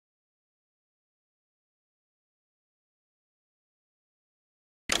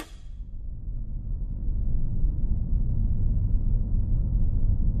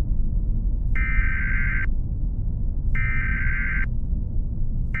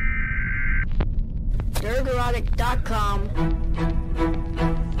Nerdrotic.com.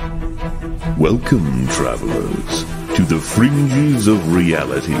 Welcome, travelers, to the fringes of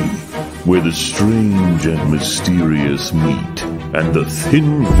reality, where the strange and mysterious meet, and the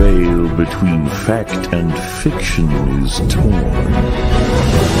thin veil between fact and fiction is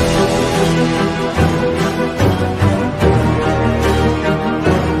torn.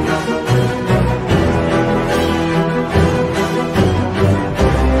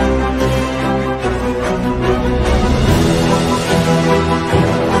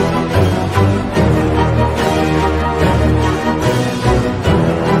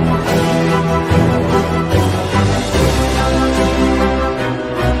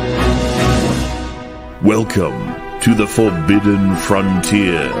 Welcome to the Forbidden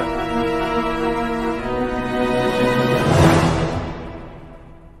Frontier.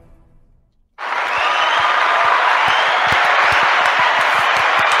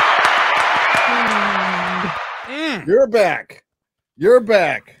 You're back. You're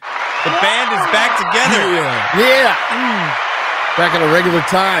back. The band is back together. Yeah. Back at a regular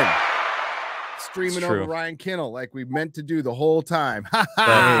time. Streaming It's over true. Ryan Kinnell like we meant to do the whole time. The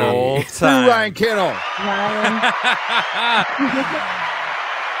whole Screw time. Ryan Kinnell.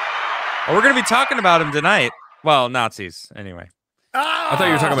 Well, we're going to be talking about him tonight. Well, Nazis, anyway. I thought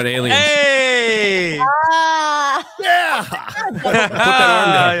you were talking about aliens. Hey! Yeah. Put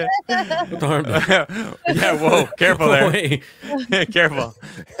that arm down. Put the arm down. Yeah, whoa, careful there. Wait. Careful.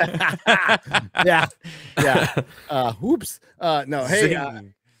 Yeah. Yeah. Whoops. No,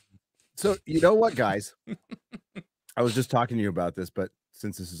 hey. So you know what, guys? I was just talking to you about this, but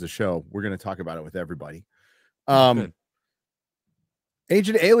since this is a show, we're going to talk about it with everybody. Good.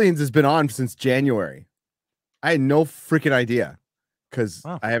 Ancient Aliens has been on since January. I had no freaking idea because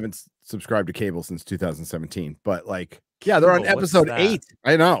Wow. I haven't subscribed to cable since 2017. But like, yeah, they're on Cable, what's episode that? 8.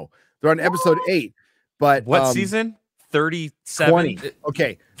 I know they're on episode 8. But What season? 37? 20.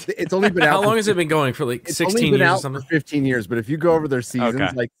 Okay, it's only been out. How for long has it been going for? Like It's 16 only been years or out for something? 15 years, but if you go over their seasons,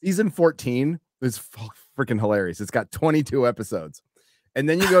 Okay. like season 14 is freaking hilarious. It's got 22 episodes. And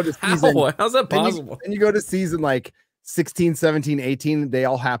then you go to season How's that then possible? you go to season like 16, 17, 18, they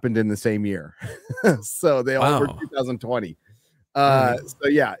all happened in the same year. So they all were Wow. 2020. So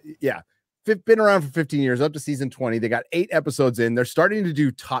yeah. Been around for 15 years, up to season 20. They got 8 episodes in. They're starting to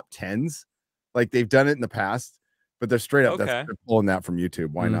do top 10s like they've done it in the past, but they're straight up Okay. they're pulling that from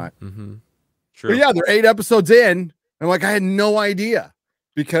YouTube. Why not? Mm-hmm. True. But yeah, they're 8 episodes in. I'm like, I had no idea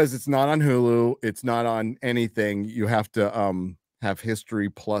because it's not on Hulu. It's not on anything. You have to have History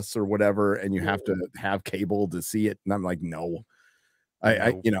Plus or whatever, and you have to have cable to see it. And I'm like, no.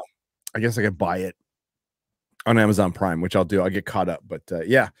 I I guess I could buy it on Amazon Prime, which I'll do. I'll get caught up. But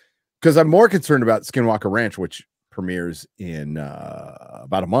yeah, because I'm more concerned about Skinwalker Ranch, which premieres in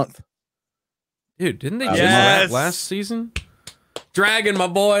about a month. Dude, didn't they Yes. just wrap last season? Dragon, my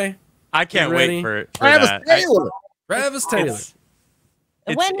boy. I can't ready? wait for Travis that. Taylor. Travis Taylor.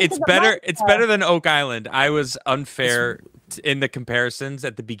 It's better. It's better than Oak Island. I was unfair in the comparisons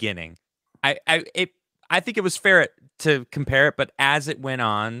at the beginning. I think it was fair to compare it, but as it went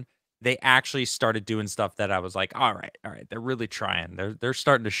on, they actually started doing stuff that I was like, all right, they're really trying. They're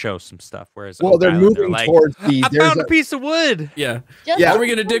starting to show some stuff. Whereas Well, Oak they're Island, moving like, towards the. I there's found a piece of wood. Yeah. Yeah. Are we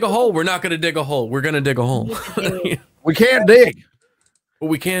going to dig a hole? We're not going to dig a hole. We're going to dig a hole. we can't dig. Well,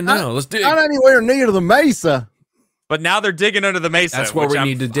 we can now. Let's dig. Not anywhere near the mesa. But now they're digging under the mesa. That's where which we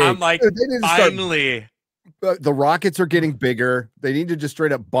need to dig. I'm like, Dude, they need to start- finally. The rockets are getting bigger. They need to just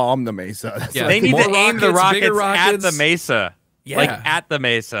straight up bomb the mesa. That's Yeah. what I They think. need to More aim the rockets, bigger rockets at the rockets. mesa. Yeah. Like at the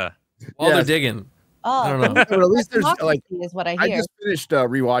mesa. While Yes. they're digging. Oh, I don't know. But at least there's like democracy is what I I hear. just finished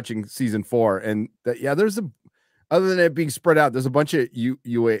rewatching season 4, and there's other than it being spread out, there's a bunch of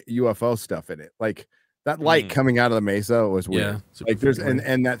UFO stuff in it. Like that light coming out of the mesa was weird. Yeah. Like there's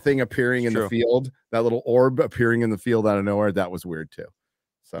and that thing appearing in the True. field, that little orb appearing in the field out of nowhere, that was weird too.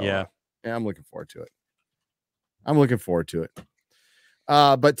 So Yeah. yeah, I'm looking forward to it.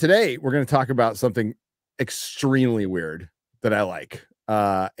 But today we're going to talk about something extremely weird that I like,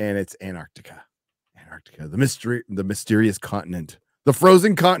 and it's Antarctica, the mysterious continent, the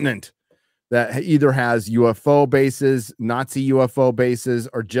frozen continent that either has UFO bases, Nazi UFO bases,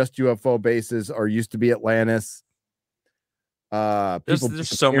 or just UFO bases, or used to be Atlantis. There's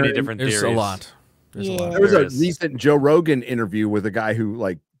so many different There's theories. a lot. There's a lot. There was There a is. recent Joe Rogan interview with a guy who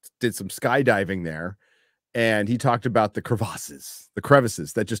like did some skydiving there, and he talked about the crevices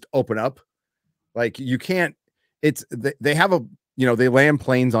that just open up. Like you can't. They have a they land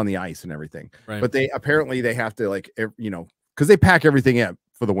planes on the ice and everything, Right. but they have to because they pack everything in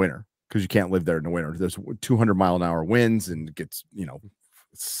for the winter because you can't live there in the winter. There's 200-mile-an-hour winds and it gets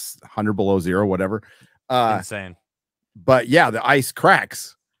 100 below zero, whatever. Insane. But yeah, the ice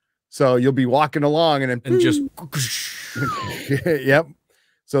cracks. So you'll be walking along and just yep.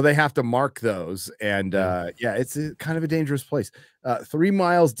 So they have to mark those. And yeah, it's kind of a dangerous place. 3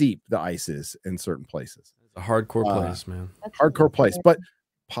 miles deep, the ice is in certain places. It's a hardcore place, man. Hardcore place, but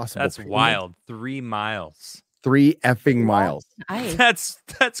possible. That's wild. 3 miles. 3 effing miles.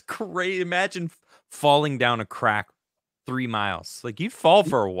 That's crazy. Imagine falling down a crack 3 miles. Like you'd fall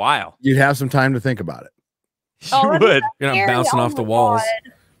for a while. You'd have some time to think about it. You would. You're not bouncing off the walls.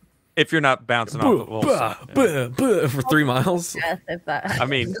 If you're not bouncing off the walls for 3 miles. Yes, if that. I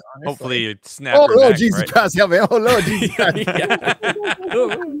mean, honestly. hopefully you snap. Oh your Lord neck, Jesus right? Christ, help me! Oh Lord Jesus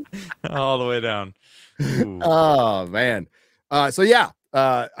All the way down. Ooh. Oh man. So yeah,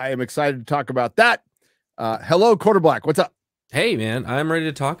 I am excited to talk about that. Hello, Quarter Black. What's up? Hey man, I'm ready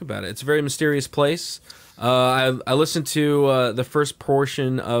to talk about it. It's a very mysterious place. I listened to the first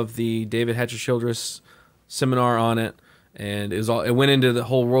portion of the David Hatcher Childress seminar on it, and it went into the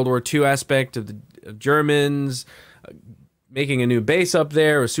whole World War II aspect of the Germans making a new base up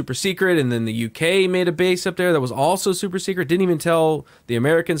there. It was super secret, and then the UK made a base up there that was also super secret. Didn't even tell the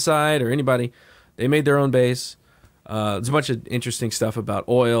American side or anybody. They made their own base. There's a bunch of interesting stuff about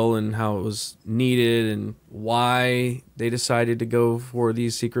oil and how it was needed and why they decided to go for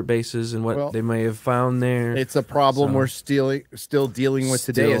these secret bases and what they may have found there. It's a problem we're still dealing with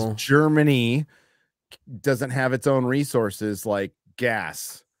today. Is Germany doesn't have its own resources like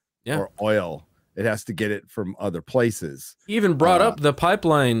gas or oil. It has to get it from other places. He even brought up the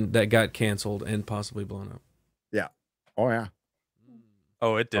pipeline that got canceled and possibly blown up. Yeah. Oh yeah.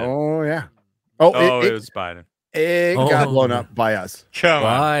 Oh, it did. Oh yeah. Oh, it was Biden. It got blown up by us. Come on.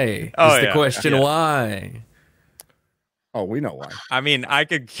 Why? Oh, is the question why? Oh, we know why. I mean, I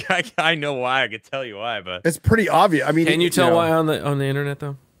know why. I could tell you why, but it's pretty obvious. I mean, can you tell why on the internet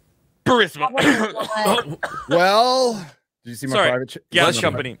though? Charisma. Well, did you see my private gas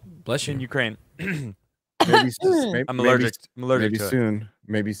company? Bless you. In Ukraine. maybe I'm allergic. I'm allergic maybe to soon. it.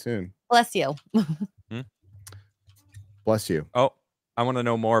 Maybe soon. Bless you. Bless you. Oh, I want to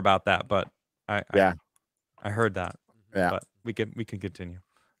know more about that, but I heard that. Yeah, but we can continue.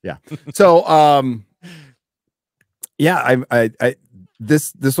 Yeah. So yeah, I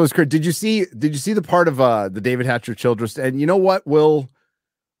this was great. Did you see the part of the David Hatcher Childress? And you know what?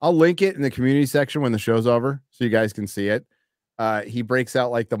 I'll link it in the community section when the show's over so you guys can see it. He breaks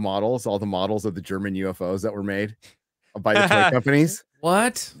out like all the models of the German UFOs that were made by the toy companies.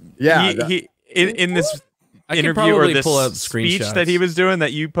 What? Yeah. He in this interview or this speech that he was doing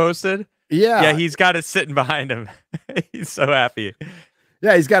that you posted. Yeah, he's got it sitting behind him. He's so happy.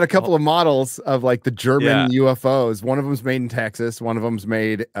 Yeah, he's got a couple of models of like the German UFOs. One of them's made in Texas. One of them's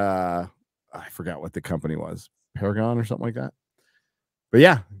made I forgot what the company was, Paragon or something like that. But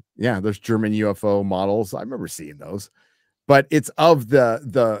yeah, there's German UFO models. I remember seeing those. But it's of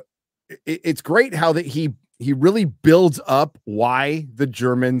it's great how that he really builds up why the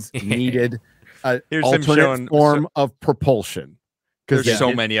Germans needed an alternate form of propulsion. Because there's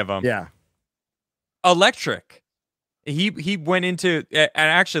so many of them. Yeah. Electric. He went into and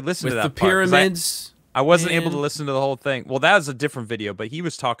actually listened to that the pyramids. I wasn't able to listen to the whole thing. Well, that was a different video, but he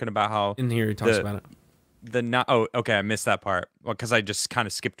was talking about how in here he talks about it. Okay, I missed that part. Well, because I just kind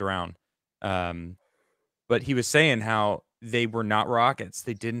of skipped around. But he was saying how they were not rockets.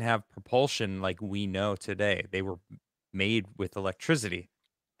 They didn't have propulsion like we know today. They were made with electricity.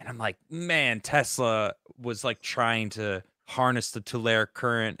 And I'm like, man, Tesla was like trying to harness the Tulare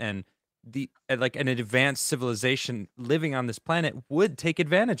current, and like an advanced civilization living on this planet would take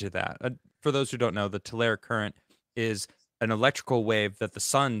advantage of that. For those who don't know, the Tulare current is an electrical wave that the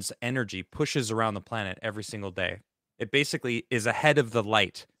sun's energy pushes around the planet every single day. It basically is ahead of the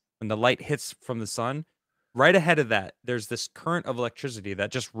light. When the light hits from the sun, right ahead of that, there's this current of electricity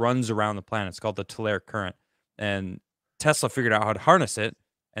that just runs around the planet. It's called the Tulare current. And Tesla figured out how to harness it.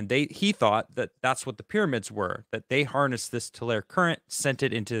 And he thought that that's what the pyramids were, that they harnessed this Tulare current, sent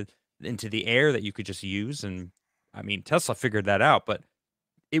it into the air that you could just use. And I mean, Tesla figured that out, but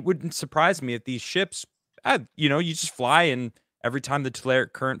it wouldn't surprise me if these ships, you just fly, and every time the Tulare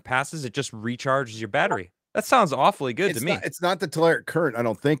current passes, it just recharges your battery. That sounds awfully good to me. It's not the Tulare current, I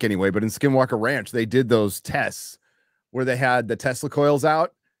don't think, anyway, but in Skinwalker Ranch, they did those tests where they had the Tesla coils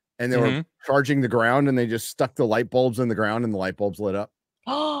out and they were charging the ground, and they just stuck the light bulbs in the ground and the light bulbs lit up.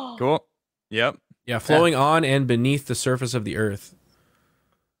 Cool. Yep. Yeah, flowing on and beneath the surface of the earth.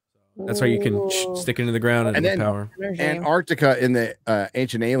 That's how you can stick it into the ground and then power. Antarctica, in the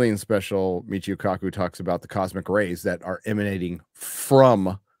Ancient Alien special, Michio Kaku talks about the cosmic rays that are emanating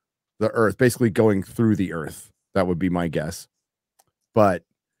from the earth, basically going through the earth. That would be my guess. But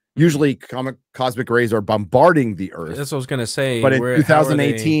Usually, cosmic rays are bombarding the Earth. That's what I was gonna say. But in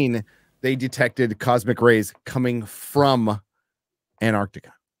 2018, they detected cosmic rays coming from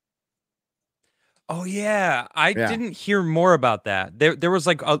Antarctica. Oh yeah, I didn't hear more about that. There was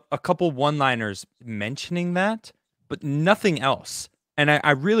like a couple one-liners mentioning that, but nothing else. And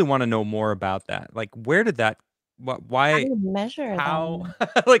I really want to know more about that. Like, where did that? Why? How do you measure how?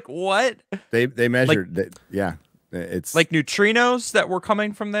 Like what? They measured that. Yeah, it's like neutrinos that were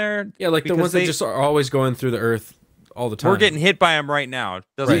coming from there. Yeah, like the ones that just are always going through the Earth all the time. We're getting hit by them right now.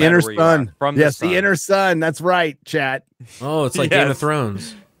 Doesn't matter inner sun. From the inner sun. That's right, chat. Oh, it's like Game of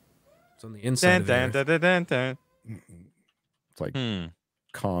Thrones. It's on the inside. It's like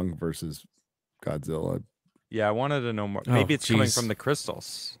Kong versus Godzilla. Yeah, I wanted to know more. Maybe it's coming from the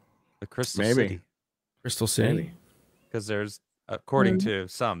crystals. The Crystal City. Crystal City. Because there's, according to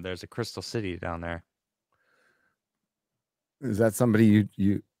some, there's a Crystal City down there. Is that somebody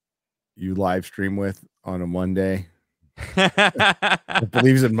you live stream with on a Monday?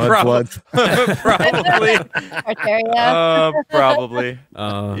 Believes in mud floods. Probably. Probably.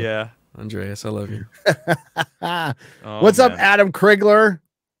 Yeah. Andreas, I love you. What's up, Adam Crigler?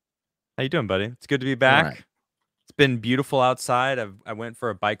 How you doing, buddy? It's good to be back. Right. It's been beautiful outside. I went for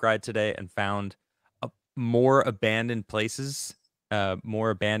a bike ride today and found more abandoned places,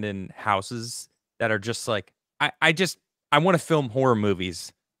 more abandoned houses that are just like I want to film horror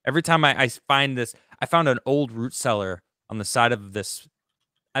movies. Every time I find this, I found an old root cellar on the side of this.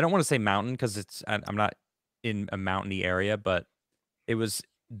 I don't want to say mountain because I'm not in a mountainy area, but it was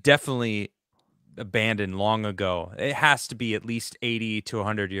definitely abandoned long ago. It has to be at least 80 to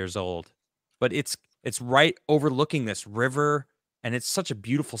 100 years old, but it's right overlooking this river, and it's such a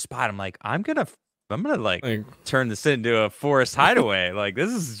beautiful spot. I'm like, I'm gonna like turn this into a forest hideaway. Like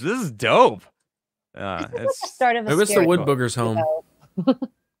this is dope. It's the start of it was the Wood Booger's home.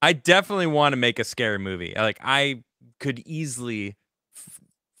 I definitely want to make a scary movie. Like I could easily,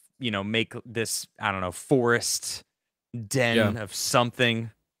 make this, I don't know, forest den of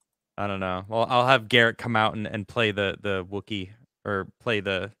something. I don't know. Well, I'll have Garrett come out and play the Wookiee or play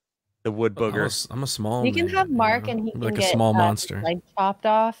the Wood Booger. I'm a small. You can have Mark and he can like get a small monster. Like chopped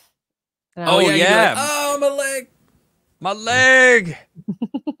off. Oh yeah! Like, oh, my leg! My leg!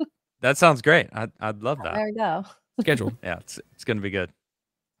 That sounds great. I'd love that. There we go. Schedule. Yeah, it's gonna be good.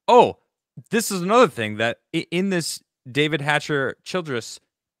 Oh, this is another thing that in this David Hatcher Childress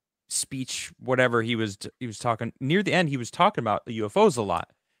speech, whatever he was talking near the end, he was talking about the UFOs a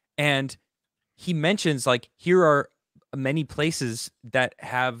lot, and he mentions like here are many places that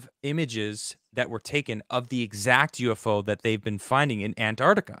have images that were taken of the exact UFO that they've been finding in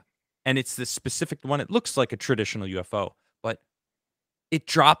Antarctica. And it's this specific one. It looks like a traditional UFO, but it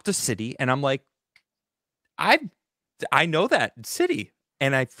dropped a city. And I'm like, I know that city.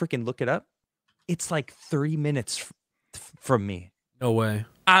 And I freaking look it up. It's like 3 minutes from me. No way.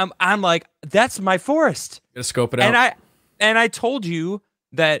 I'm like, that's my forest. Gotta scope it out. And I told you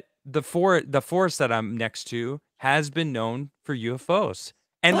that the forest that I'm next to has been known for UFOs.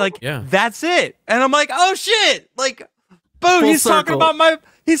 And that's it. And I'm like, oh shit. Like, boom, he's talking about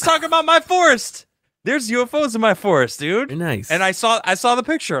my forest. There's UFOs in my forest, dude. Very nice. And I saw the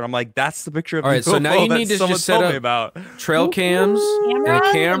picture, and I'm like, that's the picture of the UFO so now you need to just set up about trail cams and a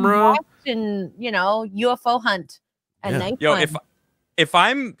camera and UFO hunt at night. Yo, if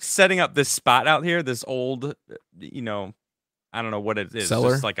I'm setting up this spot out here, this old, I don't know what it is,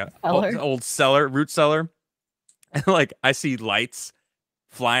 cellar? just like a old cellar, root cellar, and like I see lights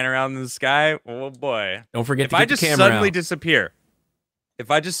flying around in the sky. Oh boy! Don't forget if I just suddenly disappear. If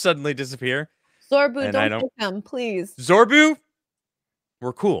I just suddenly disappear, Zorbu, don't take them, please. Zorbu,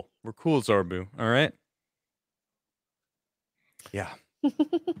 we're cool. We're cool, Zorbu. All right. Yeah.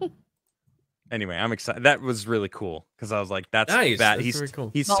 Anyway, I'm excited. That was really cool because I was like, "That's nice. That that's very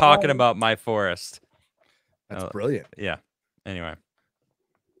cool. He's talking about my forest." That's brilliant. Yeah. Anyway,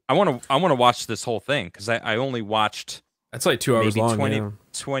 I want to watch this whole thing because I only watched. That's like 2 hours long.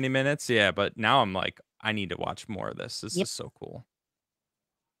 20 minutes. Yeah, but now I'm like, I need to watch more of this. This is so cool.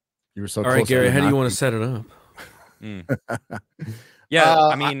 You were so all close. Right, Gary, how do you want to set it up? Yeah,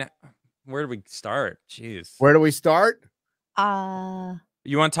 I mean, where do we start? Jeez. Where do we start?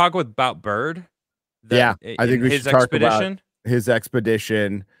 You want to talk about Bird? I think we should talk about his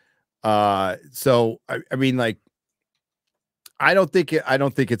expedition. So I mean, like, I don't think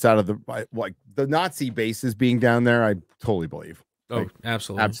it's out of the Nazi bases being down there. I totally believe. Oh,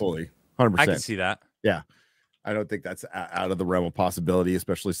 absolutely, 100%. I can see that. Yeah, I don't think that's out of the realm of possibility,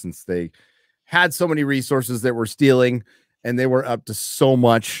 especially since they had so many resources that were stealing, and they were up to so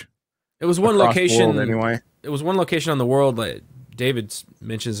much. It was one location anyway. It was one location on the world that David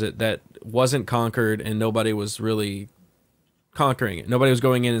mentions it, that wasn't conquered and nobody was really conquering it. Nobody was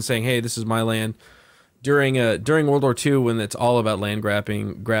going in and saying, "Hey, this is my land." During World War II, when it's all about land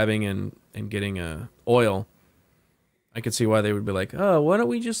grabbing and getting oil, I could see why they would be like, "Oh, why don't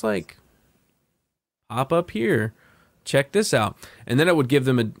we just like pop up here, check this out," and then it would give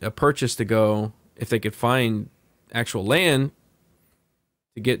them a purchase to go if they could find actual land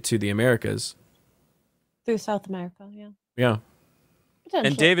to get to the Americas through South America. Yeah.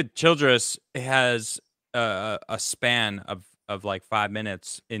 And David Childress has a span of like 5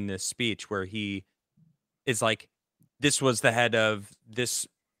 minutes in this speech where he is like, this was the head of this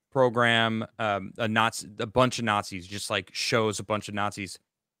program, a bunch of Nazis, just like shows a bunch of Nazis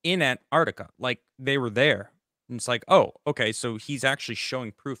in Antarctica, like they were there. And it's like, oh, okay, so he's actually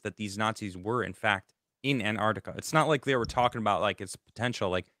showing proof that these Nazis were in fact in Antarctica. It's not like they were talking about like its potential,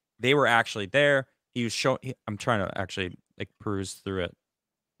 like they were actually there. He was showing. I'm trying to actually like peruse through it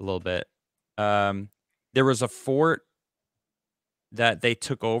a little bit. There was a fort that they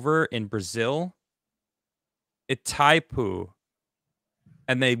took over in Brazil, Itaipu,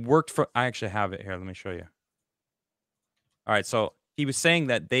 and they worked for. I actually have it here. Let me show you. All right, so he was saying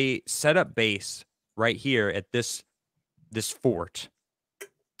that they set up base right here at this fort,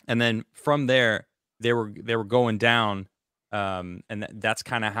 and then from there they were going down, and that's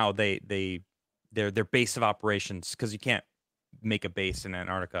kind of how their base of operations, because you can't make a base in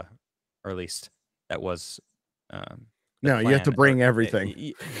Antarctica, or at least that was no, you have to bring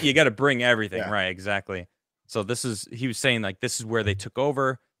everything. You got to bring everything, Yeah. right? Exactly. So he was saying like this is where they took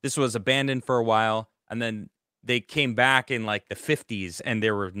over. This was abandoned for a while, and then they came back in like the 50s, and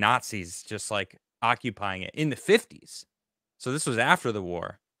there were Nazis just like occupying it in the 50s. So this was after the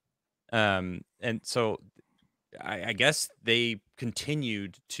war. And so I guess they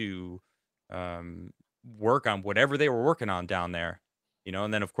continued to work on whatever they were working on down there,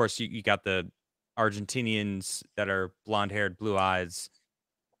 and then of course you got the Argentinians that are blonde-haired, blue eyes,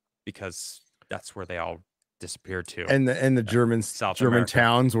 because that's where they all disappeared to. And the German America.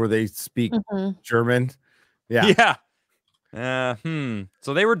 towns where they speak German. Yeah.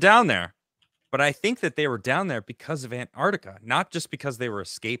 So they were down there, but I think that they were down there because of Antarctica, not just because they were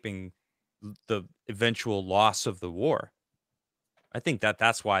escaping the eventual loss of the war. I think that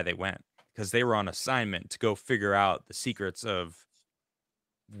that's why they went, because they were on assignment to go figure out the secrets of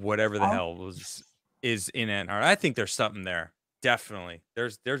whatever the hell is in Antarctica. I think there's something there. Definitely.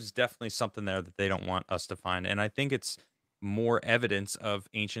 There's definitely something there that they don't want us to find. And I think it's more evidence of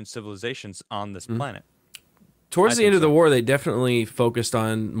ancient civilizations on this planet. Towards the end of the war, they definitely focused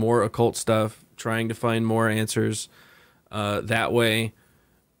on more occult stuff, trying to find more answers that way.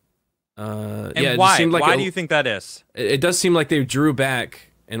 And why? Why do you think that is? It does seem like they drew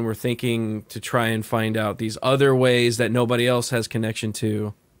back and were thinking to try and find out these other ways that nobody else has connection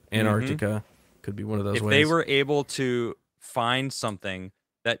to. Antarctica could be one of those ways. If they were able to find something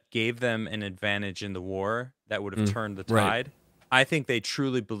that gave them an advantage in the war that would have turned the tide, I think they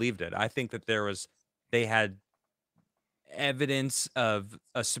truly believed it. I think that they had evidence of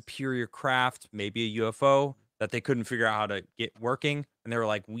a superior craft, maybe a UFO, that they couldn't figure out how to get working. And they were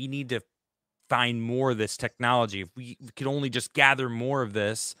like, we need to find more of this technology. If we could only just gather more of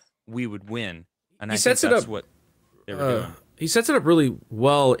this, we would win. And I think that's what they were doing. He sets it up really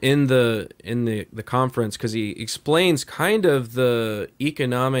well in the conference, because he explains kind of the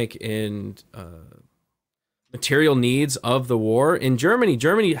economic and material needs of the war. In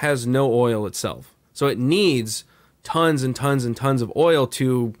Germany has no oil itself, so it needs tons and tons and tons of oil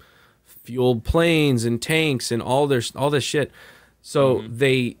to fuel planes and tanks and all this shit. So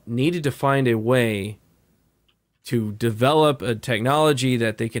they needed to find a way to develop a technology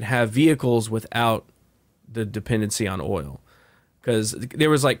that they could have vehicles without the dependency on oil. Because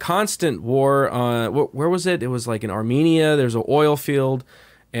there was like constant war on, where was it? It was like in Armenia. There's an oil field,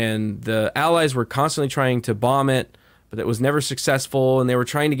 and the Allies were constantly trying to bomb it, but it was never successful. And they were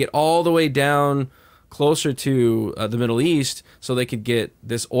trying to get all the way down closer to the Middle East so they could get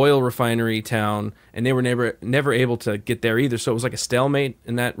this oil refinery town, and they were never able to get there either. So it was like a stalemate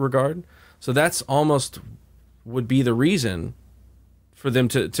in that regard. So that's almost would be the reason for them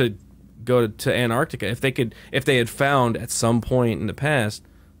to go to Antarctica, if they had found at some point in the past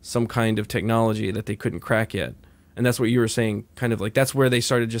some kind of technology that they couldn't crack yet. And that's what you were saying, kind of like that's where they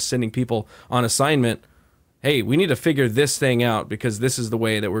started just sending people on assignment. Hey, we need to figure this thing out because this is the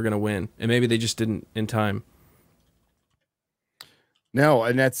way that we're going to win. And maybe they just didn't in time. No,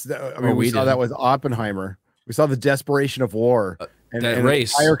 and we saw that with Oppenheimer. We saw the desperation of war and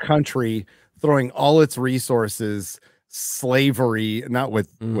race. The entire country throwing all its resources, slavery, not with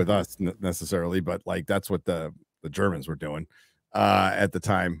us necessarily, but like that's what the Germans were doing. at the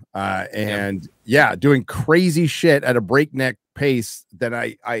time, and yeah, doing crazy shit at a breakneck pace.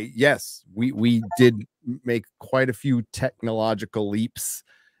 That yes, we did make quite a few technological leaps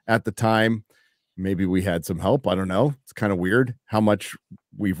at the time. Maybe we had some help. I don't know. It's kind of weird how much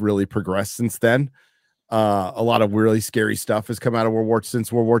we've really progressed since then. A lot of really scary stuff has come out of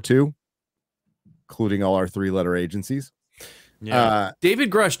since World War II, including all our 3-letter agencies. Yeah. David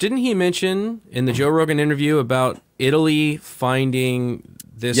Grush, didn't he mention in the Joe Rogan interview about Italy finding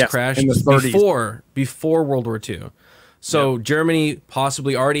this crash in the 30s. before World War II? So Germany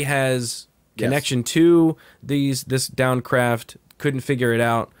possibly already has connection to this downed craft, couldn't figure it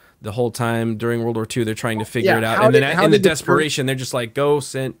out the whole time during World War II. They're trying to figure it out. And then in the desperation, they're just like, go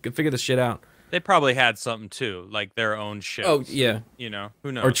figure this shit out. They probably had something too, like their own ships. Oh, yeah. You know,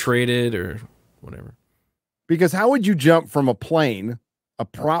 who knows? Or traded or whatever. Because how would you jump from a plane, a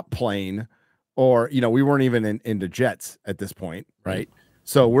prop plane, or, we weren't even into jets at this point, right?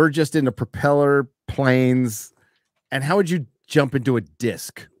 So we're just into propeller planes. And how would you jump into a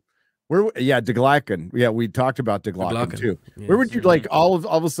disc? De Glaken. Yeah, we talked about De Glaken too. Yes. Where would you like all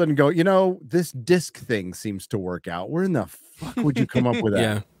of a sudden go, this disc thing seems to work out? Where in the fuck would you come up with that?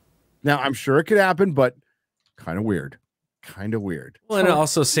 Yeah. Now, I'm sure it could happen, but kind of weird. Well, and it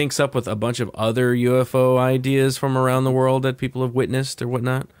also syncs up with a bunch of other UFO ideas from around the world that people have witnessed or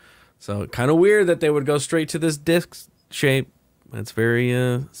whatnot. So kind of weird that they would go straight to this disc shape. That's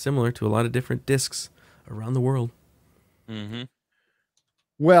very similar to a lot of different discs around the world. Mm-hmm.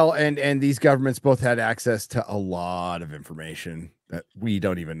 Well, and these governments both had access to a lot of information that we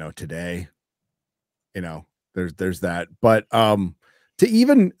don't even know today. There's that. But to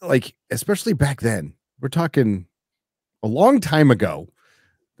even especially back then, we're talking a long time ago,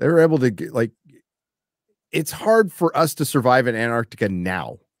 they were able to get, it's hard for us to survive in Antarctica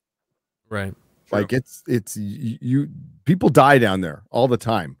now. Right. Like people die down there all the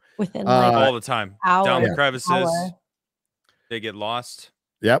time. Within all the time. Down the crevices. Hour. They get lost.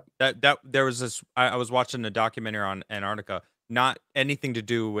 Yep. That there was this, I was watching a documentary on Antarctica, not anything to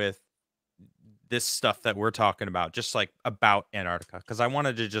do with this stuff that we're talking about, just about Antarctica. Because I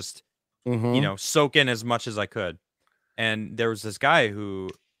wanted to just, soak in as much as I could. And there was this guy who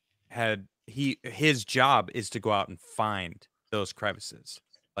his job is to go out and find those crevices.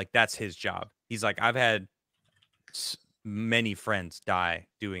 That's his job. He's like, I've had many friends die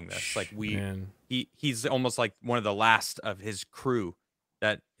doing this. He's almost like one of the last of his crew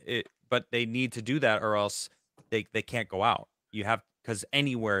but they need to do that or else they can't go out. Because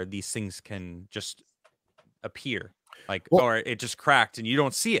anywhere these things can just appear or it just cracked and you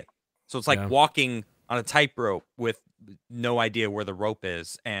don't see it. So it's like walking on a tightrope with no idea where the rope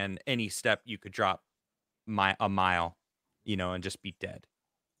is, and any step you could drop a mile, and just be dead.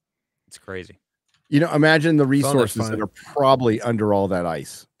 It's crazy. Imagine the resources that are probably under all that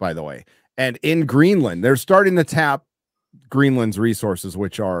ice, by the way. And in Greenland, they're starting to tap Greenland's resources,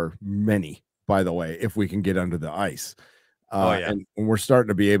 which are many, by the way, if we can get under the ice. And we're starting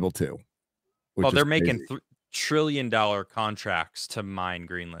to be able to. Well, they're making $3 trillion contracts to mine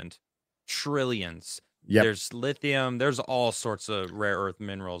Greenland. Trillions. Yep. There's lithium. There's all sorts of rare earth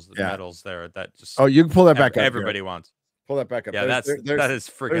minerals, metals there that just. Oh, you can pull that back up. Everybody wants. Pull that back up. Yeah, that is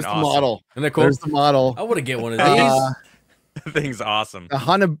freaking awesome. The model. Isn't that cool? There's the model. I want to get one of these. That thing's awesome. The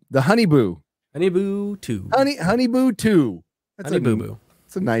Honeyboo. Honeyboo 2. Honeyboo 2. That's Honeyboo Boo.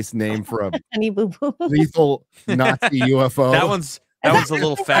 It's a nice name for a Honeyboo Boo. lethal Nazi UFO. That one's a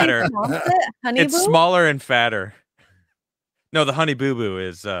little fatter. It's smaller and fatter. No, the Honey Boo Boo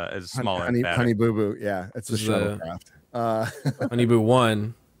is smaller and fatter. Honey Boo Boo, yeah, it's the shuttlecraft. Honey Boo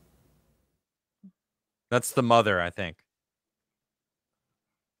 1. That's the mother, I think.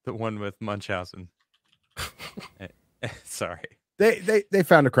 The one with Munchausen. Sorry. They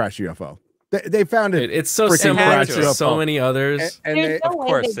found a crash UFO. They found it. It's so similar to so many others. And of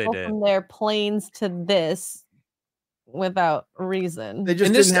course they did. From their planes to this without reason. They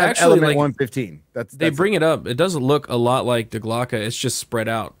just didn't have element 115. They bring it up. It doesn't look a lot like De Glocka. It's just spread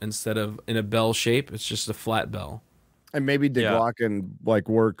out instead of in a bell shape. It's just a flat bell. And maybe De Glocken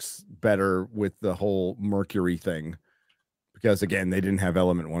works better with the whole mercury thing because again they didn't have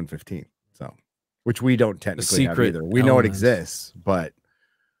element 115. So, which we don't technically have either. We know it exists, but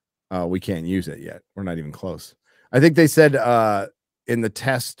we can't use it yet. We're not even close. I think they said in the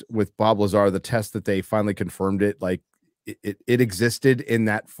test with Bob Lazar, the test that they finally confirmed it, it existed in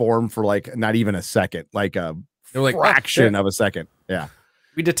that form for not even a second, a fraction of a second. Yeah.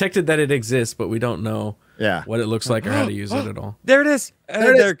 We detected that it exists, but we don't know what it looks like or how to use it at all. There it is.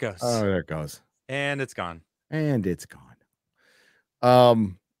 There it goes. Oh, there it goes. And it's gone. And it's gone.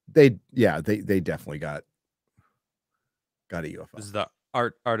 They definitely got Got a UFO. This is the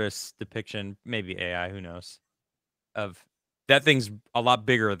artist's depiction, maybe AI, who knows? Of that thing's a lot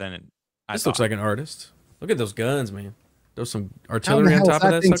bigger than This looks like an artist. Look at those guns, man. There's some How the artillery on hell is top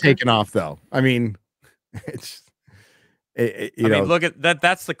of that thing sucker. taken off though? I mean, it's. I mean, look at that.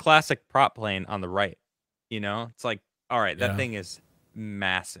 That's the classic prop plane on the right. You know, it's like, all right, that Yeah. thing is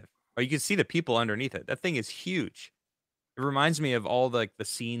massive. Or you can see the people underneath it. That thing is huge. It reminds me of all the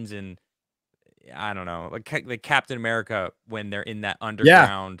scenes in, I don't know, like Captain America when they're in that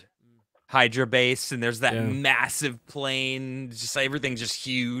underground Hydra base and there's that massive plane. Just everything's just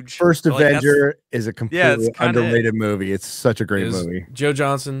huge. First So, like, Avenger is a completely kinda underrated movie. It's such a great movie. Joe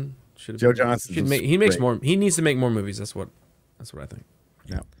Johnson should. Joe Johnson. He makes more. He needs to make more movies. That's what I think.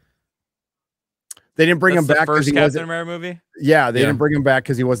 Yeah. They didn't bring him back because he Captain wasn't. America movie. Yeah, they didn't bring him back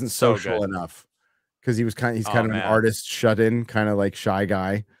because he wasn't So social good. enough. Because he's kind of an artist, shut in, kind of like shy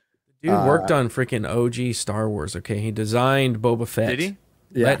guy. Dude worked on freaking OG Star Wars. Okay, he designed Boba Fett. Did he?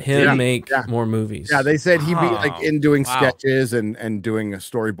 Yeah. Let him make more movies. Yeah, they said he'd be like in doing Wow. sketches and doing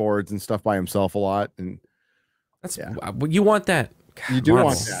storyboards and stuff by himself a lot. And That's you want that. God, you do Marvel,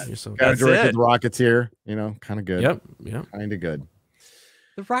 want that. you're so Got good. directed the Rocketeer, you know, kind of good. Yep. Kind of good.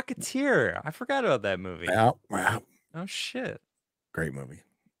 The Rocketeer. I forgot about that movie. Yeah, wow. Oh shit. Great movie.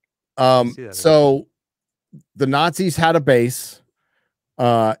 See that So the Nazis had a base,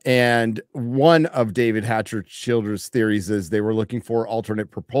 and one of David Hatcher Childers' theories is they were looking for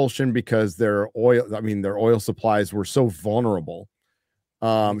alternate propulsion because their oil supplies were so vulnerable.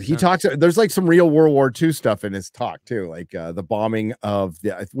 He talks, there's like some real World War II stuff in his talk too, like the bombing of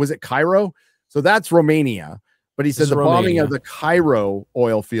was it Cairo? So that's Romania. But he said the bombing of the Cairo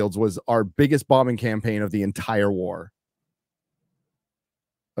oil fields was our biggest bombing campaign of the entire war.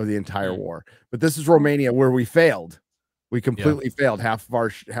 But this is Romania where we failed. We completely failed. Half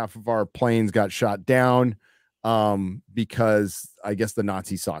of our planes got shot down because I guess the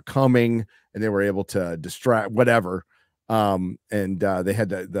Nazis saw it coming and they were able to distract whatever. And they had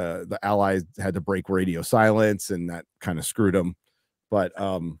the Allies had to break radio silence, and that kind of screwed them. But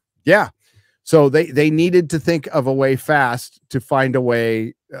yeah. So they needed to think of a way fast to find a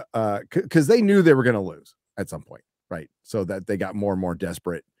way because they knew they were going to lose at some point, right? So that they got more and more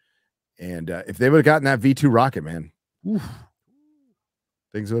desperate. And if they would have gotten that V2 rocket, man,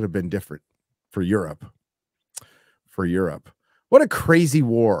 things would have been different for Europe. What a crazy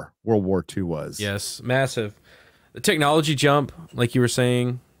war World War II was. Yes, massive. The technology jump, like you were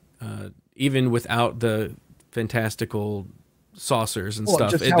saying, even without the fantastical saucers and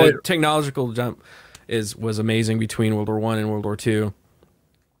stuff, the technological jump was amazing between World War I and World War II.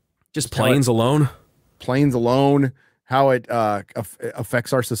 Just planes alone, how it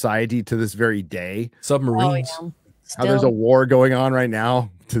affects our society to this very day. Submarines. How there's a war going on right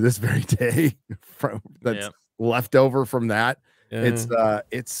now to this very day that's left over from that. It's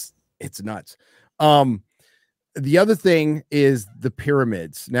nuts. The other thing is the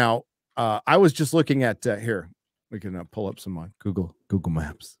pyramids. Now, I was just looking at here. We can pull up some Google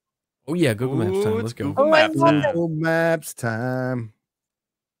Maps. Oh yeah, Google Maps time. Let's go. Google Maps time.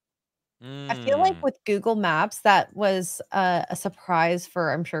 I feel like with Google Maps, that was a surprise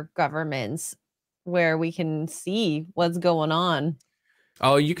for, I'm sure, governments where we can see what's going on.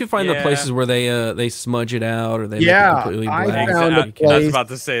 Oh, you can find the places where they smudge it out or they make it completely black. I was about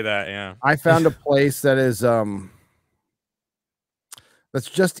to say that. Yeah, I found a place that is that's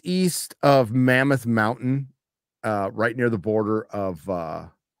just east of Mammoth Mountain, right near the border of.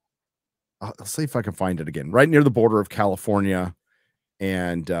 I'll see if I can find it again. Right near the border of California,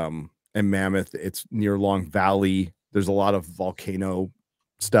 and Mammoth. It's near Long Valley. There's a lot of volcano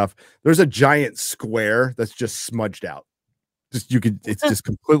stuff. There's a giant square that's just smudged out. It's just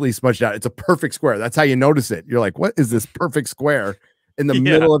completely smudged out. It's a perfect square. That's how you notice it. You're like, what is this perfect square in the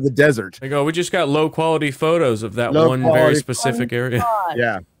middle of the desert? They go, we just got low quality photos of that one very specific area.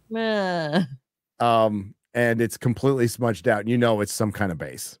 Yeah. And it's completely smudged out. You know, it's some kind of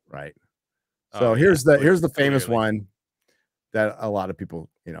base, right? So here's the famous one that a lot of people,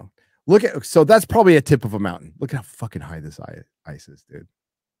 look at. So that's probably a tip of a mountain. Look at how fucking high this ice is, dude.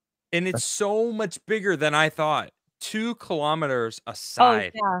 And it's so much bigger than I thought. 2 kilometers a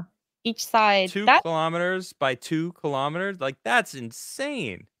side. Oh, yeah. Each side. 2 kilometers by 2 kilometers. Like, that's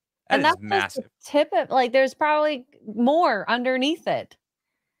insane. That's massive. Tip it. Like, there's probably more underneath it.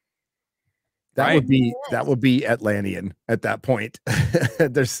 That would be Atlantean at that point.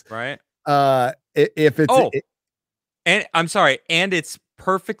 There's if it's and I'm sorry, and it's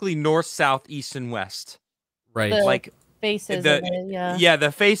perfectly north, south, east, and west. Right. Like faces.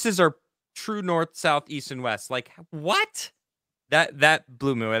 The faces are true north, south, east, and west. Like, what? That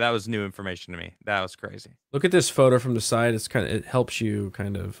blew me away. That was new information to me. That was crazy. Look at this photo from the side. It helps you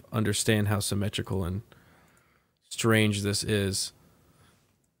kind of understand how symmetrical and strange this is.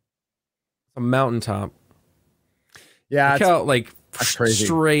 It's a mountaintop. Yeah, look how like crazy.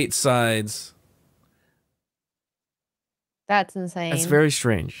 Straight sides. That's insane. That's very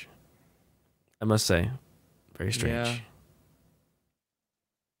strange. I must say, very strange.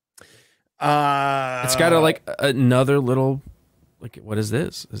 Yeah. It's got another little, like, what is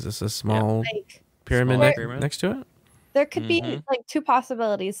this? Is this a small pyramid next to it? There could be like two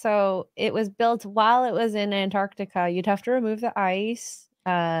possibilities. So it was built while it was in Antarctica. You'd have to remove the ice,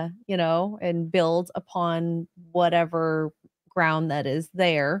 you know, and build upon whatever ground that is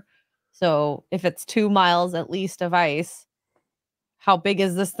there. So if it's 2 miles at least of ice, how big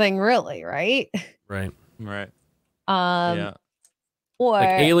is this thing really, right? Right. Or like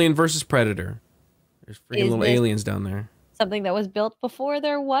Alien versus Predator. There's freaking little aliens down there. Something that was built before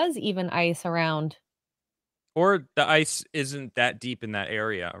there was even ice around. Or the ice isn't that deep in that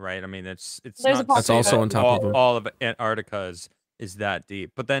area, right? I mean, it's There's not. That's also on top of them. All of Antarctica is that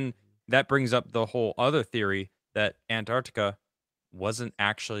deep. But then that brings up the whole other theory that Antarctica wasn't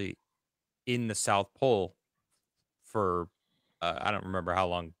actually in the South Pole for I don't remember how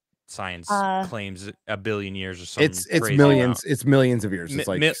long science claims, a billion years or something. It's millions. It's millions of years. It's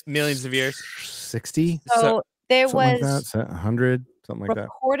like millions of years. 60. So there was like 100, something like that.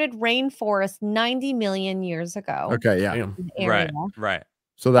 Recorded rainforest 90 million years ago. Okay, yeah. Right.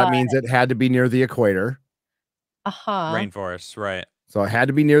 So that means it had to be near the equator. Rainforest, right. So it had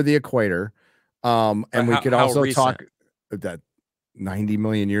to be near the equator. And we could also talk that 90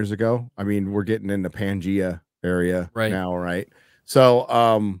 million years ago. I mean, we're getting in the Pangea area now, right?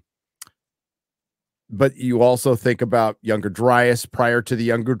 So but you also think about Younger Dryas. Prior to the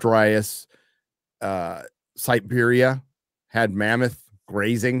Younger Dryas, Siberia had mammoth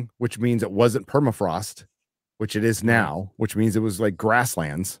grazing, which means it wasn't permafrost, which it is now, which means it was like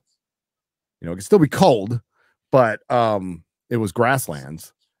grasslands. You know, it could still be cold, but it was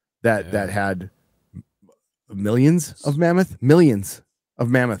grasslands that had millions of mammoth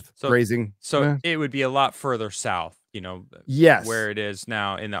grazing. So it would be a lot further south, you know, where it is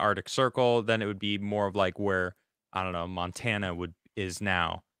now in the Arctic Circle. Then it would be more of like where, I don't know, Montana is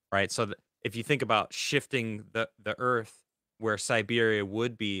now, right? So if you think about shifting the Earth, where Siberia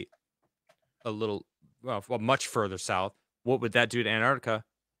would be a little, well, much further south, what would that do to Antarctica?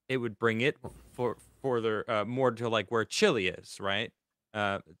 It would bring it further, more to like where Chile is, right?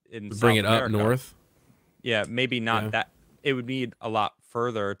 Bring it up north. Yeah, maybe not that. It would need a lot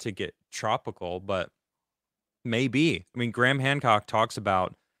further to get tropical, but maybe. I mean, Graham Hancock talks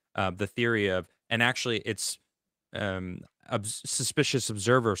about the theory of, and actually it's Suspicious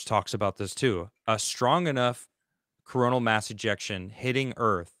Observers talks about this too. A strong enough coronal mass ejection hitting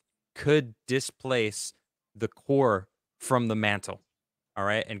Earth could displace the core from the mantle. All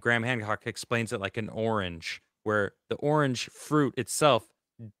right. And Graham Hancock explains it like an orange, where the orange fruit itself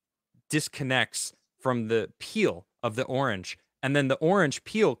disconnects from the peel of the orange. And then the orange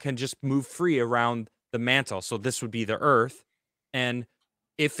peel can just move free around the mantle. So this would be the Earth. And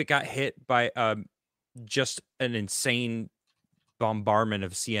if it got hit by just an insane bombardment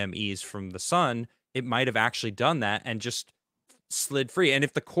of CMEs from the sun, it might have actually done that and just slid free. And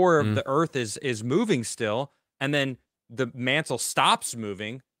if the core of the Earth is moving still, and then the mantle stops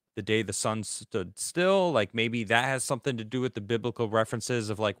moving the day the sun stood still, like maybe that has something to do with the biblical references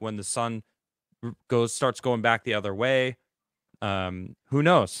of like when the sun starts going back the other way. Who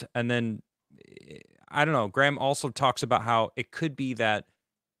knows? And then I don't know. Graham also talks about how it could be that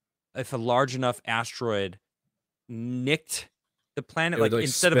if a large enough asteroid nicked the planet, like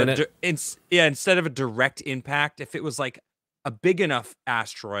instead of a direct impact, if it was like a big enough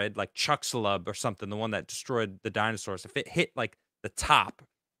asteroid like Chicxulub or something, the one that destroyed the dinosaurs, if it hit like the top,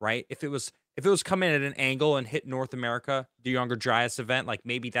 right? If it was coming at an angle and hit North America, the Younger Dryas event, like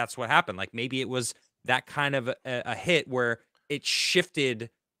maybe that's what happened. Like maybe it was that kind of a hit where it shifted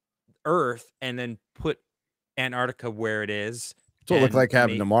Earth and then put Antarctica where it is. So it looked like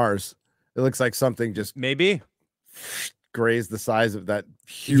happened to Mars. It looks like something just maybe grazed the size of that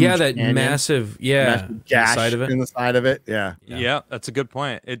huge that canyon, massive gash side of it. In the side of it. Yeah, that's a good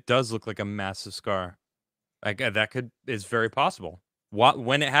point. It does look like a massive scar. Like that is very possible.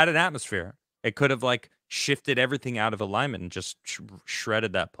 When it had an atmosphere, it could have like shifted everything out of alignment and just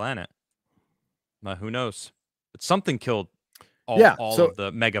shredded that planet. Who knows? But something killed all of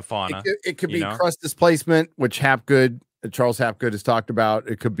the megafauna. It could be crust displacement, which Charles Hapgood has talked about.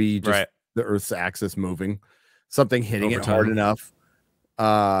 It could be just the Earth's axis moving, something hitting it hard enough.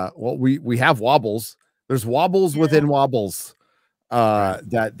 Well, we have wobbles. There's wobbles within wobbles.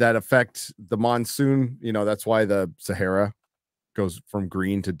 that affect the monsoon. You know, that's why the Sahara goes from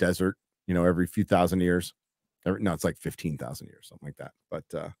green to desert, you know, every few thousand years. No, it's like 15,000 years, something like that. But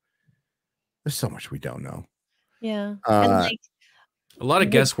there's so much we don't know. Yeah. And like a lot of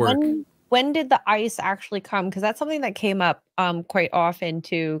guesswork. When did the ice actually come? Because that's something that came up quite often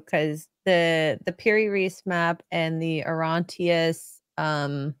too, because the Piri-Reis map and the Orontius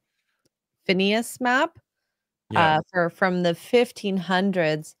Phineas map from the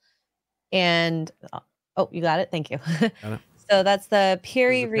 1500s. And oh, you got it. Thank you. So that's the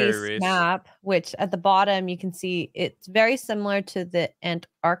Piri-Reis map, which at the bottom you can see it's very similar to the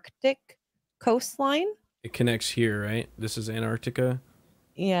Antarctic coastline. It connects here, right? This is Antarctica.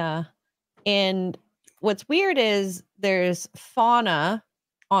 Yeah. And what's weird is there's fauna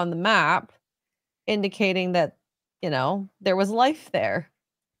on the map indicating that, you know, there was life there.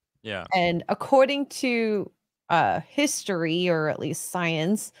 Yeah. And according to history, or at least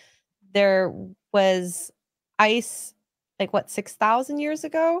science, there was ice like what, 6,000 years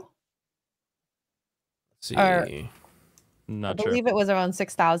ago? Let's see. I believe it was around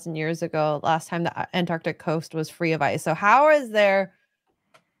 6,000 years ago, last time the Antarctic coast was free of ice. So how is there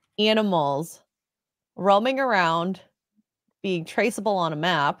animals roaming around, being traceable on a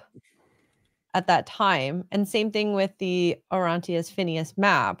map at that time? And same thing with the Orontius Phineas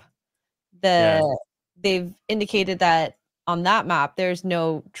map. They've indicated that on that map, there's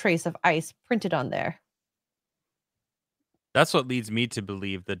no trace of ice printed on there. That's what leads me to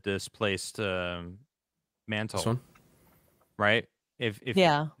believe the displaced mantle, right? If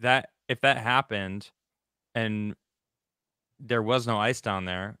that happened, and there was no ice down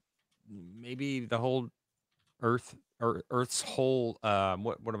there, maybe the whole Earth's whole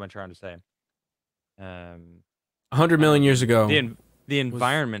what am I trying to say? 100 million years ago, the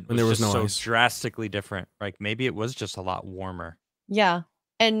environment when there was just no so ice. drastically different. Like maybe it was just a lot warmer. Yeah.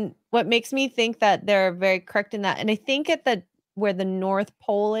 And what makes me think that they're very correct in that, and I think at where the North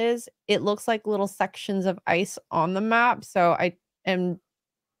Pole is, it looks like little sections of ice on the map. So I am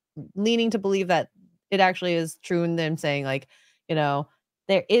leaning to believe that it actually is true in them saying, like, you know,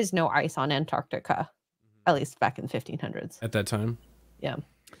 there is no ice on Antarctica, at least back in the 1500s. At that time? Yeah.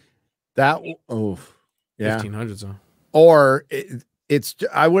 Yeah. 1500s, though. Or it's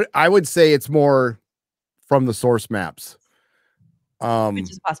I would say it's more from the source maps. Which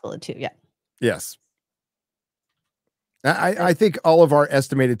is possible too, yeah. Yes. I think all of our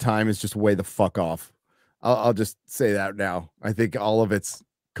estimated time is just way the fuck off. I'll just say that now. I think all of it's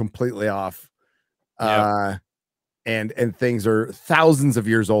completely off. Yep. And things are thousands of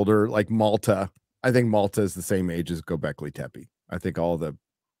years older, like Malta. I think Malta is the same age as Göbekli Tepe. I think all the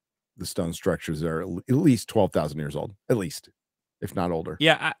stone structures are at least 12,000 years old, at least, if not older.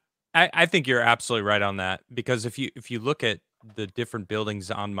 Yeah, I think you're absolutely right on that, because if you look at the different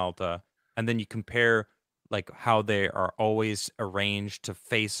buildings on Malta and then you compare like how they are always arranged to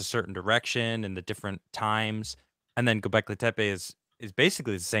face a certain direction in the different times, and then Göbekli Tepe is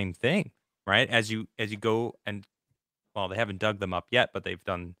basically the same thing, right? As you go, and well, they haven't dug them up yet, but they've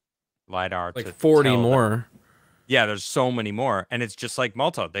done LiDAR like 40 more. Yeah, there's so many more, and it's just like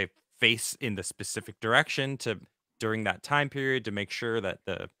Malta. They face in the specific direction during that time period to make sure that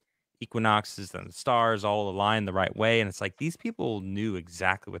the equinoxes and the stars all align the right way. And it's like these people knew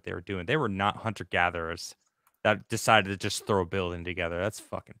exactly what they were doing. They were not hunter-gatherers that decided to just throw a building together. That's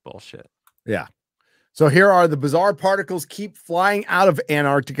fucking bullshit. Yeah. So here are the bizarre particles keep flying out of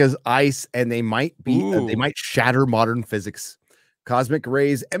Antarctica's ice, and they might shatter modern physics. Cosmic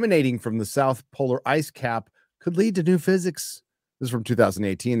rays emanating from the south polar ice cap could lead to new physics. This is from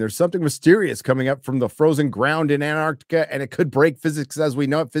 2018. There's something mysterious coming up from the frozen ground in Antarctica, and it could break physics as we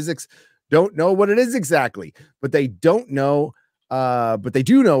know it. Physics don't know what it is exactly, but they don't know. But they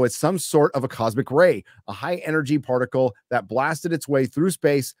do know it's some sort of a cosmic ray, a high energy particle that blasted its way through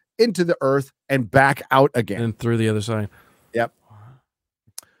space into the Earth and back out again. And through the other side. Yep.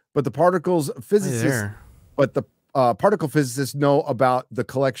 But the particles physicists, particle physicists know about the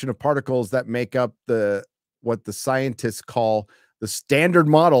collection of particles that make up what the scientists call the standard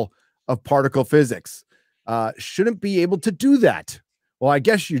model of particle physics. Shouldn't be able to do that. Well, I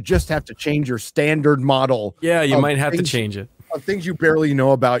guess you just have to change your standard model. Yeah, you might have to change it. Of things you barely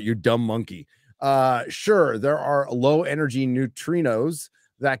know about, you dumb monkey. Sure, there are low energy neutrinos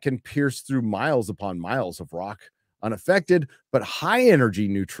that can pierce through miles upon miles of rock unaffected, but high energy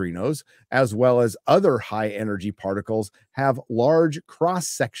neutrinos, as well as other high energy particles, have large cross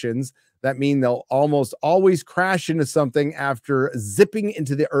sections that mean they'll almost always crash into something after zipping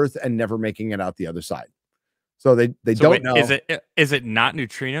into the Earth and never making it out the other side. So they don't know. Is it not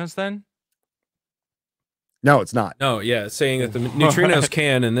neutrinos then? No, it's not. No, yeah, it's saying that the neutrinos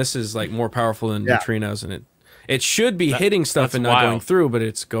can, and this is like more powerful than neutrinos, and it should be hitting stuff and not going through, but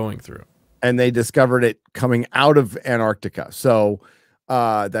it's going through. And they discovered it coming out of Antarctica. So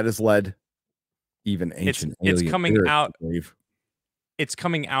that has led even ancient it's coming out. It's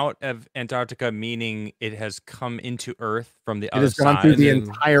coming out of Antarctica, meaning it has come into Earth from the other side. It has gone through the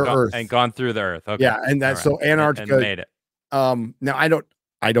entire Earth and gone through the Earth. Okay. Yeah, and that's so Antarctica and made it. Now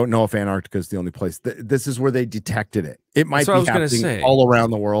I don't know if Antarctica is the only place. This is where they detected it. It might be happening all around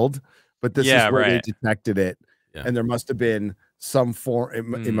the world, but this is where they detected it. Yeah. And there must have been some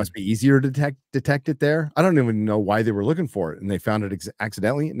form. It must be easier to detect it there. I don't even know why they were looking for it, and they found it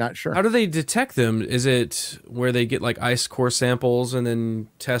accidentally. Not sure. How do they detect them? Is it where they get like ice core samples and then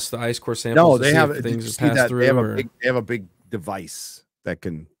test the ice core samples? No, they have things pass through. They have a big device that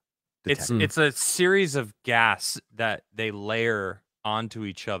can detect. It's a series of gas that they layer onto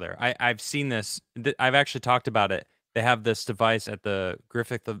each other. I've seen this. I've actually talked about it. They have this device at the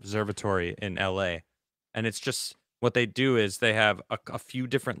Griffith Observatory in LA, and it's just what they do is they have a few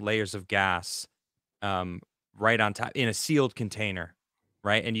different layers of gas right on top in a sealed container,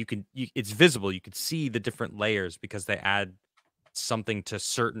 right? And it's visible. You could see the different layers because they add something to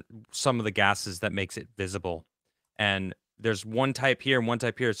some of the gases that makes it visible. And there's one type here and one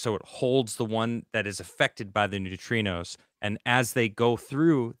type here, so it holds the one that is affected by the neutrinos. And as they go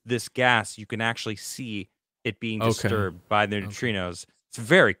through this gas, you can actually see it being disturbed by the neutrinos. It's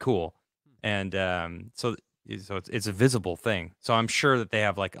very cool. And so it's a visible thing. So I'm sure that they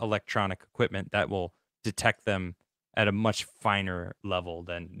have like electronic equipment that will detect them at a much finer level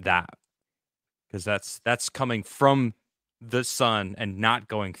than that, because that's coming from the sun and not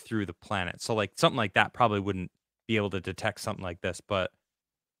going through the planet. So like something like that probably wouldn't be able to detect something like this. But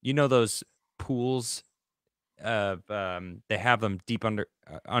you know those pools, they have them deep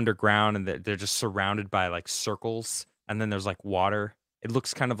underground, and they're just surrounded by like circles, and then there's like water. It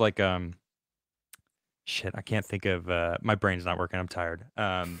looks kind of like shit, I can't think of my brain's not working. I'm tired.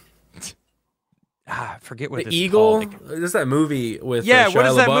 I forget what the Eagle. There's that movie with Shia what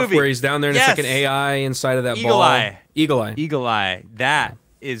is that LaBeouf movie? Where he's down there and it's like an AI inside of that ball. Eagle Eye. That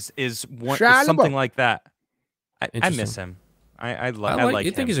is one something like that. I miss him. I like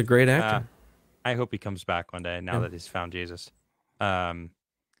you him. think he's a great actor. I hope he comes back one day now that he's found Jesus.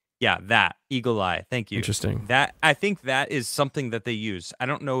 Yeah, that Eagle Eye. Thank you. Interesting. That I think that is something that they use. I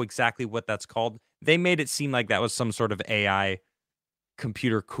don't know exactly what that's called. They made it seem like that was some sort of AI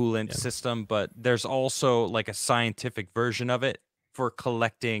computer coolant system, but there's also like a scientific version of it for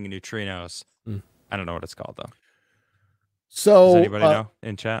collecting neutrinos. I don't know what it's called though. So does anybody know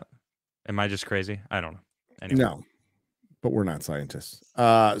in chat? Am I just crazy? I don't know. Anyway. No, but we're not scientists.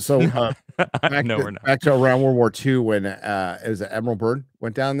 Back to around World War II when it was Admiral Byrd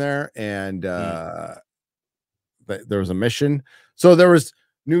went down there, and there was a mission. So there was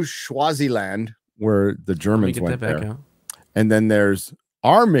New Swaziland where the Germans went there. And then there's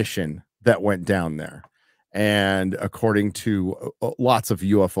our mission that went down there. And according to lots of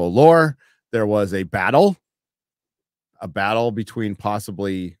UFO lore, there was a battle between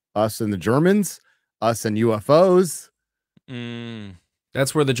possibly us and the Germans, us and UFOs.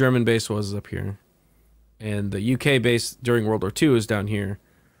 That's where the German base was, up here. And the UK base during World War II is down here.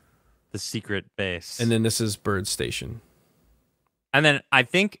 The secret base. And then this is Bird's Station. And then I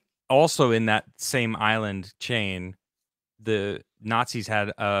think also in that same island chain, the Nazis had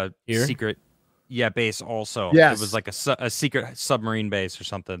a secret base also. Yes. It was like a secret submarine base or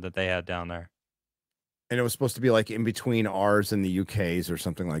something that they had down there. And it was supposed to be like in between ours and the UK's or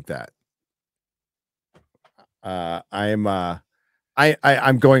something like that. I'm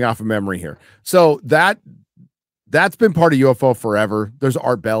going off of memory here. So that's been part of UFO forever. There's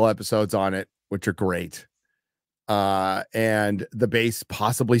Art Bell episodes on it, which are great. And the base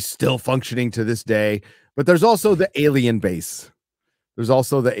possibly still functioning to this day. But there's also the alien base.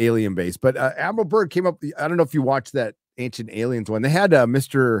 But Admiral Byrd came up. I don't know if you watched that Ancient Aliens one. They had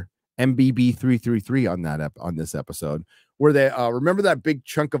Mr. MBB 333 on on this episode, where they remember that big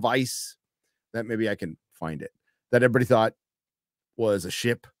chunk of ice that maybe I can find it, that everybody thought was a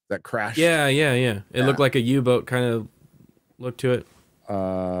ship that crashed. Yeah. It looked like a U-boat kind of look to it.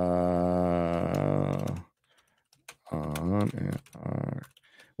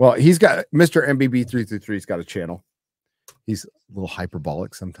 Well, he's got Mr. MBB 333's got a channel. He's a little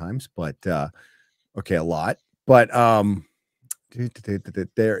hyperbolic sometimes, but okay, a lot. But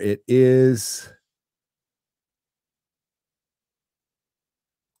there it is.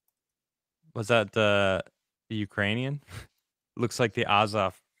 Was that the Ukrainian? Looks like the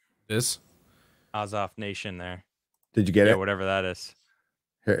Azov. Azov nation there. Did you get it? Whatever that is.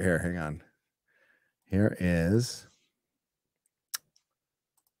 Here, hang on. Here is.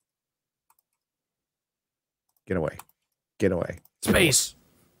 Get away. Get away. Space.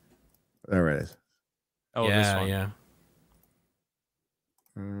 There it is. Oh, yeah, this one. Yeah.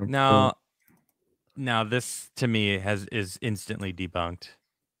 No, this to me is instantly debunked.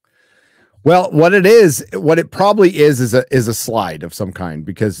 Well, what it probably is a slide of some kind,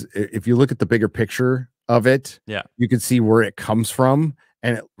 because if you look at the bigger picture of it, yeah, you can see where it comes from,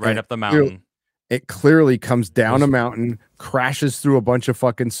 and up the mountain. It clearly comes down a mountain, crashes through a bunch of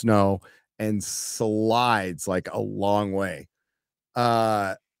fucking snow, and slides like a long way.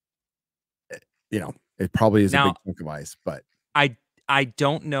 It probably is a big chunk of ice, but I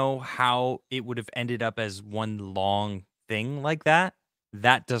don't know how it would have ended up as one long thing like that.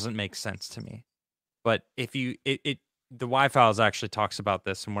 That doesn't make sense to me. But if you the Y-Files actually talks about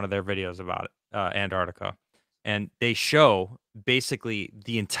this in one of their videos about it, Antarctica, and they show basically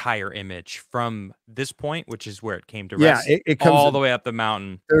the entire image from this point, which is where it came to rest. It comes all the way up the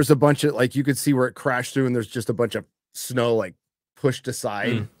mountain. There's a bunch of, like, you could see where it crashed through, and there's just a bunch of snow like pushed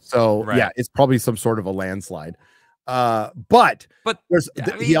aside. So yeah, it's probably some sort of a landslide. But there's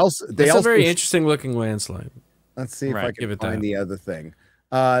they also a very interesting looking landslide. Let's see if I can find the other thing.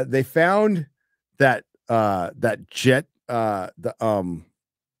 They found that jet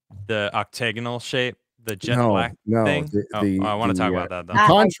the octagonal shape, the jet black thing. I want to talk about that though.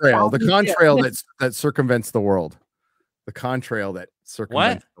 The contrail that circumvents the world. The contrail that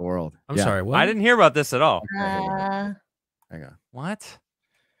circumvents the world. I'm sorry, what? I didn't hear about this at all. Hang on. What?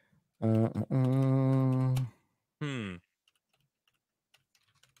 For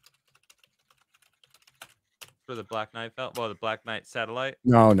the Black Knight felt? Well, the Black Knight satellite?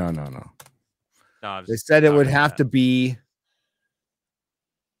 No. They said it would have to be.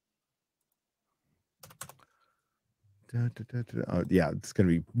 Oh, yeah, it's gonna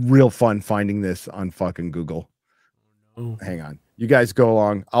be real fun finding this on fucking Google. Hang on, you guys go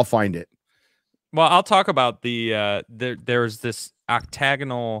along. I'll find it. Well, I'll talk about there's this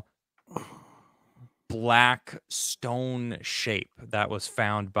octagonal black stone shape that was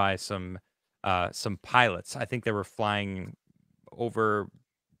found by some pilots. I think they were flying over.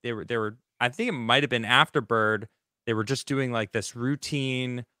 They were. I think it might have been Afterbird. They were just doing like this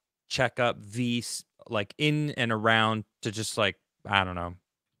routine checkup, like in and around to just like, I don't know,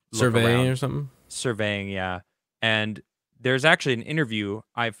 surveying or something. Surveying, yeah. And there's actually an interview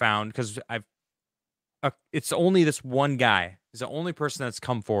I found, because it's only this one guy. He's the only person that's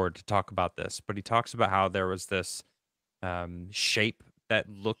come forward to talk about this, but he talks about how there was this shape that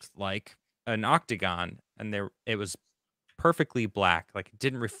looked like an octagon, and it was perfectly black, like it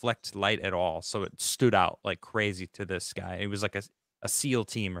didn't reflect light at all, so it stood out like crazy to this guy. It was like a SEAL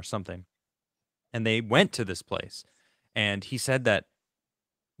team or something, and they went to this place, and he said that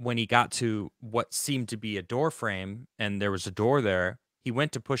when he got to what seemed to be a door frame, and there was a door there, he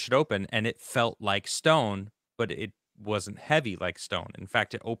went to push it open, and it felt like stone, but it wasn't heavy like stone. In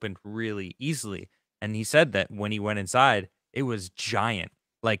fact, it opened really easily, and he said that when he went inside, it was giant,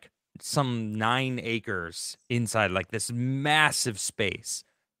 like some 9 acres inside, like this massive space,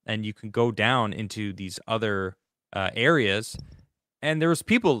 and you can go down into these other areas, and there was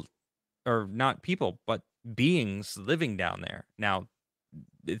people, or not people, but beings living down there. Now,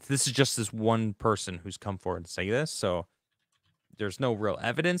 this is just this one person who's come forward to say this, so there's no real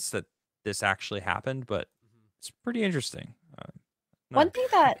evidence that this actually happened, but it's pretty interesting. One thing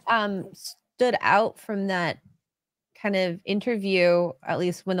that stood out from that kind of interview, at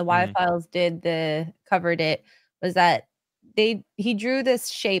least when the Y-Files covered it, was that he drew this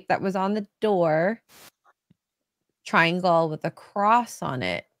shape that was on the door, triangle with a cross on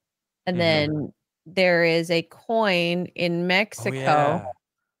it, and then there is a coin in Mexico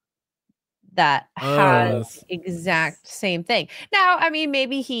that has exact same thing. Now, I mean,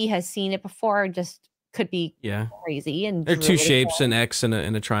 maybe he has seen it before, just could be crazy. And there are 2 shapes, an X and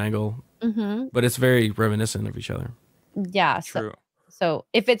a triangle, but it's very reminiscent of each other. Yeah, true. So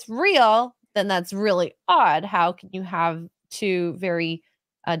if it's real, then that's really odd. How can you have 2 very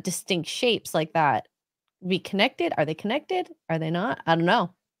distinct shapes like that be connected? Are they connected? Are they not? I don't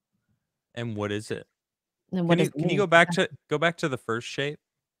know. And what is it? And can you go back to the first shape?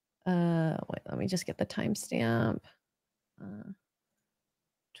 Wait, let me just get the timestamp.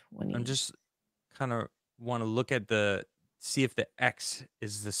 20. I'm just kind of want to look at see if the X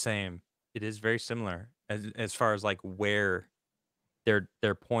is the same. It is very similar as far as like where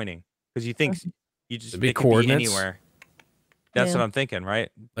they're pointing, because you think you just be coordinates anywhere. That's what I'm thinking, right?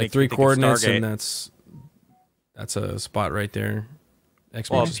 Like 3 coordinates, and that's a spot right there.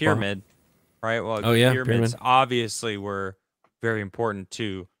 Well, a pyramid, right? Well, pyramids obviously were very important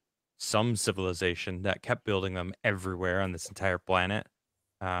to some civilization that kept building them everywhere on this entire planet.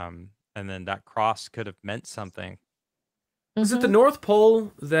 And then that cross could have meant something. Was it the North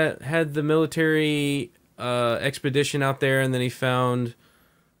Pole that had the military expedition out there, and then he found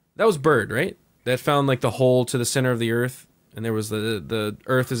that was Bird, right? That found like the hole to the center of the Earth, and there was the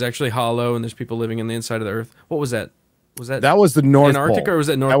Earth is actually hollow, and there's people living in the inside of the Earth. What was that? That was the North Antarctica, Pole. Or was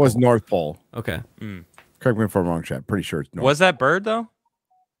that North? That Pole? was North Pole. Okay. Correct me if I'm wrong, Chad. Pretty sure it's North. Was that Bird though?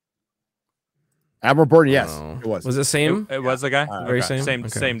 Admiral Byrd? Yes, it was. Was it same? It was the guy. Very same.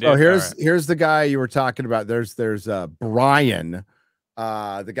 Same dude. So here's the guy you were talking about. There's Brian,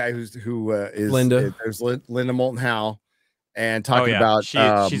 the guy who is Linda. There's Linda Moulton Howe, and talking about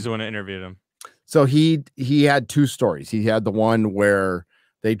she's the one that interviewed him. So he had two stories. He had the one where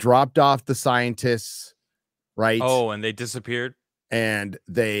they dropped off the scientists, right? Oh, and they disappeared. And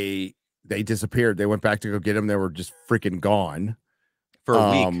they disappeared. They went back to go get them. They were just freaking gone for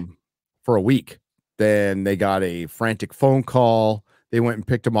a week. For a week. Then they got a frantic phone call. They went and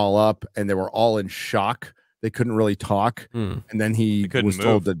picked them all up, and they were all in shock. They couldn't really talk. And then he was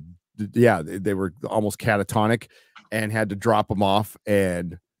told that, they were almost catatonic and had to drop them off,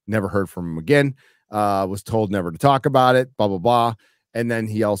 and never heard from him again. Was told never to talk about it, blah, blah, blah. And then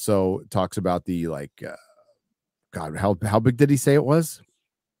he also talks about the, God, how big did he say it was?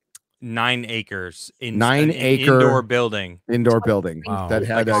 9 acres. 9 acre indoor building. Wow. That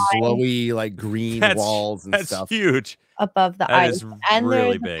had a glowy, green walls and stuff. That's huge. Above the ice. And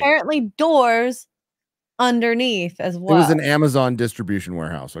really there's apparently doors underneath as well. It was an Amazon distribution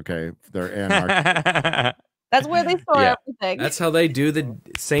warehouse, okay? They're Antarctica. That's where they store everything. That's how they do the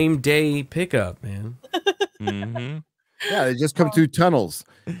same day pickup, man. Yeah, they just come through tunnels,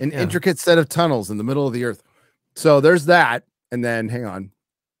 an intricate set of tunnels in the middle of the earth. So there's that. And then hang on.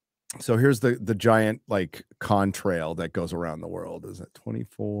 So here's the giant contrail that goes around the world. Is it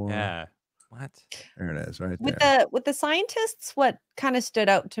 24? Yeah. What? There it is, right there. With the scientists, what kind of stood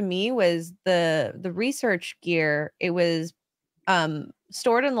out to me was the research gear. It was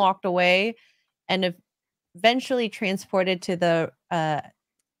stored and locked away, and eventually transported to the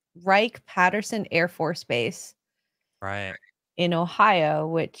Wright-Patterson Air Force Base, right, in Ohio,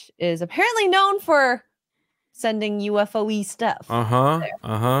 which is apparently known for sending UFO-y stuff.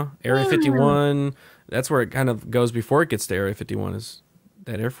 Area 51. That's where it kind of goes before it gets to Area 51. Is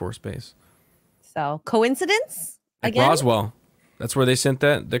that Air Force Base? So coincidence again? Roswell. That's where they sent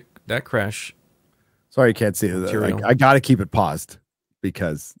that crash. Sorry, you can't see it. I got to keep it paused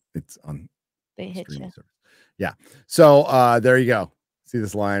because it's on. They hit you. Service. Yeah. So there you go. See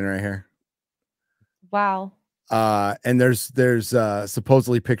this line right here? Wow. And there's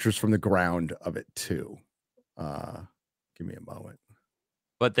supposedly pictures from the ground of it too. Give me a moment.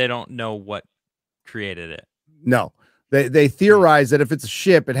 But they don't know what created it. No. They theorize that if it's a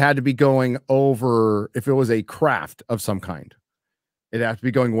ship, it had to be going over, if it was a craft of some kind, it'd have to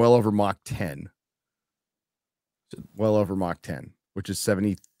be going well over Mach 10. Well over Mach 10, which is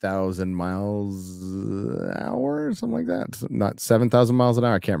 70,000 miles an hour or something like that. It's not 7,000 miles an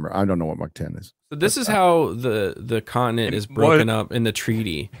hour. I can't remember. I don't know what Mach 10 is. So this is how the continent is broken up in the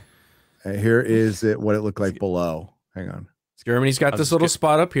treaty. Here is what it looked like below. Hang on. Germany's got this little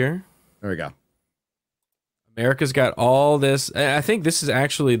spot up here. There we go. America's got all this. I think this is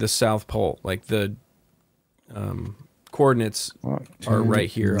actually the South Pole. Like the coordinates are right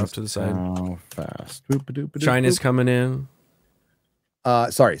here off to the side. How fast? China's coming in.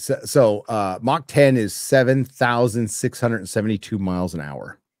 Sorry. So Mach 10 is 7,672 miles an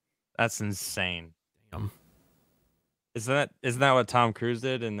hour. That's insane. Isn't that what Tom Cruise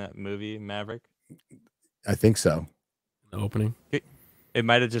did in that movie Maverick? I think so. The opening. It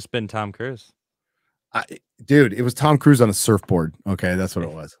might have just been Tom Cruise. Dude, it was Tom Cruise on a surfboard. Okay, that's what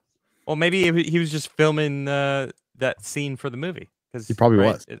it was. Well, maybe he was just filming that scene for the movie. He probably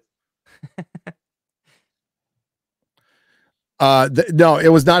was. No, it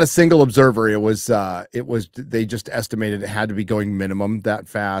was not a single observer. It was they just estimated it had to be going minimum that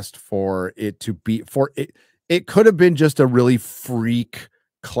fast for it to be it could have been just a really freak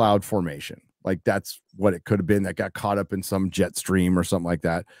cloud formation. Like that's what it could have been that got caught up in some jet stream or something like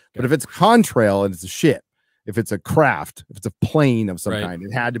that. But if it's a contrail and it's a ship, if it's a craft, if it's a plane of some kind,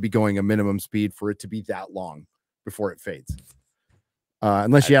 it had to be going a minimum speed for it to be that long before it fades.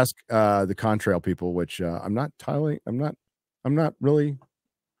 Unless you ask the contrail people, which I'm not really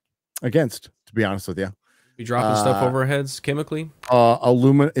against, to be honest with you. Be dropping stuff over our heads chemically.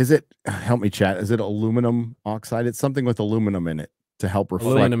 Aluminum, is it? Help me, chat. Is it aluminum oxide? It's something with aluminum in it to help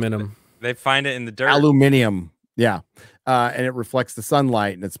reflect. Aluminum. They find it in the dirt. Aluminium, yeah, and it reflects the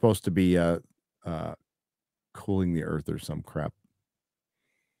sunlight, and it's supposed to be cooling the earth or some crap.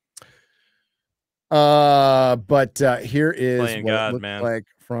 But here is Playing what God, it looks man. like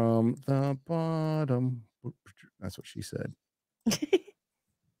from the bottom. That's what she said.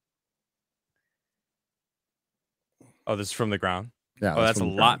 Oh, this is from the ground. Yeah, Oh, that's a from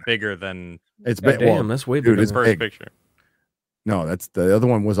the lot ground. bigger than It's Oh, big. damn, Well, that's way dude, bigger. it's than first big. picture. No, that's the other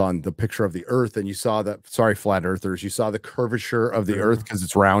one was on the picture of the Earth, and you saw that. Sorry, flat earthers, you saw the curvature of the Earth because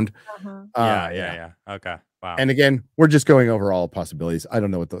it's round. Yeah. Okay. Wow. And again, we're just going over all possibilities. I don't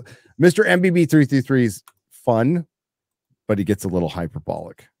know what the Mr. MBB333 is fun, but he gets a little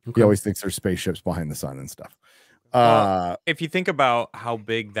hyperbolic. Okay. He always thinks there's spaceships behind the sun and stuff. Well, if you think about how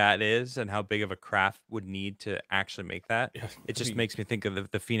big that is and how big of a craft would need to actually make that, it just makes me think of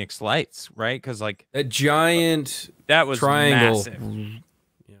the Phoenix Lights, right? Because like that giant that was triangle. massive.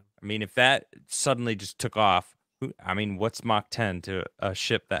 Yeah. I mean, if that suddenly just took off, I mean, what's Mach 10 to a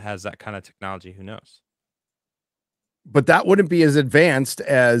ship that has that kind of technology? Who knows? But that wouldn't be as advanced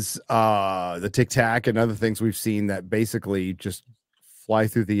as the Tic Tac and other things we've seen that basically just fly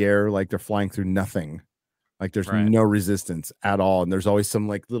through the air like they're flying through nothing. Like there's no resistance at all. And there's always some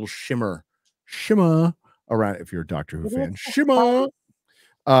like little shimmer around it. If you're a Doctor Who fan, shimmer.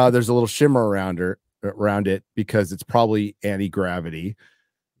 There's a little shimmer around it because it's probably anti-gravity.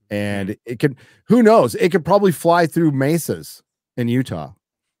 And it could, who knows? It could probably fly through mesas in Utah.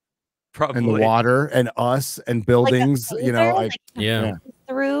 Probably. And the water and us and buildings, like you know,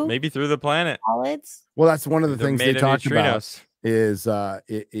 through maybe through the planet. Solids. Well, that's one of the things they talked about is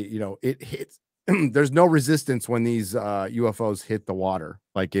it hits. There's no resistance when these UFOs hit the water.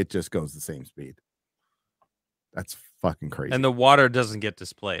 Like it just goes the same speed. That's fucking crazy. And the water doesn't get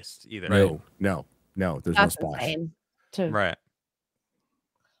displaced either. No. There's no splash. Right.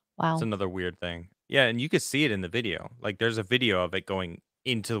 Wow. It's another weird thing. Yeah, and you could see it in the video. Like there's a video of it going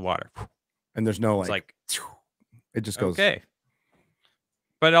into the water. And there's no like it just goes. Okay.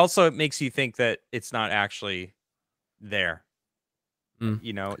 But also it makes you think that it's not actually there.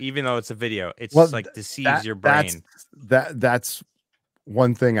 You know, even though it's a video, it's like deceives your brain. That's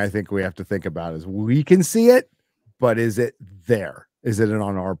one thing I think we have to think about is we can see it, but is it there? Is it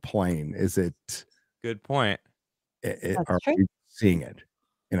on our plane? Is it good point? Are we seeing it?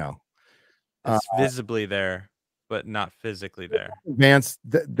 You know, it's visibly there, but not physically there. Vance,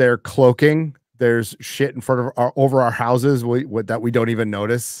 they're cloaking. There's shit in front of over our houses that we don't even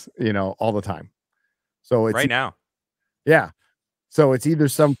notice, you know, all the time. So it's right now. Yeah. So it's either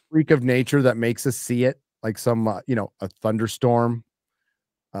some freak of nature that makes us see it, like some, a thunderstorm,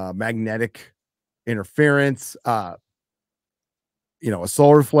 magnetic interference, a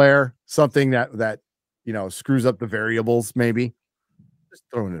solar flare, something that screws up the variables, maybe. Just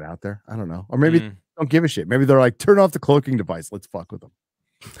throwing it out there. I don't know. Or maybe they don't give a shit. Maybe they're like, turn off the cloaking device. Let's fuck with them.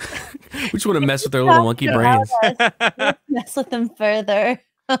 We just want to mess with their little monkey brains. Let's mess with them further.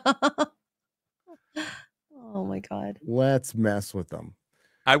 Oh my God. Let's mess with them.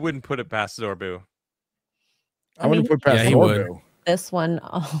 I wouldn't put it past Zorbu. I wouldn't put past Zorbu. This one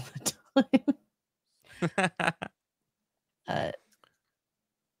all the time.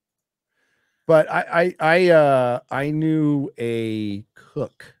 But I knew a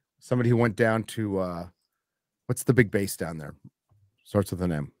cook, somebody who went down to what's the big base down there? Starts with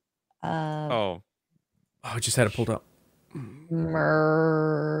an M. I just had it pulled up.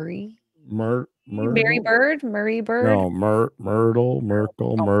 Murray Bird. No, Myrtle,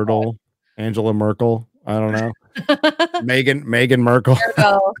 Angela Merkel. I don't know. Meghan Merkel.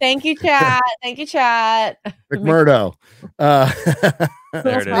 Thank you, chat. McMurdo.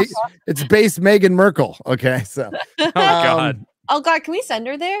 There it is. It's base Meghan Merkel. Okay, so. God. Oh God, can we send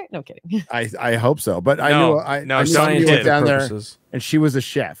her there? No kidding. I hope so, but I knew somebody went down there, and she was a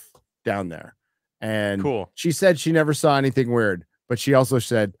chef down there, and she said she never saw anything weird, but she also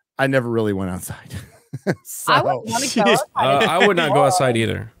said I never really went outside. So, I would want to go outside. I would not go outside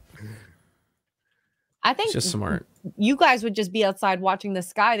either. I think it's just smart. You guys would just be outside watching the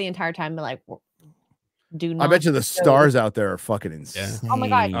sky the entire time, and like, do not. I bet you the stars out there are fucking insane. Oh my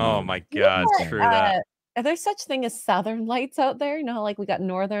God. Oh my God. True that. Are there such thing as southern lights out there? You know, like we got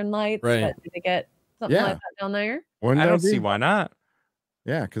northern lights, right? But did they get something like that down there? I don't see why not.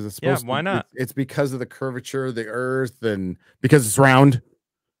 Yeah, because it's supposed why not? It's because of the curvature of the Earth and because it's round.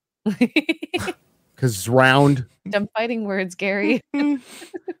 Because it's round. Dumb fighting words, Gary. Yeah,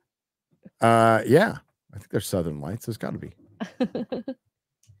 I think there's southern lights. There's got to be.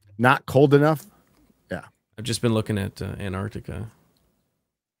 Not cold enough. Yeah, I've just been looking at Antarctica.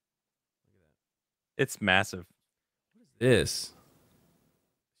 It's massive. What is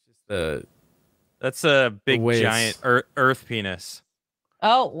this? That's a big giant Earth penis.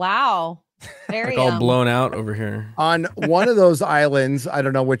 Oh wow. Very like all blown out over here. On one of those islands, I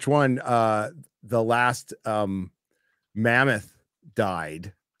don't know which one, last mammoth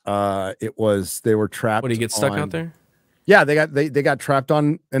died. They were trapped. What, did he get stuck out there? Yeah, they got trapped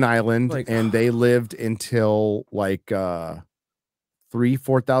on an island, Like, and they lived until like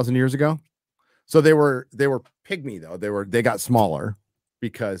 3,000-4,000 years ago. So they were pygmy though. They got smaller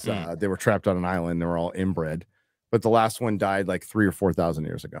because they were trapped on an island. They were all inbred, but the last one died like 3,000 or 4,000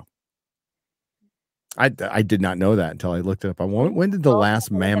 years ago. I did not know that until I looked it up. When did the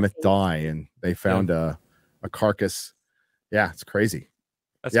last mammoth die? And they found a carcass. Yeah, it's crazy.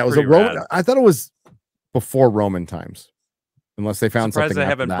 That's it was a Roman. I thought it was before Roman times, unless they found something. They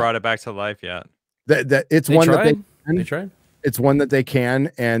haven't brought it back to life yet. It's they one tried. that they tried. It's one that they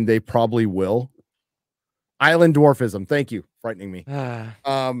can, and they probably will. Island dwarfism. Thank you, frightening me.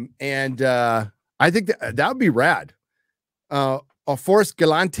 And I think that would be rad. Forrest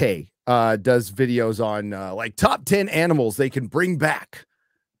Galante does videos on like top 10 animals they can bring back.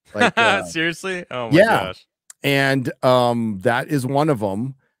 Like seriously? Oh my gosh. And that is one of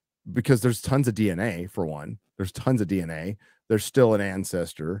them, because there's tons of DNA for one. There's tons of DNA. There's still an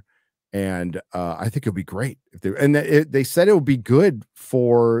ancestor. And I think it'd be great if they said it would be good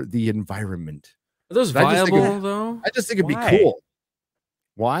for the environment. Are those viable though? I just think it'd be cool.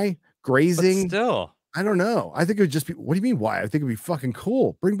 Why? Grazing? But still. I don't know. I think it would just be. What do you mean? Why? I think it'd be fucking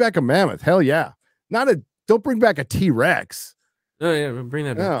cool. Bring back a mammoth. Hell yeah. Don't bring back a T-Rex. Oh yeah, bring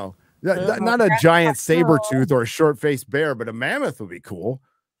that back. No. Not a giant saber tooth or a short-faced bear, but a mammoth would be cool.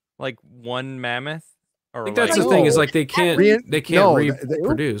 Like one mammoth? Or I think that's the thing, is like they can't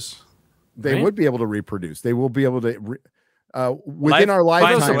reproduce. They would be able to reproduce. They will be able to within our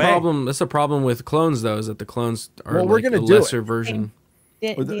lifetime. That's a problem with clones, though, is that the clones are we're like gonna a do lesser version.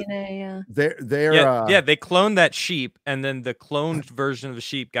 DNA, they cloned that sheep, and then the cloned version of the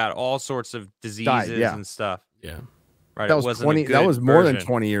sheep got all sorts of diseases and stuff. Yeah. Right. That was 20. That was more than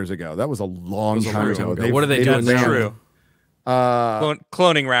 20 years ago. That was a long time ago. What are they doing now? True.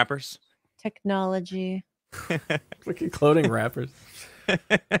 Cloning rappers. Technology. Look at cloning rappers.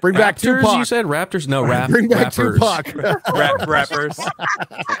 Bring back Tupac. You said raptors? No, Bring back rappers. Tupac. Rappers.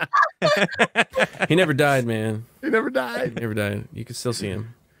 He never died, man. He never died. He never died. You can still see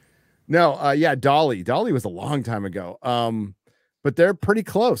him. No, yeah, Dolly. Dolly was a long time ago. But they're pretty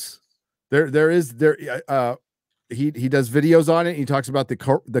close. He does videos on it. He talks about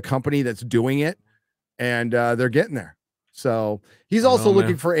the company that's doing it, and they're getting there. So he's also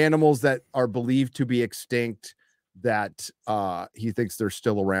looking for animals that are believed to be extinct, that he thinks they're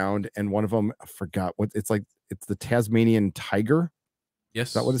still around. And one of them, I forgot what it's like. It's the Tasmanian tiger. Yes.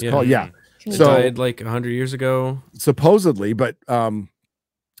 Is that what it's called? Yeah. It died like 100 years ago. Supposedly, but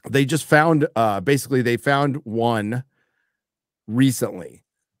they just found basically they found one recently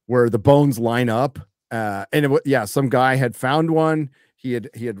where the bones line up. And some guy had found one. He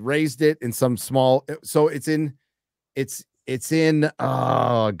had raised it in some small. So it's in.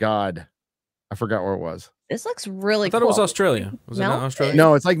 Oh God, I forgot where it was. This looks really. I thought it was Australia. Was it not Australia?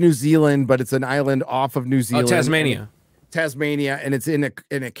 No, it's like New Zealand, but it's an island off of New Zealand. Oh, Tasmania. And it's in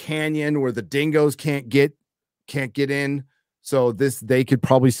a canyon where the dingoes can't get in. So they could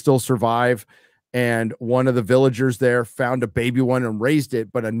probably still survive. And one of the villagers there found a baby one and raised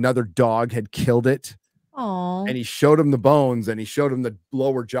it, but another dog had killed it. Oh. And he showed him the bones, and he showed him the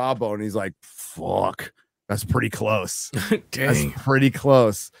lower jawbone. And he's like, "Fuck, that's pretty close." That's pretty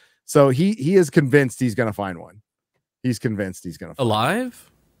close. So he is convinced he's gonna find one. He's convinced he's gonna find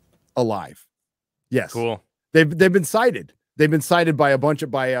alive. Yes. Cool. They've been sighted. They've been sighted by a bunch of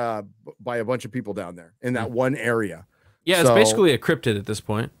people down there in that one area. Yeah, it's basically a cryptid at this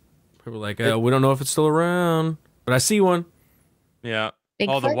point. People are like, we don't know if it's still around, but I see one. Yeah.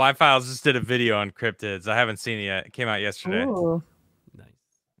 The Y-Files just did a video on cryptids. I haven't seen it yet. It came out yesterday. Ooh. Nice.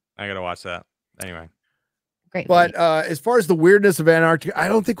 I gotta watch that. Anyway. Great. But as far as the weirdness of Antarctica, I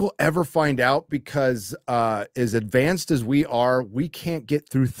don't think we'll ever find out, because as advanced as we are, we can't get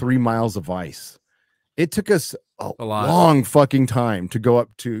through 3 miles of ice. It took us a long fucking time to go up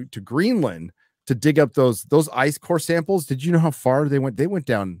to Greenland to dig up those ice core samples. Did you know how far they went? They went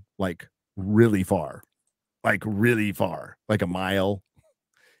down like really far, like a mile.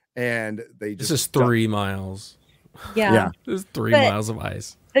 And this is 3 miles. Yeah. This is 3 miles of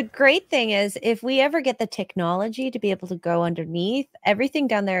ice. The great thing is, if we ever get the technology to be able to go underneath, everything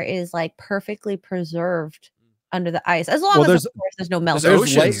down there is like perfectly preserved under the ice, as long as of course there's no melting. There's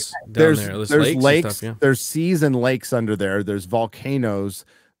oceans down there. There's lakes, stuff, yeah. There's seas and lakes under there. There's volcanoes.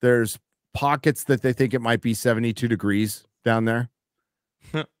 There's pockets that they think it might be 72 degrees down there.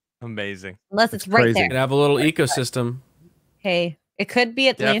 Amazing. Unless it's right there. It could have a little ecosystem. Hey, it could be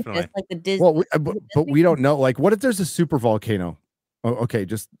Atlantis, Definitely. like the Disney. Well, but we don't know. Like, what if there's a super volcano Oh, okay,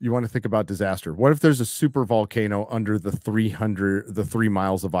 just you want to think about disaster. What if there's a super volcano under the 3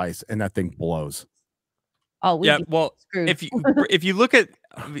 miles of ice and that thing blows? Oh, we'd be screwed. if you look at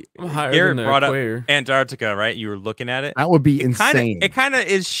Garrett brought equator. up Antarctica, right? You were looking at it. That would be insane. It kind of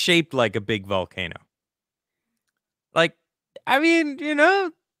is shaped like a big volcano. Like, I mean, you know,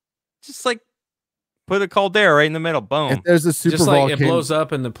 just like put a caldera right in the middle. Boom. If there's a super just like volcano, it blows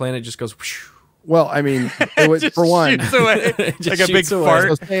up and the planet just goes. Whoosh. Well, I mean, it was for one, like a big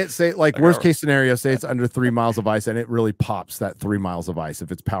fart. So say like worst case scenario, say it's under 3 miles of ice, and it really pops that 3 miles of ice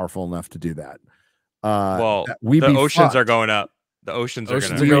if it's powerful enough to do that. Well, the oceans are going up. The oceans are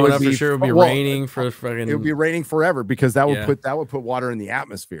going up for sure. It would be raining for fucking. It would be raining forever because that would put water in the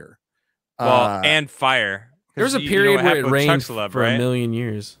atmosphere. Well, and fire. There was a period where it rained for a million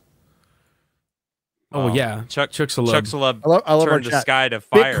years. Oh yeah, Chicxulub I love turned the sky to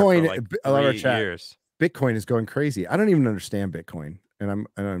fire Bitcoin, for like 3 years. Bitcoin is going crazy. I don't even understand Bitcoin, and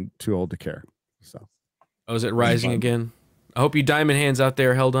I'm too old to care. So, oh, is it rising again? I hope you diamond hands out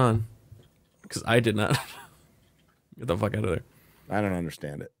there held on, because I did not. Get the fuck out of there. I don't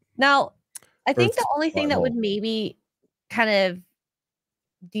understand it. Now, I think the only thing that would maybe kind of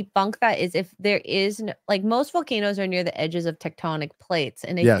debunk that is if there is like most volcanoes are near the edges of tectonic plates,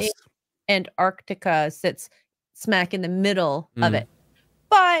 and I think Antarctica sits smack in the middle of it.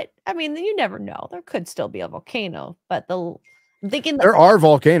 But I mean, you never know. There could still be a volcano. But I'm thinking there are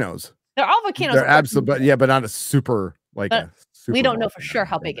volcanoes. There are volcanoes. They're absolutely, but not a super like. A super we don't know for sure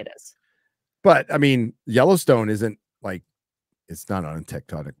how big it is. But I mean, Yellowstone isn't like it's not on a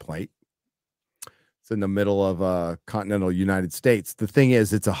tectonic plate. It's in the middle of continental United States. The thing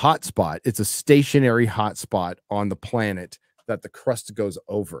is, it's a hot spot. It's a stationary hot spot on the planet that the crust goes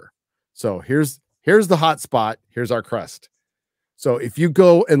over. So here's the hot spot. Here's our crust. So if you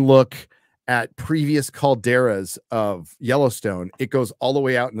go and look at previous calderas of Yellowstone, it goes all the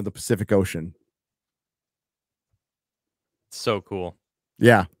way out into the Pacific Ocean. So cool.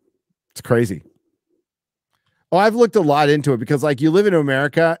 Yeah, it's crazy. Oh, I've looked a lot into it because like you live in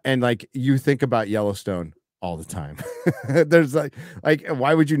America and like you think about Yellowstone all the time. There's like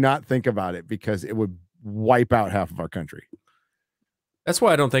why would you not think about it? Because it would wipe out half of our country. That's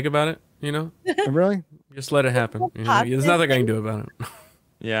why I don't think about it, you know? Really? Just let it happen. You know? There's nothing I can do about it.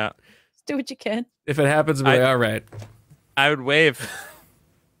 Yeah. Just do what you can. If it happens, I'll be like, all right. I would wave.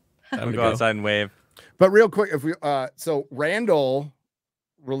 I would go outside and wave. But real quick, if we so Randall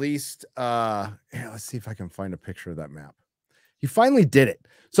released let's see if I can find a picture of that map. He finally did it.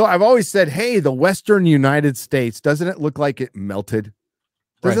 So I've always said, hey, the Western United States, doesn't it look like it melted?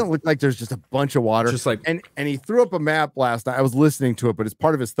 Doesn't it look like there's just a bunch of water? Just like and he threw up a map last night. I was listening to it, but it's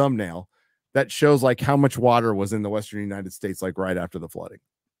part of his thumbnail that shows like how much water was in the Western United States, like right after the flooding.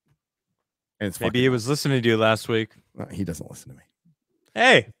 And it's maybe he was listening to you last week. He doesn't listen to me.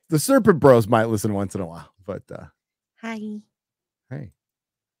 Hey, the Serpent Bros might listen once in a while, but hi. Hey.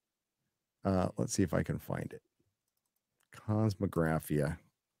 Let's see if I can find it. Cosmographia.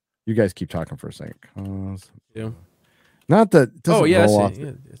 You guys keep talking for a second. Yeah. Not that. Oh yeah,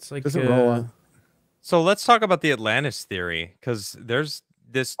 it's like doesn't roll off. So let's talk about the Atlantis theory because there's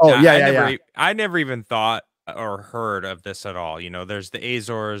this. I never even thought or heard of this at all. You know, there's the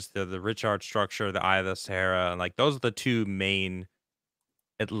Azores, the Richard structure, the Eye of the Sahara, and like those are the two main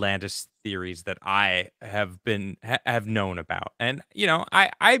Atlantis theories that I have known about. And you know,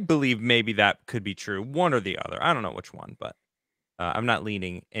 I believe maybe that could be true, one or the other. I don't know which one, but I'm not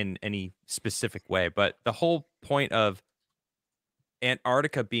leaning in any specific way. But the whole point of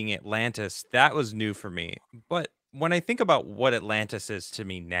Antarctica being Atlantis, that was new for me. But when I think about what Atlantis is to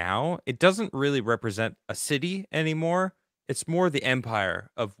me now, it doesn't really represent a city anymore. It's more the empire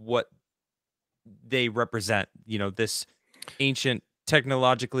of what they represent. You know, this ancient,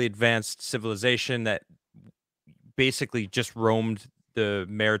 technologically advanced civilization that basically just roamed the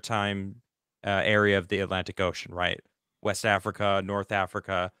maritime area of the Atlantic Ocean, right? West Africa, North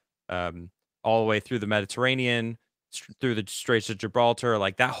Africa, all the way through the Mediterranean, through the Straits of Gibraltar,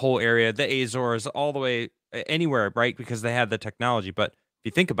 like that whole area, the Azores, all the way anywhere, right? Because they had the technology. But if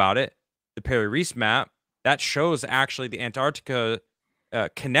you think about it, the Perry Reese map, that shows actually the Antarctica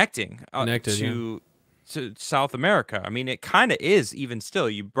connected to South America. I mean, it kind of is even still.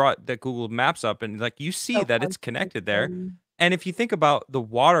 You brought the Google Maps up and like you see that it's connected there. And if you think about the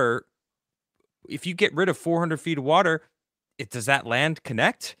water, if you get rid of 400 feet of water, does that land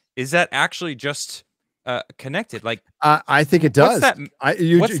connect? Is that actually just connected? Like I think it does.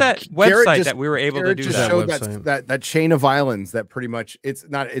 What's that website that we were able to do that chain of islands that pretty much it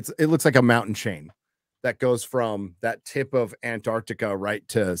looks like a mountain chain that goes from that tip of Antarctica right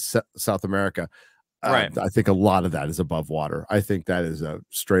to South America. Right. I think a lot of that is above water. I think that is a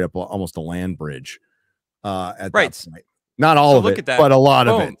straight up almost a land bridge. At Right. that point. Not all of look it, at that. but a lot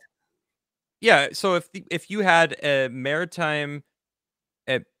of Boom. it. Yeah. So if you had a maritime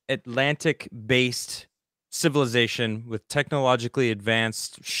Atlantic-based civilization with technologically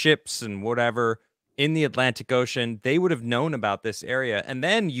advanced ships and whatever in the Atlantic Ocean, they would have known about this area. And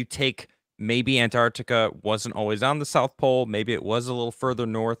then you take maybe Antarctica wasn't always on the South Pole. Maybe it was a little further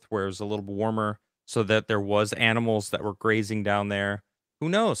north where it was a little warmer, so that there was animals that were grazing down there. Who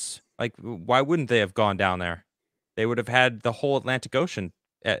knows? Like, why wouldn't they have gone down there? They would have had the whole Atlantic Ocean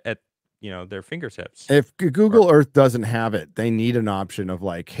at their fingertips. If Google Earth doesn't have it, they need an option of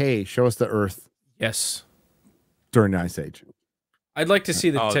like, hey, show us the Earth. Yes. During the Ice Age. I'd like to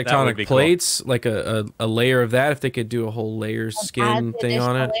see the tectonic plates, cool. Like a layer of that. If they could do a whole layer skin thing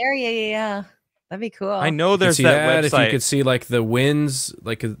on it. Yeah, that'd be cool. I know there's that website. If you could see like the winds,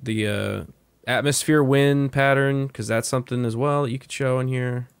 like the atmosphere wind pattern, because that's something as well that you could show in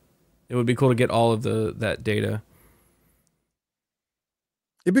here. It would be cool to get all of that data.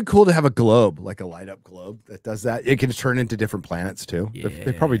 It'd be cool to have a globe, like a light up globe that does that. It can turn into different planets too. Yeah.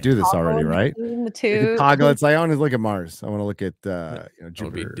 They probably do this already, right? Toggle. It's like, I want to look at Mars. I want to look at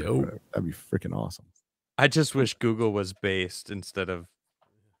Jupiter. That'd be freaking awesome. I just wish Google was based instead of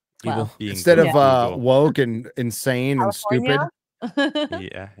woke and insane California? And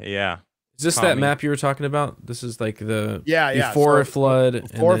stupid. Yeah. Is this that map you were talking about? This is like the before flood,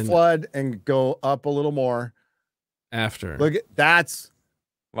 flood, and go up a little more after. Look at that's.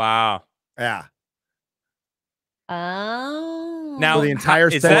 Wow. Yeah. Oh. Now so the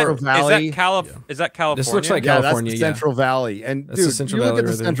entire Central Valley. Is that California? This looks like California. That's the Central Valley. And that's dude, Central you look Valley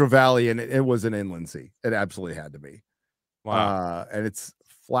at the Central Valley, and it was an inland sea. It absolutely had to be. Wow. And it's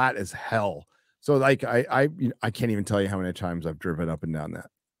flat as hell. So like I can't even tell you how many times I've driven up and down that.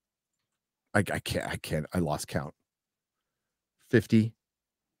 I can't. I lost count. 50.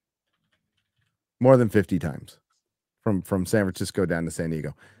 More than 50 times. From San Francisco down to San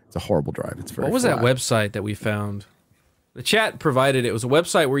Diego. It's a horrible drive. It's very What was that website that we found? The chat provided it was a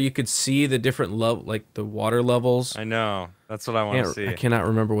website where you could see the different like the water levels. I know. That's what I want to see. I cannot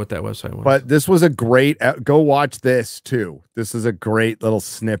remember what that website was. But this was a great go watch this too. This is a great little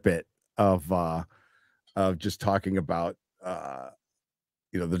snippet of just talking about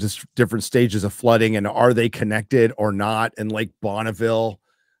the just different stages of flooding and are they connected or not in Lake Bonneville.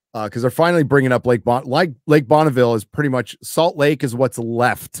 Because they're finally bringing up Lake Bonneville is pretty much Salt Lake is what's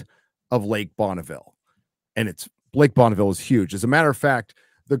left of Lake Bonneville, and Lake Bonneville is huge. As a matter of fact,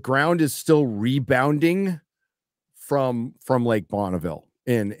 the ground is still rebounding from Lake Bonneville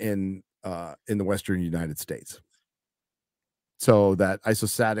in the Western United States. So that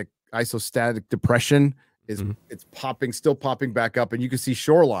isostatic depression is it's still popping back up, and you can see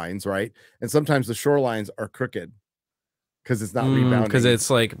shorelines, right? And sometimes the shorelines are crooked. Because it's not rebounding. Because it's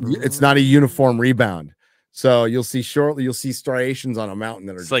like it's not a uniform rebound. So you'll see striations on a mountain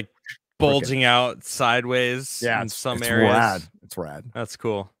that are like bulging out sideways in some areas. Rad. It's rad. That's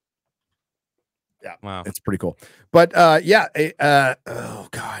cool. Yeah. Wow. It's pretty cool. But oh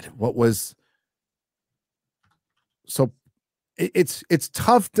God, what was so it's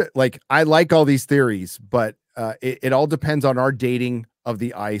tough to like I like all these theories, but it all depends on our dating of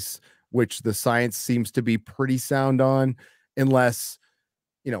the ice, which the science seems to be pretty sound on, unless,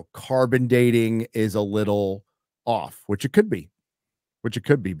 carbon dating is a little off, which it could be,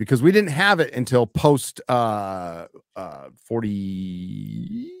 because we didn't have it until post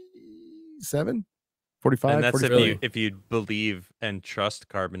 47, 45. And that's 45. if you believe and trust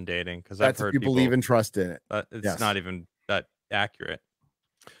carbon dating, because I've heard if you believe and trust in it. It's not even that accurate.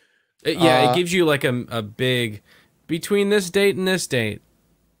 It gives you like a big between this date and this date.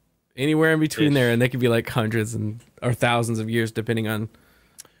 Anywhere in between there, and they could be like hundreds or thousands of years, depending on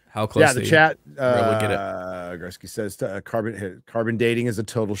how close. Yeah, the chat. Get it. Gretzky says carbon dating is a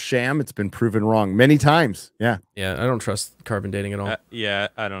total sham. It's been proven wrong many times. Yeah, I don't trust carbon dating at all.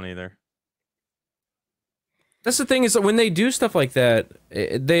 I don't either. That's the thing is that when they do stuff like that,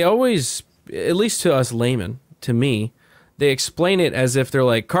 they always, at least to us laymen, to me, they explain it as if they're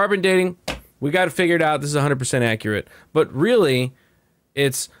like carbon dating. We got to figure it out. This is 100% accurate, but really.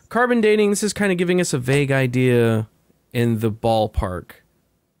 It's carbon dating. This is kind of giving us a vague idea in the ballpark.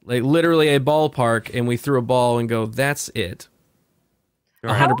 Like literally a ballpark, and we threw a ball and go, that's it.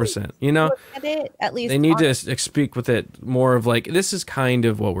 100%. At least they need to speak with it more of like, this is kind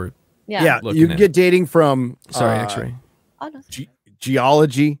of what we're you can get dating from X-ray.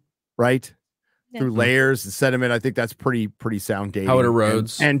 Geology, right? Yeah. Through layers and sediment. I think that's pretty sound dating. How it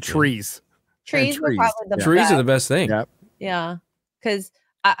erodes. And trees. Trees are probably the best. Trees are the best thing. Yep. Yeah. Because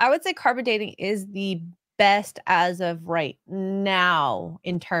I would say carbon dating is the best as of right now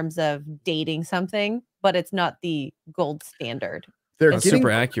in terms of dating something, but it's not the gold standard. They're That's getting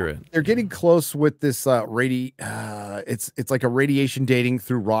super accurate. They're getting close with this it's like a radiation dating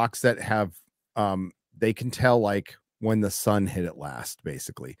through rocks that have they can tell like when the sun hit it last,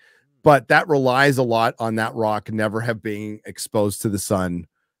 basically. But that relies a lot on that rock never have been exposed to the sun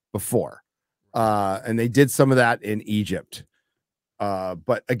before. And they did some of that in Egypt.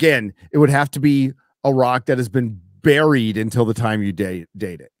 But again, it would have to be a rock that has been buried until the time you date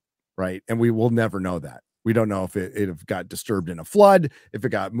it, right? And we will never know that. We don't know if it got disturbed in a flood, if it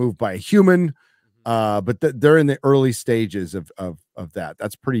got moved by a human, but they're in the early stages of that.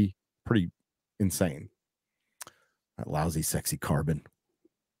 That's pretty insane. That lousy, sexy carbon.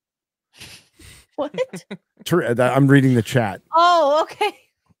 What? I'm reading the chat. Oh, okay.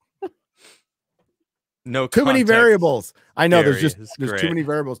 No, too many variables. I know Gary, there's too many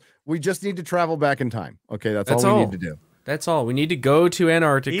variables. We just need to travel back in time. Okay, that's all we need to do. That's all. We need to go to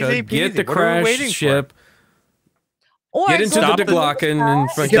Antarctica, Easy get peasy. the What are we crash waiting ship, Or get into the Deglocken, and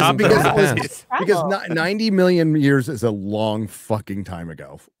because 90 million years is a long fucking time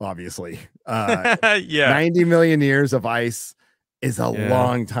ago. Obviously, yeah, 90 million years of ice is a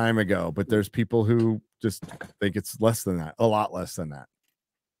long time ago. But there's people who just think it's less than that, a lot less than that.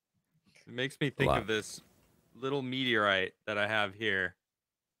 It makes me think of this little meteorite that I have here.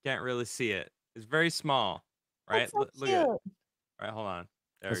 Can't really see it. It's very small, right? So Look at it. All right, hold on.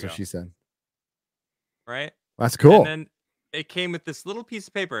 That's what she said. Right? That's cool. And then it came with this little piece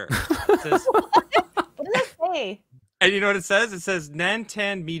of paper. It says, what does it say? And you know what it says? It says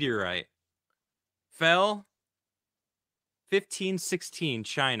Nantan meteorite fell 1516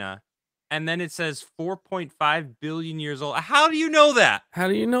 China. And then it says 4.5 billion years old. How do you know that? How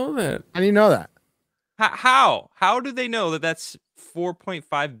do you know that? How do you know that? How do they know that that's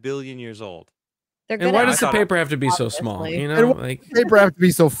 4.5 billion years old? And why does the paper have to be so small? You know, like paper have to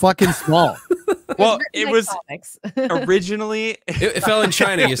be so fucking small. Well, it was originally it fell in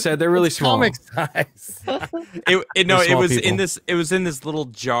China. You said they're really small. Comic size. It was in this. It was in this little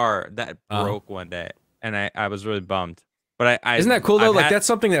jar that broke one day, and I was really bummed. But isn't that cool though? Like that's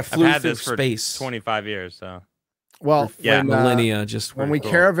something that flew through space. 25 years. So well, yeah, millennia. Just when we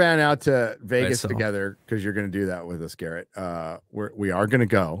caravan out to Vegas together, because you're going to do that with us, Garrett. We are going to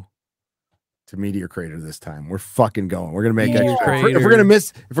go to Meteor Crater this time. We're fucking going. We're going to make extra. If we're going to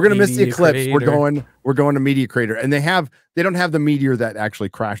miss the eclipse, we're going to Meteor Crater. And they don't have the meteor that actually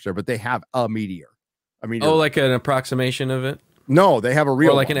crashed there, but they have a meteor. Oh, like an approximation of it. No, they have a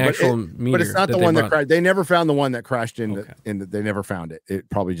real, like an actual meteor, but it's not the one that crashed. They never found the one that crashed in they never found it. It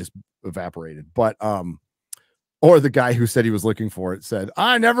probably just evaporated. But or the guy who said he was looking for it said,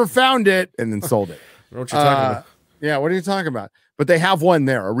 "I never found it," and then sold it. What you're talking about? Yeah, what are you talking about? But they have one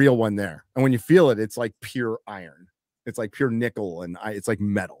there, a real one there, and when you feel it, it's like pure iron. It's like pure nickel, and it's like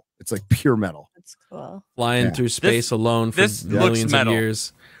metal. It's like pure metal. That's cool. Flying through space alone for millions of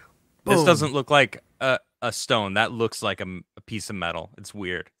years. This doesn't look like a stone. That looks like a piece of metal. It's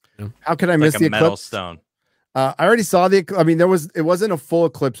weird. How could I miss the metal eclipse? Stone. I already saw it wasn't a full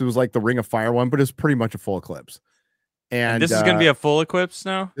eclipse. It was like the Ring of Fire one, but it was pretty much a full eclipse. And this is going to be a full eclipse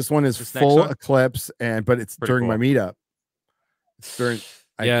now. This one is full eclipse, but it's pretty during my meetup. It's during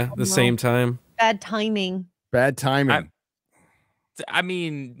the same time. Bad timing. Bad timing. I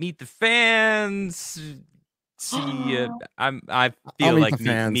mean, meet the fans. See, I feel like meet the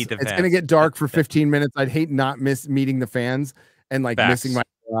fans. It's gonna get dark for 15 minutes. I'd hate not meeting the fans and like missing my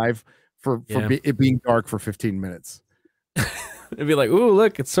drive for it being dark for 15 minutes. It'd be like, ooh,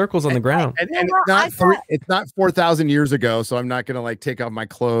 look, it's circles on the ground. And it's not 4,000 years ago, so I'm not gonna like take off my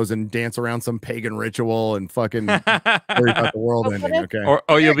clothes and dance around some pagan ritual and fucking worry about the world ending. Okay.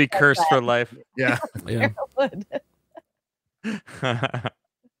 Or you'll be cursed for life. Yeah. Yeah.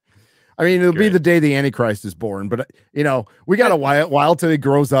 I mean, it'll be the day the Antichrist is born, but we got a while till he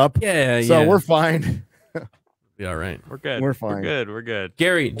grows up. So we're fine. Be all right. We're good. We're fine. We're good.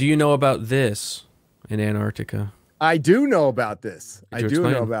 Gary, do you know about this in Antarctica? I do know about this. I do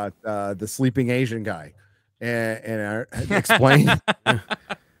know about the sleeping Asian guy, and explain.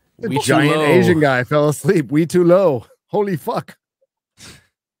 The giant Asian guy fell asleep. We too low. Holy fuck!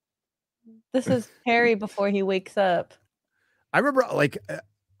 This is Harry before he wakes up. I remember like.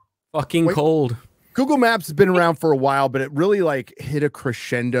 Fucking cold. Google Maps has been around for a while, but it really like hit a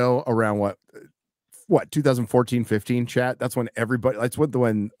crescendo around what 2014, 15 chat. That's when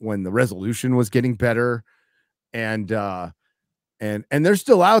when the resolution was getting better, and they're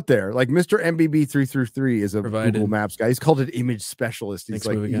still out there. Like Mr. MBB333 is a Google Maps guy. He's called an image specialist. He's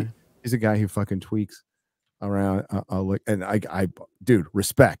he's a guy who fucking tweaks. around. I'll look, and I, dude,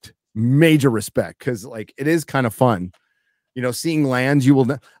 respect, major respect, because like it is kind of fun, you know, seeing lands you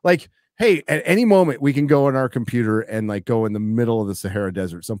will like. Hey, at any moment we can go on our computer and like go in the middle of the Sahara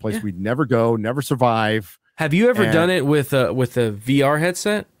Desert, someplace we'd never go, never survive. Have you ever done it with a VR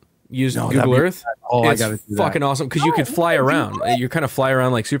headset? Using Google Earth? Oh, it's I gotta do fucking that. awesome because you could fly around. You kind of fly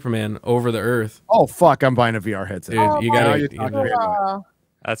around like Superman over the Earth. Oh fuck, I'm buying a VR headset. Dude, you gotta.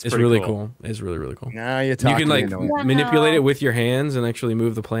 That's it's pretty really cool. It's really really cool. Now you can like manipulate it with your hands and actually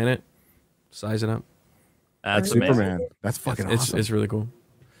move the planet, size it up. That's like Superman. That's fucking awesome. It's really cool.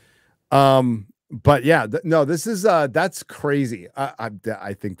 But yeah, no, this is that's crazy. I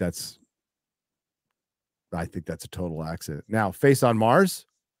think that's a total accident. Now, Face on Mars.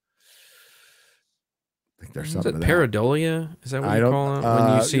 I think there's something. Is it pareidolia? Is that what you call it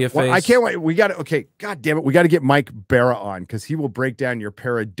when you see a face? Well, I can't wait. We got to. Okay, god damn it, we got to get Mike Barra on because he will break down your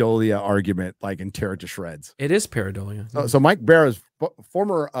pareidolia argument like and tear it to shreds. It is pareidolia. So Mike Barra's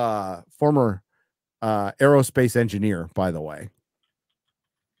former aerospace engineer, by the way.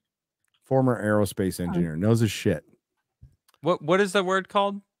 Former aerospace engineer, knows his shit. What is the word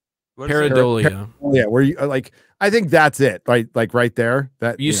called? Pareidolia. Yeah, where you like, I think that's it, right? Like right there.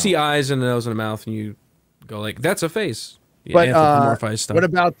 That you see eyes and a nose and a mouth, and you go like, "That's a face." Yeah, but anthropomorphized stuff. What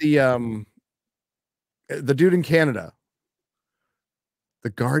about the dude in Canada,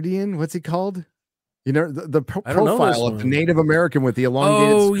 the Guardian? What's he called? You know, the profile of the Native American with the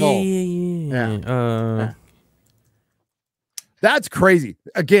elongated skull. Yeah. That's crazy.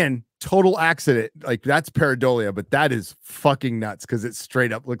 Again, total accident. Like that's pareidolia, but that is fucking nuts because it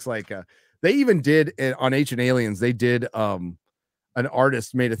straight up looks like they even did on Ancient Aliens. They did an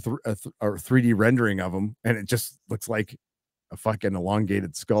artist made a 3D rendering of him, and it just looks like a fucking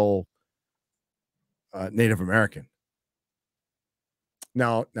elongated skull Native American.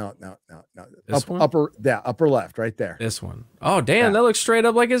 No. Upper left, right there. This one. Oh damn, that looks straight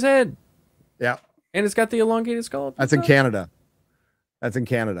up like his head. Yeah, and it's got the elongated skull. That's in Canada. That's in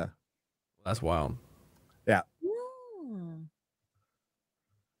Canada. That's wild. Yeah.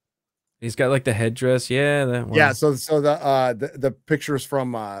 He's got like the headdress. Yeah. That one. Yeah. So the pictures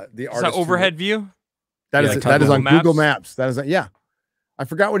from the artist. Is that overhead view? That is on Google Maps. That is yeah. I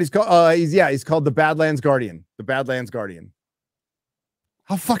forgot what he's called. He's called the Badlands Guardian. The Badlands Guardian.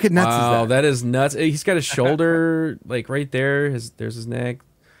 How fucking nuts is that? That is nuts. He's got a shoulder like right there. There's his neck.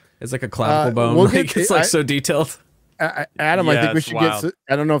 It's like a clavicle bone. It's like so detailed. Adam, I think we should get.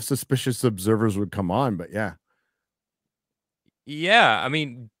 I don't know if suspicious observers would come on, but yeah. Yeah, I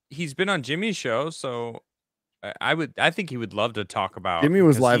mean, he's been on Jimmy's show, so I think he would love to talk about. Jimmy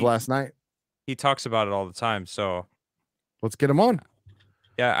was live last night. He talks about it all the time, so let's get him on.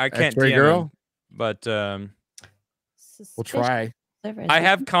 Yeah, I can't DM girl, him, but we'll try. I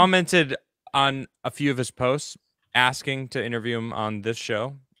have commented on a few of his posts asking to interview him on this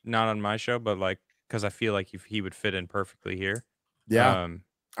show, not on my show, but like. Because I feel like he would fit in perfectly here. Yeah,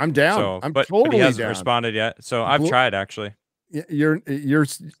 I'm down. So, I'm but totally he hasn't down. responded yet. So I've tried actually. You're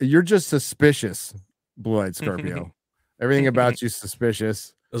just suspicious, Blue-eyed Scorpio. Everything about you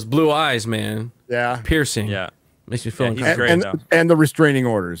suspicious. Those blue eyes, man. Yeah, piercing. Yeah, makes me feel uncomfortable. And the restraining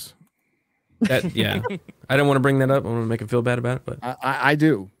orders. That yeah, I don't want to bring that up. I want to make him feel bad about it, but I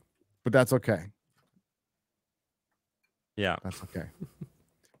do, but that's okay. Yeah, that's okay.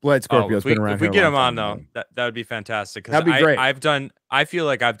 Blade Scorpio's been around. If we get him on though, that would be fantastic. That'd be great. I feel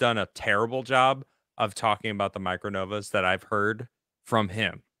like I've done a terrible job of talking about the micronovas that I've heard from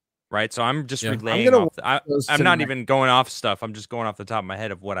him. Right, so I'm just relaying. I'm not even going off stuff. I'm just going off the top of my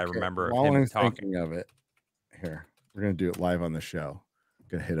head of what I remember While him I'm talking thinking of it. Here, we're gonna do it live on the show. I'm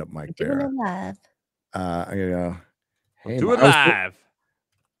gonna hit up Mike Barra. Live. I'm gonna go. Hey, do it live.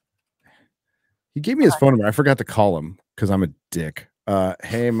 He gave me his phone number. I forgot to call him because I'm a dick.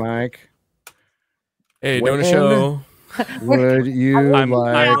 Hey Mike. Hey, doing a show. Would you I'm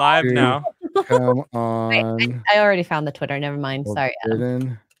live now. Come on. I already found the Twitter. Never mind. Sorry,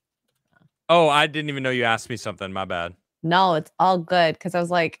 Adam. Oh, I didn't even know you asked me something. My bad. No, it's all good because I was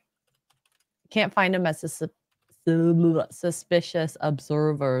like, can't find him as suspicious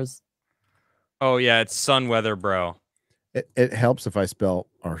observers. Oh yeah, it's Sunweather Bro. It helps if I spell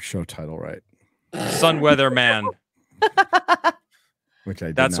our show title right. Sunweather Man. Which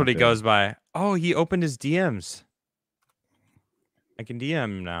I That's what he goes by. Oh, he opened his DMs. I can DM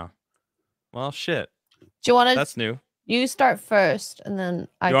him now. Well, shit. Do you want to? That's new. You start first, and then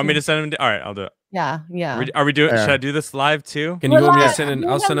You want me to send him? All right, I'll do it. Yeah. Are we doing? Should I do this live too? Can you want me to send?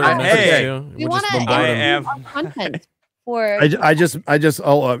 I'll send him a message too. We want to content for. I just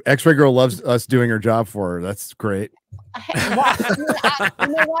X-Ray Girl loves us doing her job for her. That's great. You know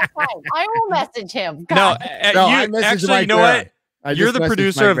what? Fine. I will message him. No, I messaged actually, Mike you know Vera. what? You're the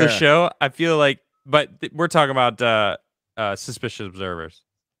producer of the show. I feel like, but we're talking about suspicious observers.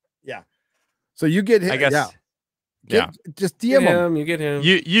 Yeah. So you get him. I guess. Just DM him. You get him.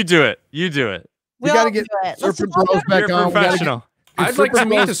 You do it. You do it. We got to get Serpent Bros back You're on. professional. I'd like to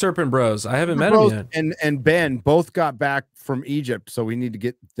meet the Serpent Bros. I haven't met them yet. And Ben both got back from Egypt, so we need to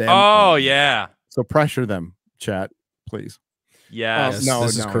get them. Oh yeah. So pressure them, chat, please. Yes. No,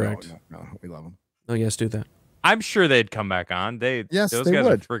 this is correct. No, we love them. Oh yes, do that. I'm sure they'd come back on. Those guys would.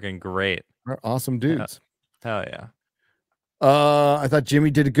 are freaking great. They're awesome dudes. Hell yeah. I thought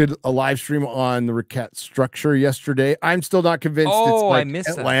Jimmy did a live stream on the Raquette structure yesterday. I'm still not convinced it's like I missed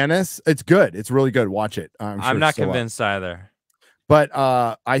Atlantis. It's good. It's really good. Watch it. I'm not convinced either. But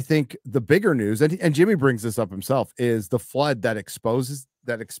I think the bigger news, and Jimmy brings this up himself, is the flood that exposed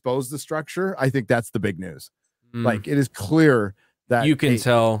the structure. I think that's the big news. Like it is clear that you can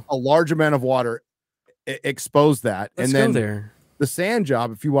tell a large amount of water exposed that. Let's and then go there. The sand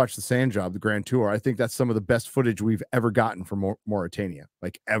job, if you watch the sand job, the Grand Tour, I think that's some of the best footage we've ever gotten from Mauritania,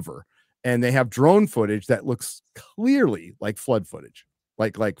 like ever. And they have drone footage that looks clearly like flood footage,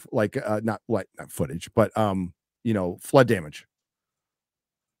 like not footage, but flood damage.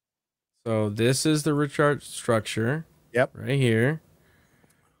 So this is the recharge structure. Yep, right here.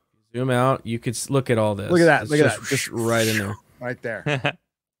 Zoom out. You could look at all this. Look at that. It's look at that. Just right in there. Right there.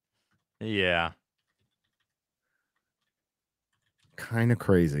 Yeah. Kind of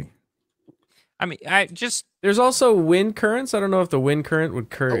crazy. I mean, there's also wind currents. I don't know if the wind current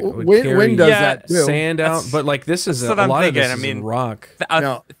would carry wind does that too. Sand out, but like this is a lot of this is rock.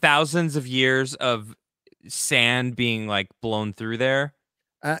 Thousands of years of sand being like blown through there.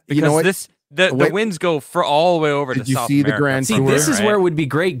 Because the winds go for all the way over to South America. The Grand Tour? This is where it would be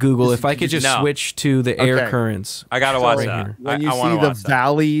great, Google, if I could just switch to the air currents. I gotta watch that. When you see the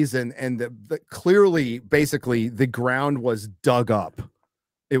valleys and the clearly, basically, the ground was dug up.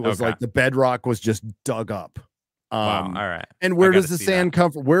 It was like the bedrock was just dug up. Wow. All right. And where does the sand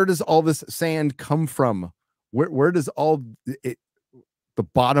come from? Where does all this sand come from? Where does the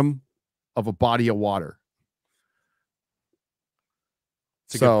bottom of a body of water?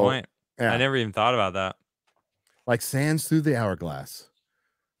 It's a good point. Yeah. I never even thought about that. Like sands through the hourglass.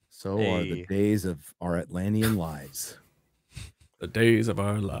 So are the days of our Atlantean lives. The days of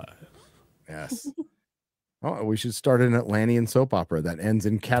our lives. Yes. Oh, we should start an Atlantean soap opera that ends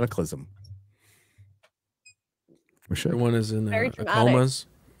in cataclysm. We should. One is in comas.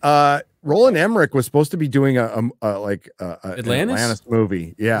 Roland Emmerich was supposed to be doing an Atlantis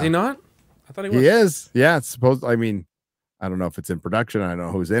movie. Yeah. Is he not? I thought he was. He is. Yeah, it's supposed. I mean, I don't know if it's in production. I don't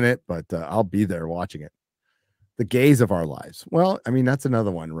know who's in it, but I'll be there watching it. The gaze of our lives. Well, I mean, that's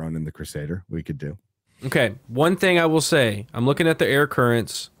another one, Ronan the Crusader, we could do. Okay. One thing I will say, I'm looking at the air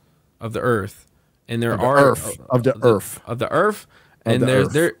currents of the Earth, and there of the Earth, and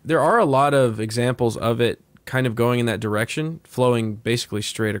there are a lot of examples of it kind of going in that direction, flowing basically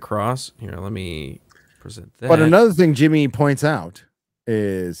straight across. Here, let me present that. But another thing Jimmy points out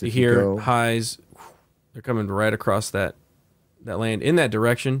is you hear highs, they're coming right across that land in that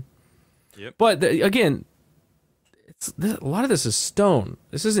direction. Yep. But again, a lot of this is stone.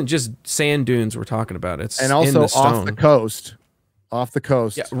 This isn't just sand dunes we're talking about. It's and also off the coast.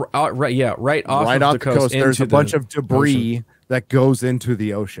 Yeah, right off the coast. There's a bunch of debris that goes into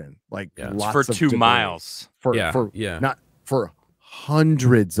the ocean, like lots for of 2 debris. miles. Not for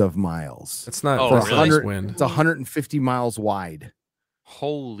hundreds of miles. It's not for really? 100. It's 150 miles wide.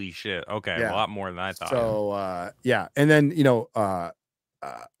 Holy shit! Okay, yeah. A lot more than I thought. So and then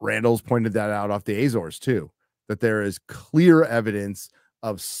Randall's pointed that out off the Azores too, that there is clear evidence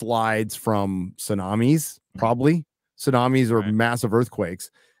of slides from tsunamis, probably tsunamis or massive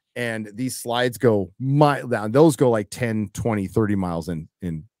earthquakes, and these slides go mile down. Those go like 10, 20, 30 miles in.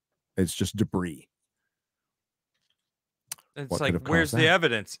 It's just debris. It's like, where's the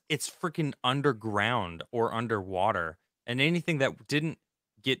evidence? It's freaking underground or underwater. And anything that didn't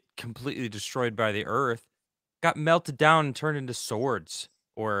get completely destroyed by the earth got melted down and turned into swords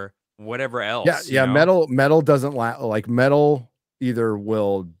or whatever else. Yeah. Metal doesn't like metal either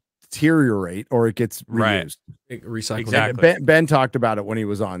will deteriorate or it gets reused. Recycled. Exactly. Ben talked about it when he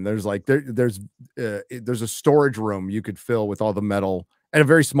was on. There's like there's a storage room you could fill with all the metal, and a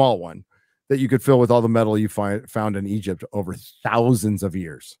very small one that you could fill with all the metal you found in Egypt over thousands of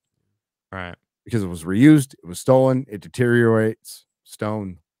years. Right. Because it was reused, it was stolen, it deteriorates.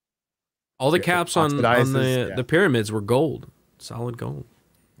 Stone. All the caps on the pyramids were gold, solid gold.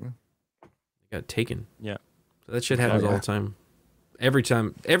 Yeah. Got taken. Yeah. That shit happens all the time. Every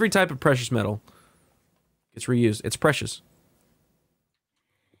time. Every type of precious metal gets reused. It's precious.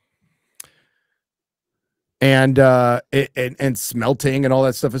 And smelting and all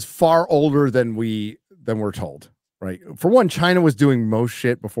that stuff is far older than we're told, right? For one, China was doing most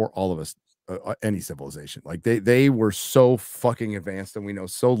shit before all of us, any civilization. Like they were so fucking advanced, and we know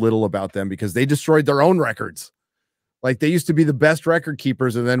so little about them because they destroyed their own records. Like they used to be the best record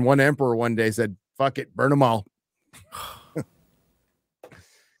keepers, and then one emperor one day said, "Fuck it, burn them all."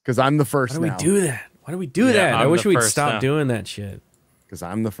 Because I'm the first. Why do we do that? Why do we do that? I wish we'd stop doing that shit. Because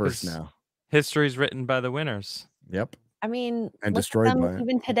I'm the first now. History's written by the winners. Yep. I mean, and destroyed by it.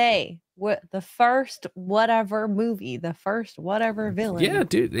 Even today, what the first whatever movie, the first whatever villain. Yeah,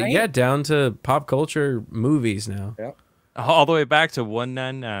 dude. Right? Yeah, down to pop culture movies now. Yep. All the way back to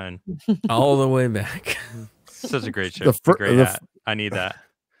 199. All the way back. Such a great show. Great hat. I need that.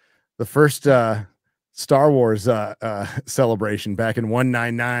 The first Star Wars celebration back in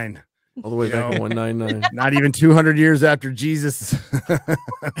 199. All the way back in 199. Not even 200 years after Jesus.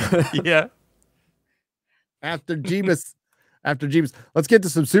 Yeah. After Jeebus. Let's get to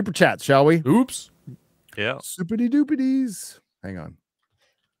some super chats, shall we? Oops. Yeah. Soupity doopities. Hang on.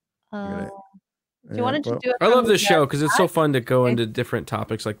 Do you want to do it? I love this show because it's so fun to go into different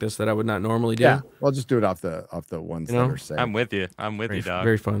topics like this that I would not normally do. Yeah, well, just do it off the ones that are safe. I'm with you. I'm with you, dog.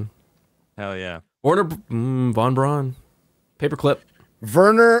 Very fun. Hell yeah. Werner von Braun. Paperclip.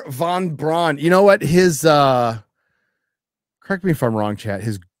 Werner von Braun. You know what? His correct me if I'm wrong, chat.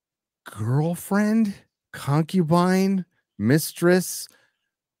 His girlfriend, concubine, mistress,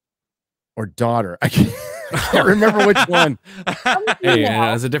 or daughter. I can't remember which one. Hey,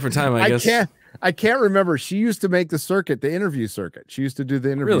 it's a different time, I guess. I can't remember. She used to make the circuit, the interview circuit. She used to do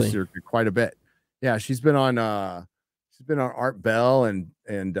the interview circuit quite a bit. Yeah, she's been on Art Bell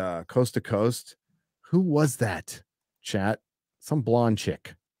and Coast to Coast. Who was that? Chat. Some blonde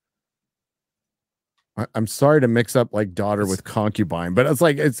chick. I'm sorry to mix up like daughter with concubine, but it's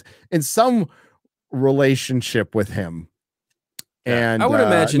like it's in some relationship with him. And I would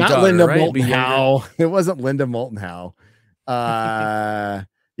imagine not daughter, Linda right? Moulton Howe. It wasn't Linda Moulton Howe. Yeah,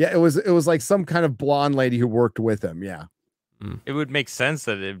 it was like some kind of blonde lady who worked with him. Yeah. It would make sense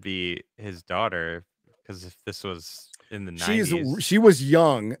that it'd be his daughter, because if this was in the 90s. She was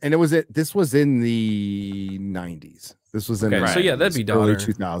young, and this was in the 90s. This was in so yeah, that'd be early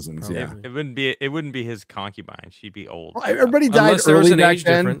daughter. 2000s. Yeah. It wouldn't be his concubine. She'd be old. Well, everybody died early back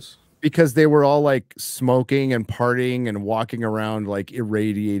then because they were all like smoking and partying and walking around like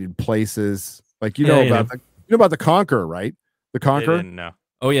irradiated places. Like about the Conqueror, right? The Conqueror. They didn't know.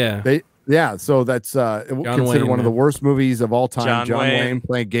 Oh yeah. So that's considered one of the worst movies of all time. John Wayne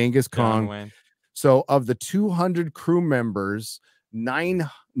playing Genghis Khan. So of the 200 crew members,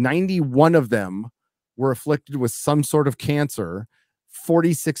 91 of them were afflicted with some sort of cancer.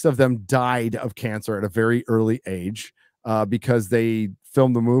 46 of them died of cancer at a very early age because they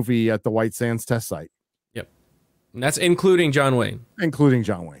filmed the movie at the White Sands test site. Yep. And that's including John Wayne. Including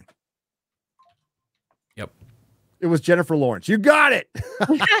John Wayne. Yep. It was Jennifer Lawrence. You got it.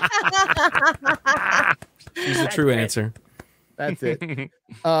 She's the true answer. That's it.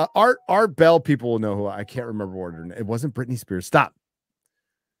 Art Bell, people will know who. I can't remember what her name. It wasn't Britney Spears. Stop.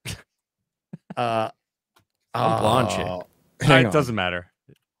 Blonde chick. It doesn't matter.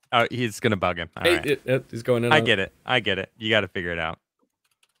 He's gonna bug him. All right. He's going in. I get it. You got to figure it out.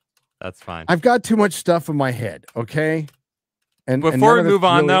 That's fine. I've got too much stuff in my head. Okay. And before we move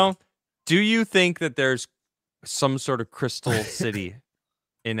on, though, do you think that there's some sort of crystal city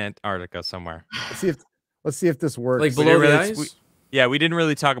in Antarctica somewhere? Let's see if this works. Like below the ice? We didn't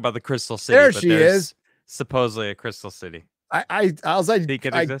really talk about the crystal city. There but she is. Supposedly a crystal city. I was like, think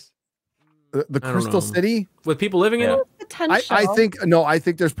it exists? The Crystal City with people living in it. I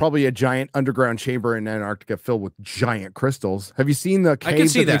think there's probably a giant underground chamber in Antarctica filled with giant crystals. Have you seen the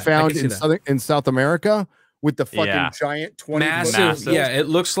caves that they found in South America with the fucking giant 20 massive? Yeah, it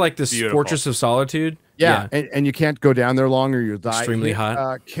looks like this Fortress of Solitude. Yeah. And you can't go down there long or you'll die. Extremely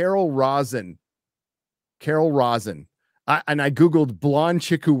hot. Carol Rosin. I googled blonde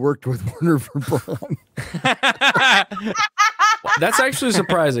chick who worked with Werner von Braun. That's actually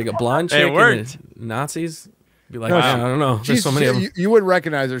surprising. A blonde chick and Nazis be like, I don't know. There's so many of them. You would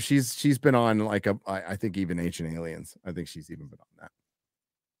recognize her. She's been on like I think even Ancient Aliens. I think she's even been on that.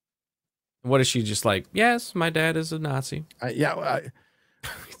 What is she just like? Yes, my dad is a Nazi. He's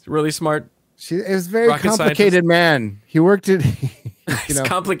really smart. She is very complicated man. He worked at it's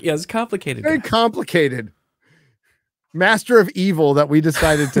complicated. Very complicated. Master of evil that we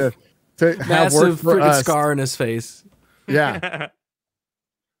decided to have work for freaking us. Scar in his face. Yeah.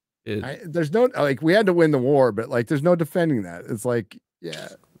 There's no like we had to win the war, but like there's no defending that. It's like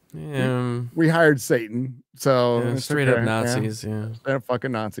we hired Satan, so straight up Nazis. Yeah, straight up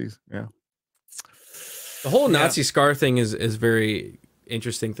fucking Nazis. Yeah, the whole Nazi scar thing is very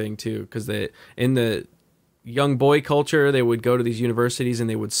interesting thing too, because in the young boy culture they would go to these universities and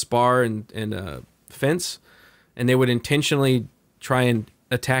they would spar and fence, and they would intentionally try and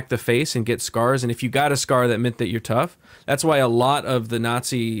attack the face and get scars, and if you got a scar that meant that you're tough. That's why a lot of the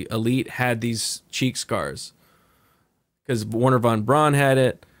Nazi elite had these cheek scars, because Werner von Braun had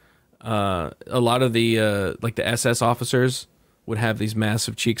it. A lot of the like the SS officers would have these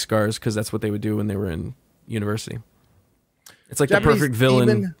massive cheek scars because that's what they would do when they were in university. It's like Japanese the perfect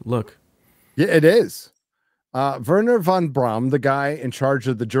villain look. Yeah, it is. Werner von Braun, the guy in charge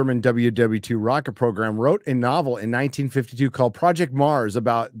of the German WW2 rocket program, wrote a novel in 1952 called Project Mars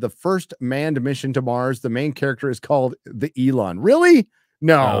about the first manned mission to Mars. The main character is called the Elon. Really?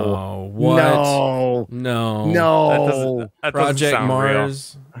 No. Oh, what? No. That Project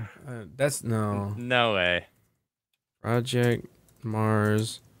Mars. That's no way. Project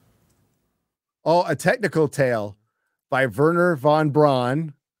Mars. Oh, A Technical Tale by Werner von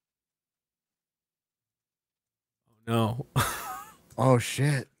Braun. No. Oh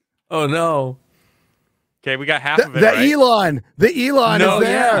shit. Oh no. Okay, we got half of it. The right? Elon. The Elon is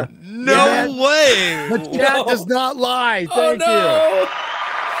there. No way. The chat does not lie. Thank you.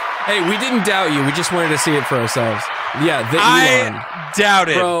 Hey, we didn't doubt you. We just wanted to see it for ourselves. Yeah, the Elon. I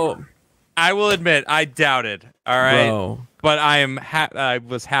doubted. Bro. I will admit, I doubted. All right. Bro. But I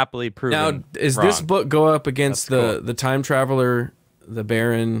was happily proven. Now, is wrong. this book go up against the Time Traveler, the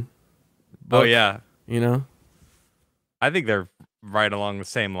Baron book? Oh yeah. You know? I think they're right along the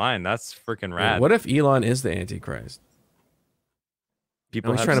same line. That's freaking rad. What if Elon is the Antichrist?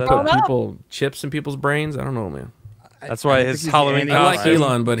 People he's trying to put chips in people's brains. I don't know, man. That's why his Halloween. I like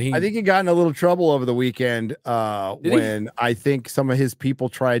Elon, but I think he got in a little trouble over the weekend when I think some of his people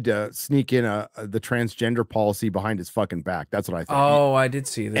tried to sneak in the transgender policy behind his fucking back. That's what I think. Oh, I did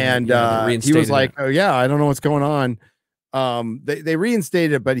see that. And he was like, "Oh yeah, I don't know what's going on." They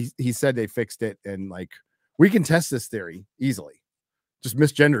reinstated it, but he said they fixed it, and like we can test this theory easily. Just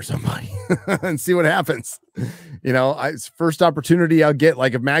misgender somebody and see what happens. You know, first opportunity I'll get,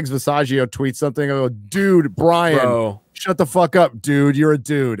 like if Mags Visaggio tweets something, I'll go, dude, Brian, bro, shut the fuck up, dude. You're a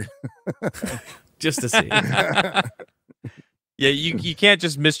dude. Just to see. Yeah, you can't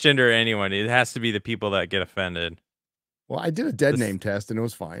just misgender anyone. It has to be the people that get offended. Well, I did a dead name test and it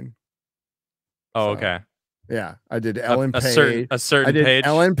was fine. Oh, okay. Yeah, I did Ellen Page. A certain I did Page.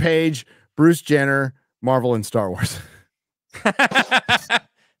 Ellen Page, Bruce Jenner, Marvel, and Star Wars.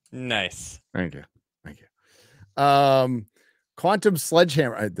 Nice. Thank you. Quantum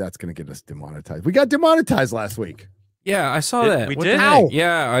Sledgehammer. That's gonna get us demonetized. We got demonetized last week. Yeah, I saw that. We did.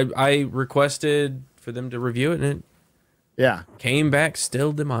 Yeah, I requested for them to review it, and it came back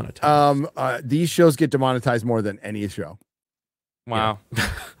still demonetized. These shows get demonetized more than any show. Wow.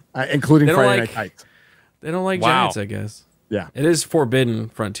 Including Friday Night Lights. They don't like giants, I guess. Yeah, it is forbidden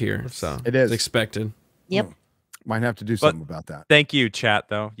frontier, so it is it's expected. Yep. Might have to do something about that. Thank you, chat,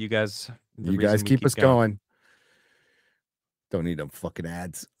 though. You guys keep us going. Don't need them fucking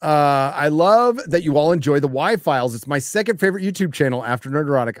ads. I love that you all enjoy the Y-Files. It's my second favorite YouTube channel after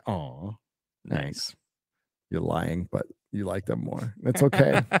Nerdrotic. Aw, nice. You're lying, but you like them more. That's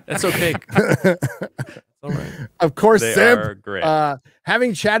okay. That's okay. All right. Of course, they Simp. are great.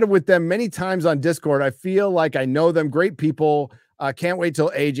 Having chatted with them many times on Discord, I feel like I know them. Great people. Can't wait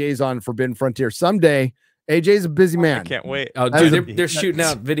till AJ's on Forbidden Frontier someday. AJ's a busy man. I can't wait. Oh, dude, they're shooting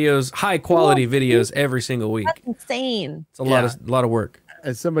out videos, high quality videos every single week. That's insane. It's a lot of work.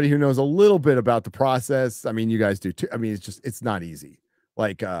 As somebody who knows a little bit about the process, I mean, you guys do too. I mean, it's not easy.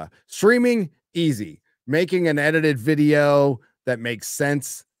 Like streaming, easy. Making an edited video that makes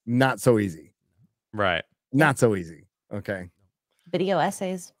sense, not so easy. Right. Not so easy. Okay. Video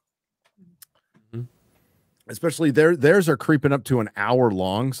essays. Especially theirs are creeping up to an hour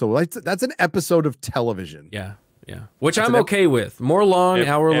long. So that's an episode of television. Yeah. Which I'm okay with. More long,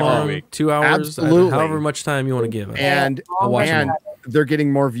 hour long, week. 2 hours, absolutely. however much time you want to give us. And they're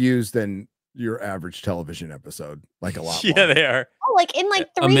getting more views than your average television episode. Like a lot. Yeah, they are. Oh, like in like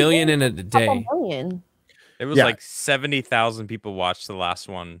 1 million in a day. Million. It was like 70,000 people watched the last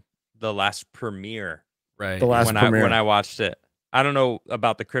one, the last premiere. Right. The last premiere. When I watched it. I don't know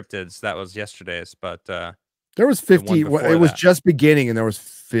about the cryptids. That was yesterday's, but there was 50. It was just beginning, and there was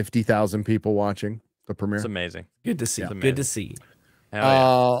 50,000 people watching the premiere. It's amazing. Good to see. Yeah. Good to see.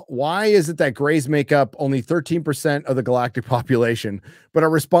 Why is it that Greys make up only 13% of the galactic population, but are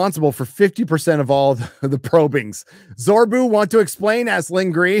responsible for 50% of all the probings? Zorbu, want to explain? Asked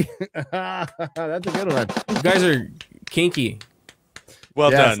Lynn Gree. That's a good one. You guys are kinky.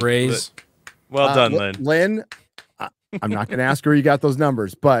 Well done, Rays. Well done, Lynn. Lynn, I'm not going to ask her where you got those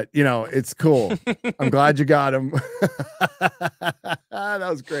numbers, but you know, it's cool. I'm glad you got them. That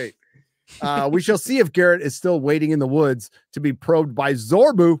was great. We shall see if Garrett is still waiting in the woods to be probed by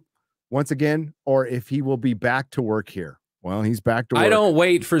Zorbu once again, or if he will be back to work here. Well, he's back to work. I don't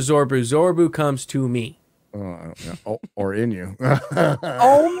wait for Zorbu. Zorbu comes to me. Or in you.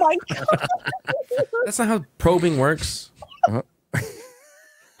 Oh my God. That's not how probing works. I'm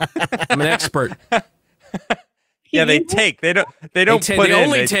an expert. Yeah, they take. They don't put they in.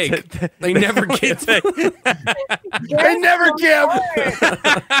 Only take. They never give. They never give.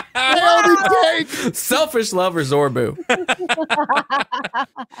 They only take. Selfish lover Zorbu.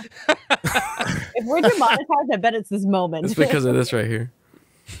 If we're demonetized, I bet it's this moment. It's because of this right here.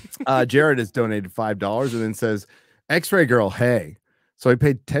 Jared has donated $5 and then says, X-Ray Girl, hey. So I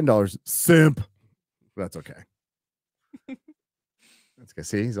paid $10. Simp. That's okay. Let's go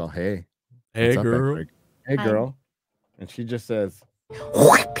see. He's all, hey. Hey, What's girl. up, hey, girl. And she just says,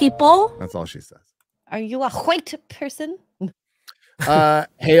 people. That's all she says. Are you a white person?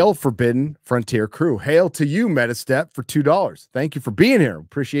 Hail Forbidden Frontier crew. Hail to you, Metastep, for $2. Thank you for being here.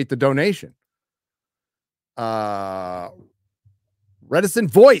 Appreciate the donation. Reticent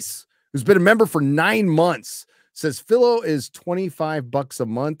Voice, who's been a member for 9 months, says Philo is $25 a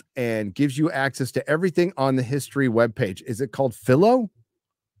month and gives you access to everything on the history webpage. Is it called Philo?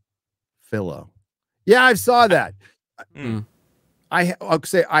 Philo. Yeah, I saw that. I'll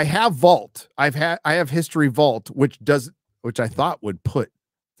say I have Vault. I have History Vault, which I thought would put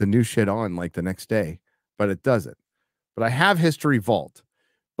the new shit on like the next day, but it doesn't. But I have History Vault.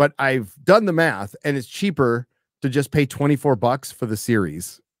 But I've done the math, and it's cheaper to just pay $24 for the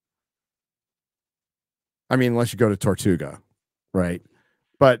series. I mean, unless you go to Tortuga, right?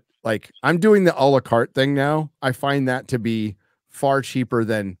 But like, I'm doing the a la carte thing now. I find that to be far cheaper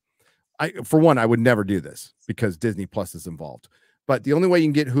than for one, I would never do this because Disney Plus is involved. But the only way you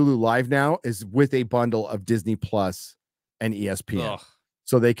can get Hulu Live now is with a bundle of Disney Plus and ESPN. Ugh.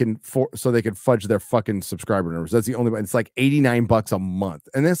 So they can fudge their fucking subscriber numbers. That's the only way. It's like $89 a month,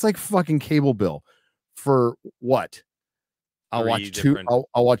 and that's like fucking cable bill for what? I'll watch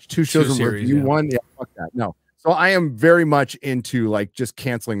two shows and review one. Yeah, fuck that. No. So I am very much into like just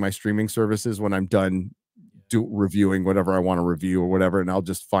canceling my streaming services when I'm done reviewing whatever I want to review or whatever, and I'll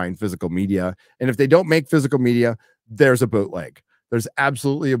just find physical media. And if they don't make physical media, there's a bootleg. There's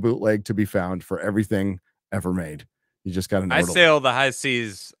absolutely a bootleg to be found for everything ever made. You just got to know. I sail the high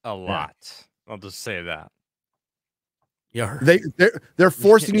seas a lot. Yeah. I'll just say that. Yeah, they're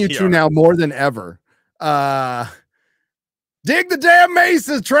forcing you to now more than ever. Dig the damn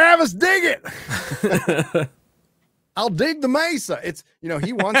mesa, Travis. Dig it. I'll dig the mesa. It's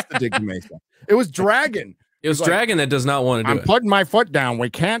he wants to dig the mesa. It was Dragon. It was Dragon that does not want to do it. I'm putting my foot down. We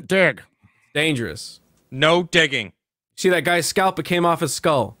can't dig. Dangerous. No digging. See that guy's scalp? It came off his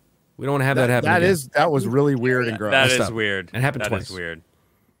skull. We don't want to have that happen. That was really weird and gross. That is weird. It happened twice. That is weird.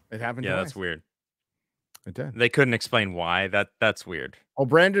 It happened twice. That's weird. It did. They couldn't explain why. That's weird. Oh,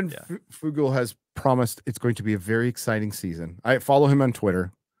 Brandon Fugel has promised it's going to be a very exciting season. I follow him on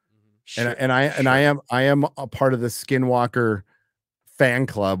Twitter. Sure, I am a part of the Skinwalker fan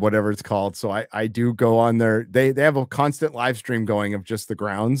club, whatever it's called. So I do go on there. They have a constant live stream going of just the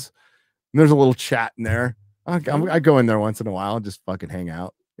grounds. And there's a little chat in there. I go in there once in a while and just fucking hang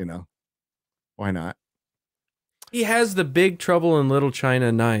out. Why not? He has the Big Trouble in Little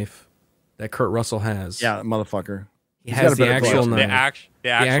China knife that Kurt Russell has. Yeah, motherfucker. He has the actual knife. The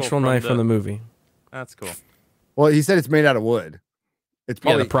actual knife from the movie. That's cool. Well, he said it's made out of wood. It's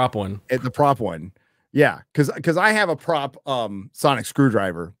probably the prop one. The prop one. Yeah, because I have a prop sonic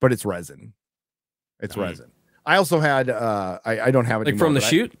screwdriver, but it's resin. It's resin. I also had I don't have it like anymore, from the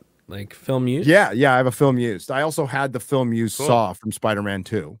shoot, like film used. Yeah, I have a film used. I also had the film used saw from Spider-Man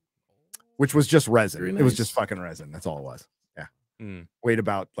 2, which was just resin. Nice. It was just fucking resin. That's all it was. Yeah, weighed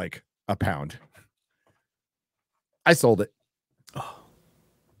about like a pound. I sold it. Oh.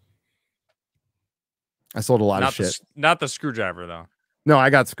 I sold a lot of shit. Not the screwdriver though. No, I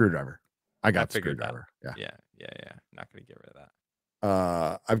got screwdriver. I got screwdriver. That. Yeah. Not gonna get rid of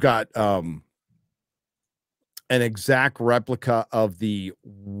that. I've got an exact replica of the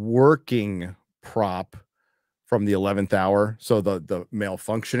working prop from the 11th hour. So the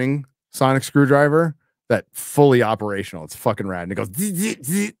malfunctioning sonic screwdriver that fully operational. It's fucking rad. And it goes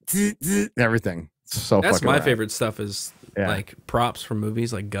everything. It's so that's fucking my rad. favorite stuff is like props from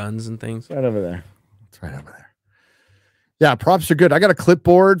movies, like guns and things. Right over there. It's right over there. Yeah, props are good. I got a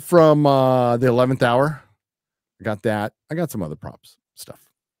clipboard from the 11th hour. I got that. I got some other props stuff.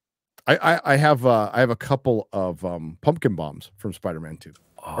 I have a couple of pumpkin bombs from Spider-Man 2.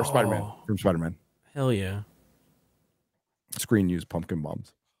 Or Spider-Man from Spider-Man. Hell yeah. Screen used pumpkin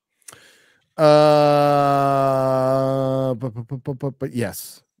bombs. But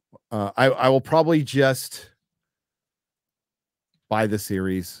yes. I will probably just buy the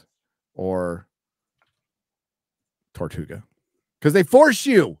series or Tortuga. Because they force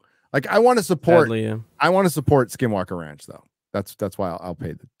you. Like I want to support I want to support Skinwalker Ranch though. That's why I'll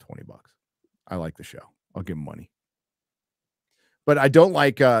pay the $20. I like the show. I'll give them money. But I don't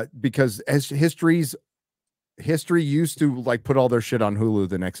like because as history used to like put all their shit on Hulu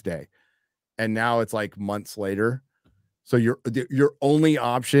the next day. And now it's like months later. So your only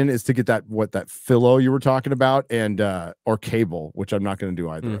option is to get that Philo you were talking about and or cable, which I'm not going to do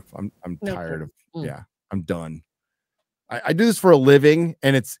either of. I'm tired of I'm done. I do this for a living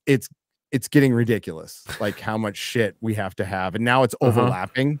and it's getting ridiculous like how much shit we have to have, and now it's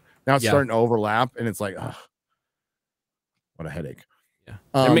overlapping. Now it's starting to overlap and it's like what a headache. Yeah,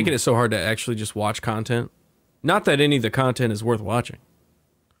 they're making it so hard to actually just watch content. Not that any of the content is worth watching.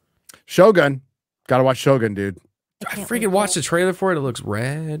 Shogun, gotta watch Shogun, dude. I freaking watched the trailer for it. It looks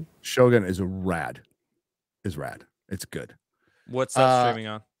rad. Shogun is rad. It's good. What's that streaming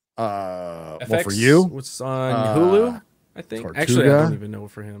on? FX, well, for you, what's on Hulu? I think. Tortuga. Actually, I don't even know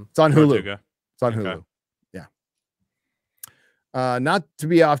for him. It's on Hulu. Tortuga. It's on Hulu. Yeah. Not to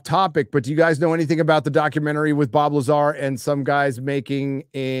be off topic, but do you guys know anything about the documentary with Bob Lazar and some guys making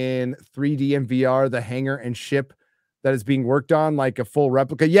in 3D and VR the hangar and ship that is being worked on, like a full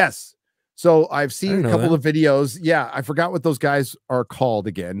replica? Yes. So I've seen a couple of videos. Yeah, I forgot what those guys are called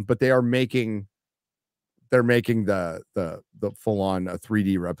again, but they're making the full on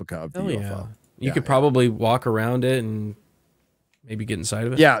 3D replica of the UFO. Yeah. You could probably walk around it and maybe get inside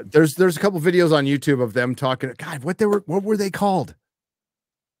of it. Yeah, there's a couple videos on YouTube of them talking. God, what were they called?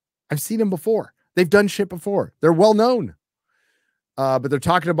 I've seen them before. They've done shit before. They're well known. But they're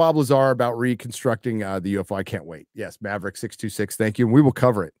talking to Bob Lazar about reconstructing the UFO. I can't wait. Yes, Maverick 626. Thank you. And we will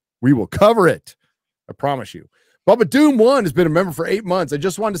cover it. We will cover it. I promise you. Bubba Doom 1 has been a member for 8 months. I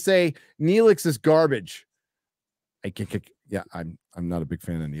just wanted to say Neelix is garbage. Yeah, I'm not a big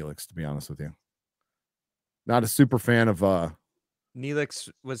fan of Neelix, to be honest with you. Not a super fan of Neelix.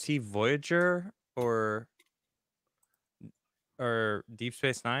 Was he Voyager or Deep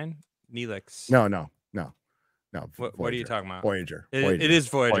Space Nine? Neelix. No. What are you talking about? Voyager. It is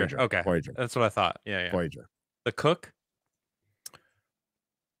Voyager. Okay. Voyager. That's what I thought. Yeah. Voyager. The cook?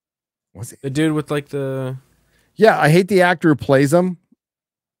 Was it the dude with like the? Yeah, I hate the actor who plays him.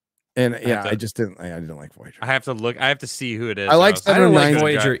 And I didn't like Voyager. I have to look. I have to see who it is. I like I don't like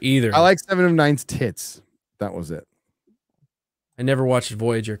Voyager either. I like 7 of 9's tits. That was it. I never watched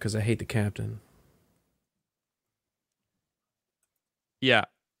Voyager because I hate the captain. Yeah.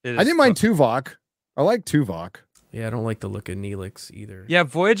 I didn't mind Tuvok. I like Tuvok. Yeah, I don't like the look of Neelix either. Yeah,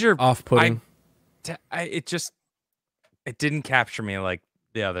 Voyager. Off-putting. It didn't capture me like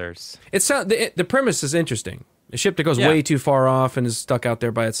the others. The premise is interesting. A ship that goes way too far off and is stuck out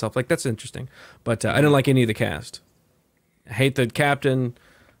there by itself. Like, that's interesting. But I didn't like any of the cast. I hate the captain.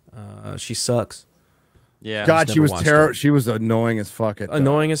 She sucks. Yeah. God, she was terrible. She was annoying as fuck.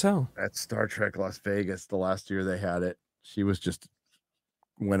 Annoying as hell. At Star Trek Las Vegas, the last year they had it. She was just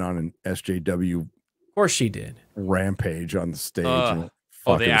went on an SJW. Of course she did. Rampage on the stage. The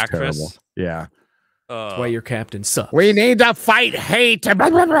actress? Terrible. Yeah. That's why your captain sucks. We need to fight hate.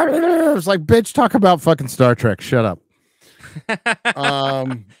 It's like, bitch, talk about fucking Star Trek. Shut up.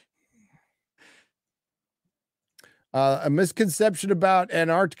 A misconception about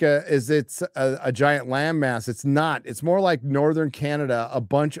Antarctica is it's a giant landmass. It's not. It's more like northern Canada, a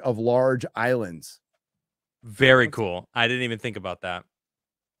bunch of large islands. Very cool. I didn't even think about that.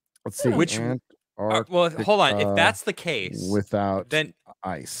 Let's see. Well, hold on. If that's the case, without then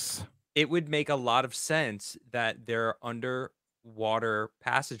ice, it would make a lot of sense that there are underwater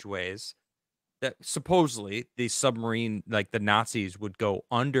passageways that supposedly the submarine, like the Nazis, would go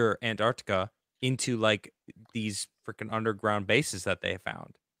under Antarctica into like these freaking underground bases that they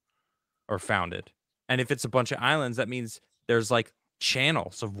found or founded. And if it's a bunch of islands, that means there's like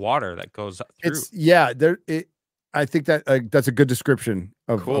channels of water that goes through. I think that that's a good description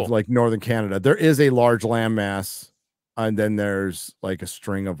of like northern Canada. There is a large landmass, and then there's like a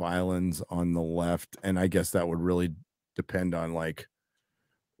string of islands on the left. And I guess that would really depend on like,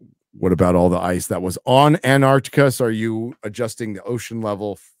 what about all the ice that was on Antarctica? So are you adjusting the ocean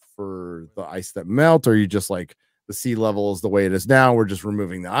level for the ice that melt, or are you just like the sea level is the way it is now. We're just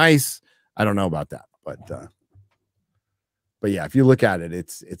removing the ice. I don't know about that, but yeah, if you look at it,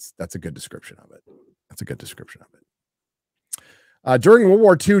 that's a good description of it. That's a good description of it. During World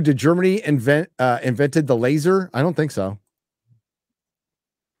War II, did Germany invented the laser? I don't think so.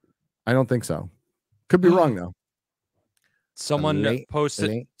 I don't think so. Could be wrong though. Someone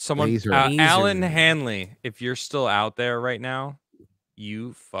posted. Alan Hanley. If you're still out there right now,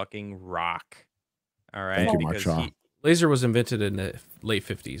 you fucking rock. All right. Thank you, Mark. Laser was invented in the late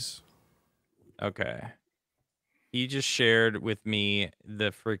 50s. Okay. He just shared with me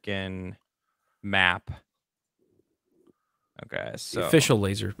the freaking map. Okay, so the official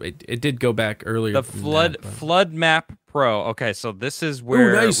laser. It did go back earlier. The flood map pro. Okay, so this is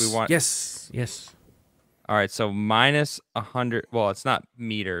where we want. Yes. All right, so minus 100. Well, it's not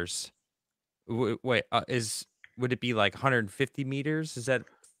meters. Wait, would it be like 150 meters? Is that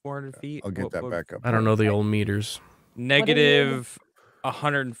 400 feet? I'll get that back up. I don't know the old meters. Negative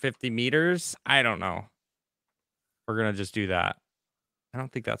 150 meters. I don't know. We're gonna just do that. I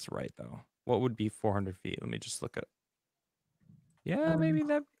don't think that's right though. What would be 400 feet? Let me just look at. Yeah, maybe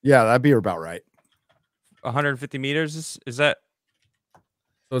that. Yeah, that'd be about right. 150 meters is that?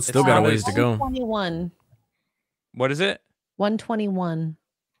 So it's still got a ways to go. 121. What is it? 121.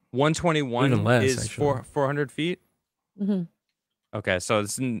 121 even less, is 400 feet. Mm-hmm. Okay, so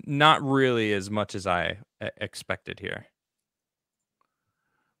it's not really as much as I expected here.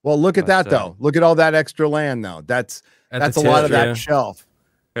 Well, look at that though. Look at all that extra land though. That's a lot of that shelf.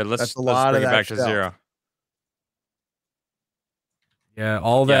 Here, let's bring it back to 0. Yeah,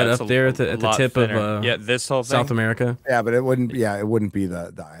 all that up there at the tip of this whole thing? South America. Yeah, but it wouldn't. Yeah, it wouldn't be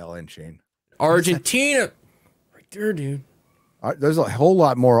the island chain. Argentina, right there, dude. There's a whole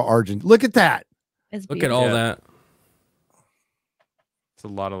lot more Argent. Look at that. Look at all that. It's a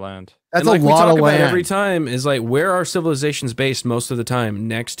lot of land. That's a lot of land. Every time is like where are civilizations based most of the time?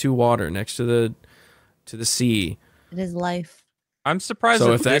 Next to water, next to the sea. It is life. I'm surprised.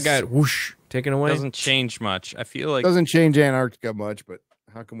 So if that got whoosh taken away, doesn't change much. I feel like it doesn't change Antarctica much, but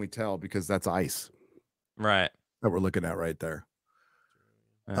how can we tell? Because that's ice, right? That we're looking at right there.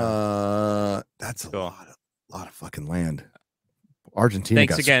 That's a lot of fucking land. Argentina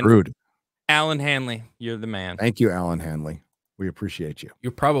got screwed. Alan Hanley, you're the man. Thank you, Alan Hanley. We appreciate you.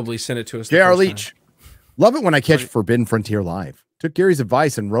 You probably sent it to us. J.R. Leach. Love it when I catch Forbidden Frontier live. Took Gary's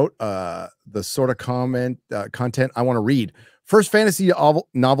advice and wrote the sort of content I want to read. First fantasy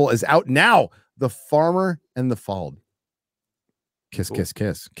novel is out now. The Farmer and the Fald. Kiss, cool. Kiss,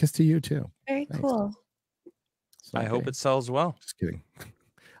 kiss. Kiss to you too. Very cool. I hope it sells well. Just kidding.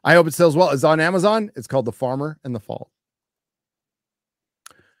 I hope it sells well. It's on Amazon. It's called The Farmer and the Fald.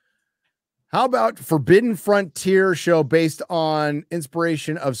 How about Forbidden Frontier show based on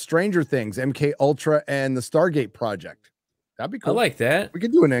inspiration of Stranger Things, MK Ultra, and the Stargate project? That'd be cool. I like that. We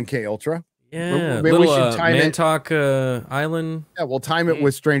could do an MK Ultra. Yeah, maybe we should time Hancock Island. Yeah, we'll time it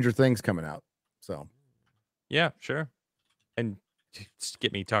with Stranger Things coming out. So, yeah, sure. And just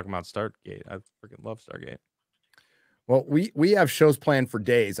get me talking about Stargate. I freaking love Stargate. Well, we have shows planned for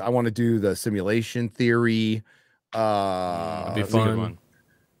days. I want to do the simulation theory. That'd be fun.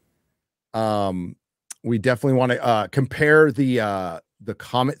 We definitely want to compare the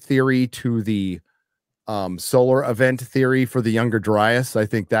comet theory to the solar event theory for the Younger Dryas. I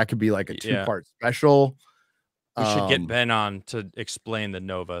think that could be like a 2-part special. We should get Ben on to explain the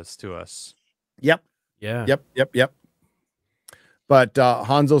novas to us. Yep. Yeah. Yep. But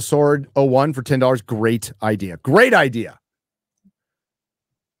Hanzo Sword 01 for $10. Great idea. Great idea.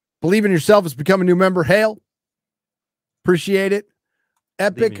 Believe in yourself has become a new member. Hail. Appreciate it.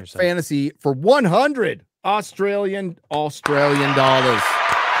 Epic Fantasy for 100 Australian dollars.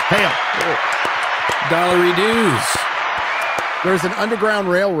 Hail. Dollary dues. There's an underground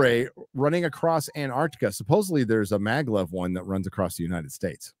railway running across Antarctica. Supposedly there's a maglev one that runs across the United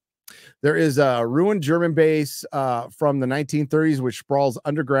States. There is a ruined German base from the 1930s, which sprawls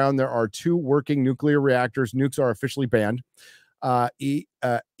underground. There are 2 working nuclear reactors. Nukes are officially banned.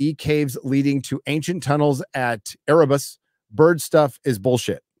 E-caves leading to ancient tunnels at Erebus. Bird stuff is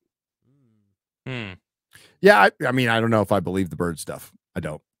bullshit. Yeah, I mean, I don't know if I believe the bird stuff. I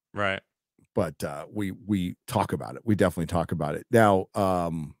don't. Right. But we talk about it. We definitely talk about it. Now,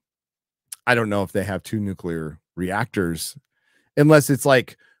 I don't know if they have 2 nuclear reactors, unless it's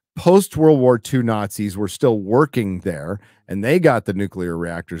like post-World War II Nazis were still working there, and they got the nuclear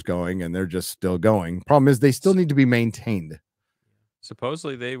reactors going, and they're just still going. Problem is, they still need to be maintained.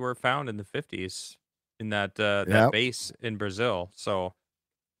 Supposedly, they were found in the 50s in that base in Brazil. So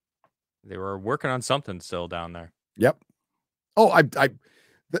they were working on something still down there. Yep. Oh,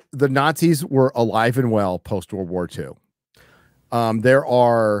 the Nazis were alive and well post World War II. There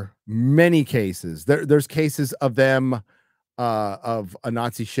are many cases. There's cases of them of a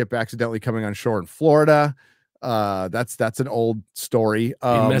Nazi ship accidentally coming on shore in Florida. That's an old story.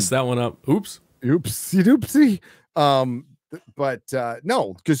 You messed that one up. Oops. Oopsie. But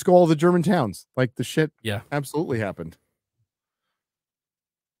no, just go all the German towns. Like the shit absolutely happened.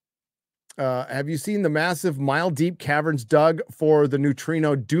 Have you seen the massive mile deep caverns dug for the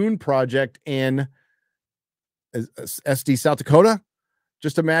neutrino dune project in SD South Dakota?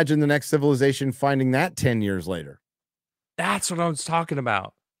 Just imagine the next civilization finding that 10 years later. That's what I was talking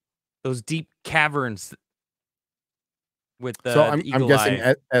about. Those deep caverns with the So I'm guessing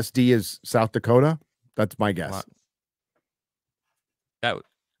SD is South Dakota. That's my guess.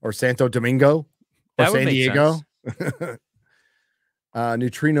 Or Santo Domingo or San Diego.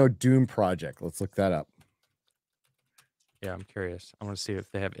 Neutrino Dune Project. Let's look that up. Yeah, I'm curious. I want to see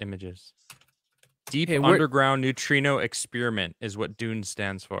if they have images. Deep Underground Neutrino Experiment is what DUNE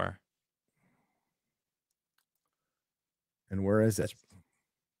stands for. And where is it?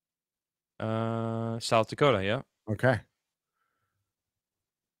 South Dakota, yeah. Okay.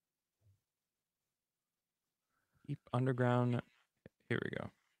 Deep Underground. Here we go.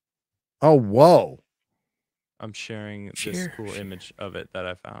 Oh, whoa. I'm sharing this cool image of it that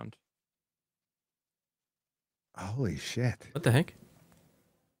I found. Holy shit. What the heck?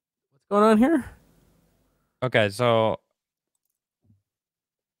 What's going on here? Okay, so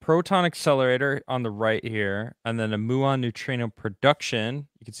proton accelerator on the right here, and then a muon neutrino production.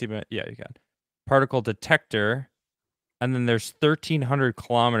 You can see, yeah, you got particle detector, and then there's 1,300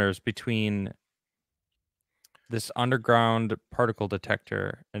 kilometers between this underground particle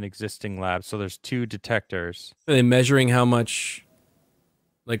detector and existing lab. So there's two detectors. Are they measuring how much,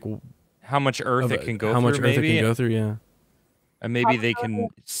 like, how much Earth it can go through? How much Earth maybe? it can go through? Yeah. And maybe they can.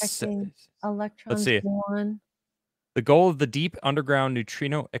 Let's see. The goal of the Deep Underground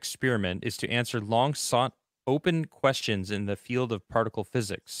Neutrino Experiment is to answer long-sought open questions in the field of particle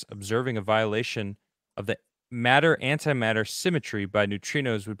physics. Observing a violation of the matter-antimatter symmetry by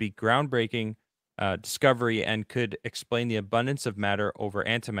neutrinos would be groundbreaking discovery and could explain the abundance of matter over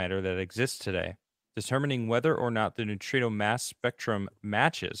antimatter that exists today. Determining whether or not the neutrino mass spectrum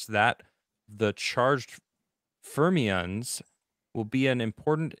matches that of the charged fermions will be an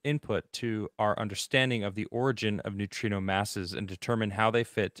important input to our understanding of the origin of neutrino masses and determine how they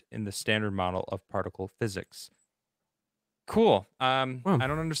fit in the standard model of particle physics. Cool. I don't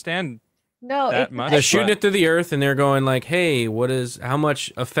understand that much. They're shooting it through the Earth, and they're going like, "Hey, how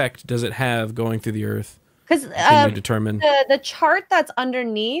much effect does it have going through the Earth?" Because determine the chart that's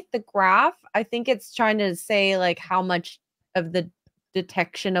underneath the graph, I think it's trying to say like how much of the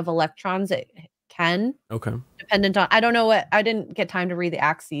detection of electrons it can. Okay. Dependent on, I don't know what, I didn't get time to read the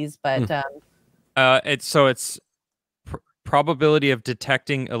axes, but it's probability of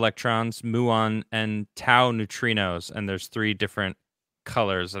detecting electrons, muon, and tau neutrinos, and there's 3 different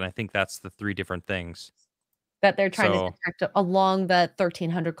colors, and I think that's the 3 different things that they're trying to detect along the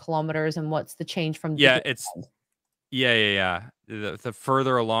 1,300 kilometers. And what's the change from? The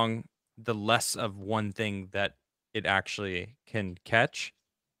further along, the less of one thing that it actually can catch,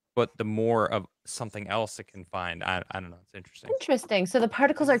 but the more of something else it can find. I don't know. It's interesting. Interesting. So the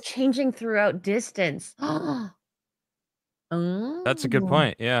particles are changing throughout distance. That's a good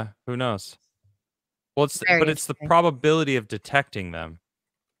point. Yeah. Who knows? Well, it's the probability of detecting them.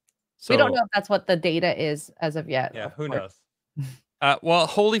 So, we don't know if that's what the data is as of yet. Yeah. Who knows? Well,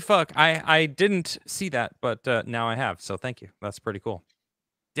 holy fuck. I didn't see that, but now I have. So thank you. That's pretty cool.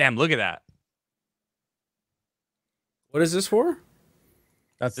 Damn. Look at that. What is this for?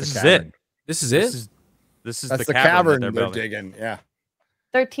 This is it. This is it. This is That's the cavern they're digging. Yeah.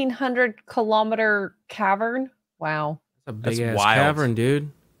 1,300 kilometer cavern. Wow. That's a big ass cavern,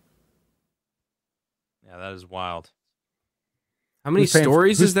 dude. Yeah, that is wild. How many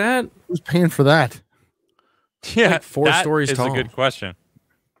stories is that? Who's paying for that? Yeah, like 4 stories is tall. A good question.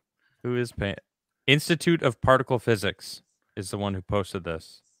 Who is paying? Institute of Particle Physics is the one who posted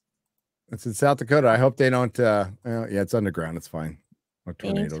this. It's in South Dakota. I hope they don't. Yeah, it's underground. It's fine. No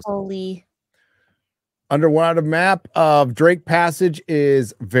tornadoes. Holy. Underwater map of Drake Passage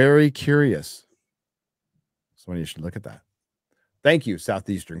is very curious. So you should look at that. Thank you,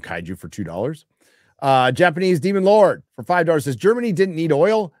 Southeastern Kaiju, for $2. Japanese Demon Lord for $5 says Germany didn't need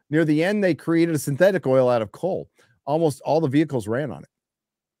oil. Near the end, they created a synthetic oil out of coal. Almost all the vehicles ran on it,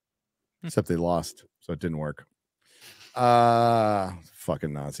 except they lost, so it didn't work.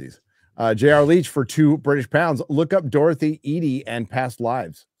 Fucking Nazis. J.R. Leach for £2 Look up Dorothy, Edie, and past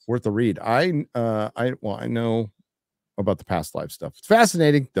lives. Worth a read. I know. about the past life stuff. It's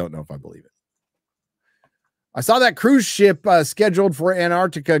fascinating. Don't know if I believe it. I saw that cruise ship scheduled for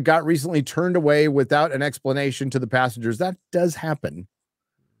Antarctica got recently turned away without an explanation to the passengers. That does happen.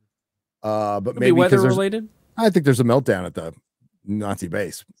 But maybe weather related. I think there's a meltdown at the Nazi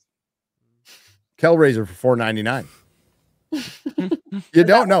base. Hellraiser for $4.99. You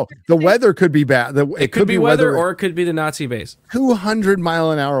don't know. The weather could be bad. It could be weather, or it could be the Nazi base.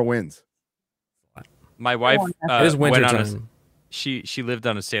 200-mile-an-hour winds. My wife it is winter time. She lived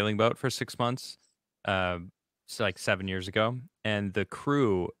on a sailing boat for 6 months, so like 7 years ago, and the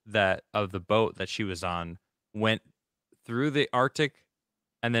crew of the boat that she was on went through the Arctic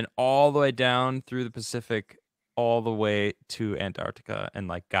and then all the way down through the Pacific, all the way to Antarctica, and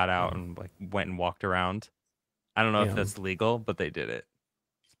like got out and like went and walked around. I don't know if that's legal, but they did it.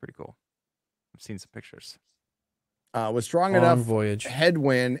 It's pretty cool. I've seen some pictures. With strong enough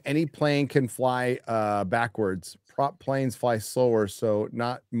headwind, any plane can fly backwards. Prop planes fly slower, so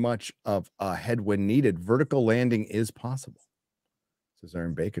not much of a headwind needed. Vertical landing is possible. Says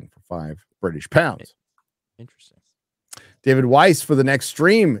Aaron Bacon for 5 British pounds. Interesting. David Weiss for the next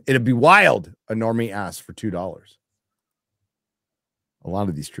stream. It'd be wild. A normie asked for $2. A lot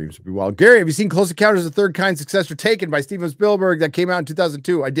of these streams would be wild. Gary, have you seen Close Encounters of the Third Kind Successor Taken by Steven Spielberg that came out in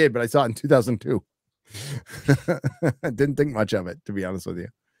 2002? I did, but I saw it in 2002. I didn't think much of it, to be honest with you.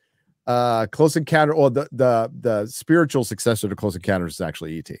 Close Encounter, or the spiritual successor to Close Encounters is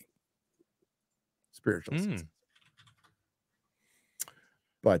actually E.T. Spiritual successor.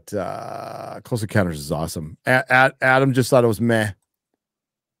 But Close Encounters is awesome. Adam just thought it was meh.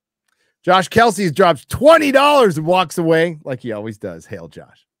 Josh Kelsey's drops $20 and walks away like he always does. Hail,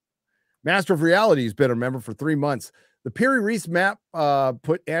 Josh. Master of Reality has been a member for 3 months. The Peary Reese map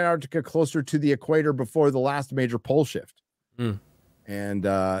put Antarctica closer to the equator before the last major pole shift. And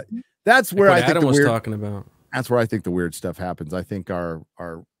that's where I think Adam was talking about. That's where I think the weird stuff happens. I think our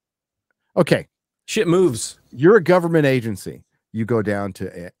okay. Shit moves. You're a government agency. You go down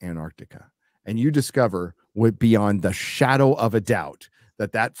to Antarctica and you discover beyond the shadow of a doubt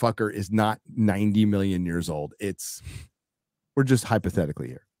that fucker is not 90 million years old. We're just hypothetically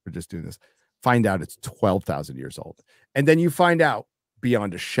here. We're just doing this. Find out it's 12,000 years old. And then you find out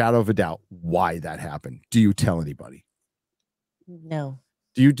beyond a shadow of a doubt why that happened. Do you tell anybody? No.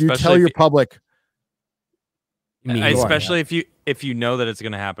 Do you tell your public? Especially if you know that it's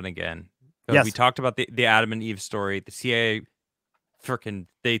going to happen again. Yes. We talked about the Adam and Eve story. The CIA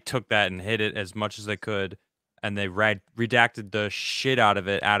they took that and hid it as much as they could, and they redacted the shit out of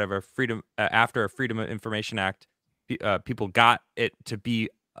it out of our freedom after a Freedom of Information Act. People got it to be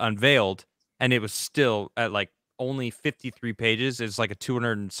unveiled, and it was still at like only 53 pages. It's like a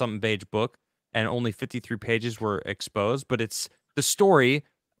 200 and something page book, and only 53 pages were exposed. But it's the story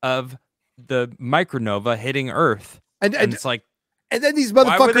of the micronova hitting Earth, and it's like, and then these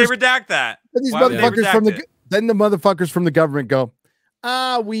motherfuckers, why would they redact that? And these motherfuckers then the motherfuckers from the government go,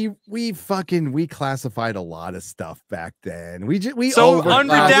 we classified a lot of stuff back then. We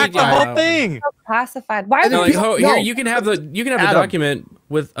unredact the whole thing. So classified. Why? Here you can have the document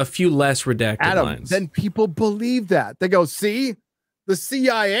with a few less redacted lines. Then people believe that. They go, see, the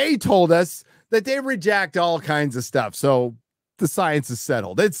CIA told us that they redact all kinds of stuff. So the science is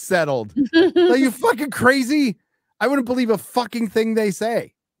settled. It's settled. Are you fucking crazy? I wouldn't believe a fucking thing they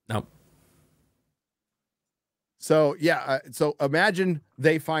say. Nope. So yeah, so imagine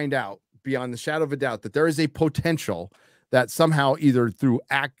they find out beyond the shadow of a doubt that there is a potential that somehow either through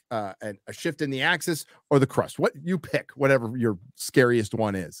a shift in the axis or the crust, what you pick, whatever your scariest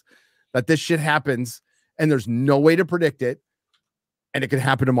one is, that this shit happens and there's no way to predict it, and it could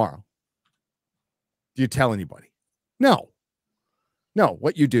happen tomorrow. Do you tell anybody? No.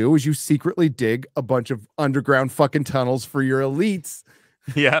 What you do is you secretly dig a bunch of underground fucking tunnels for your elites.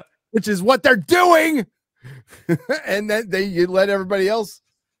 Yeah, which is what they're doing. And then you let everybody else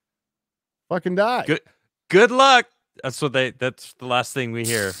fucking die. Good luck. That's the last thing we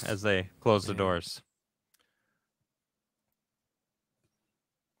hear as they close the doors.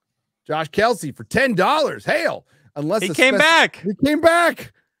 Josh Kelsey for $10. Hail. Unless he came back. He came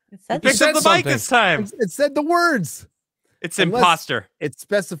back. He picked up the mic this time. It said the words. It's imposter. It's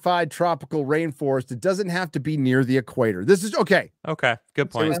specified tropical rainforest. It doesn't have to be near the equator. This is okay. Okay,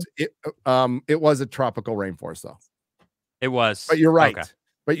 good point. It was a tropical rainforest, though. It was. But you're right. Okay.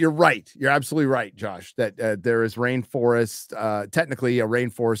 But you're right. You're absolutely right, Josh. That there is rainforest. Technically, a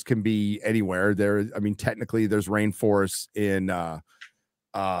rainforest can be anywhere. Technically, there's rainforests in.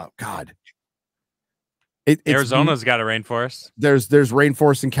 God. Arizona's got a rainforest. There's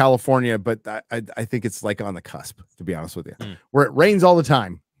rainforest in California, but I think it's like on the cusp, to be honest with you, where it rains all the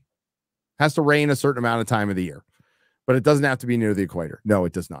time. Has to rain a certain amount of time of the year, but it doesn't have to be near the equator. No,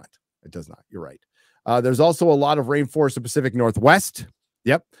 it does not. It does not. You're right. There's also a lot of rainforest in the Pacific Northwest.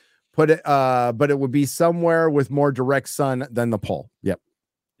 Yep. But it would be somewhere with more direct sun than the pole. Yep.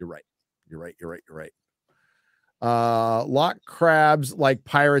 You're right. You're right. Rock crabs like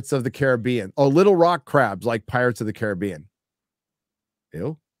Pirates of the Caribbean. Oh, little rock crabs like Pirates of the Caribbean.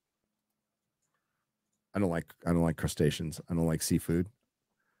 Ew. I don't like crustaceans. I don't like seafood.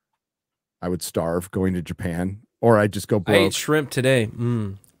 I would starve going to Japan, or I'd just go broke. I ate shrimp today.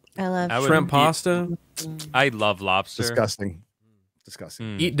 I love shrimp pasta. I love lobster. Disgusting.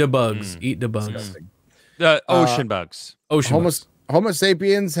 Eat the bugs. Eat the bugs. Disgusting. The ocean bugs. Homo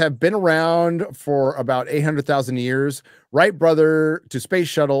sapiens have been around for about 800,000 years. Wright brother to space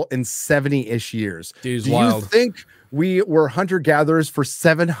shuttle in 70-ish years. Dude's Do wild. you think we were hunter-gatherers for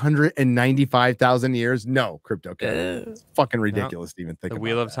 795,000 years? No, crypto. It's fucking ridiculous to even think The about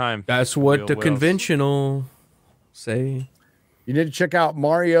Wheel of that. Time. That's what the Wheels. conventional say. You need to check out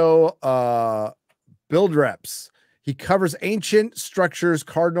Mario Build Reps. He covers ancient structures,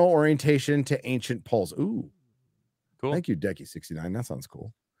 cardinal orientation to ancient poles. Ooh. Cool. Thank you, Decky69. That sounds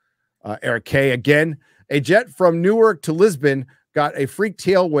cool. Eric K. again. A jet from Newark to Lisbon got a freak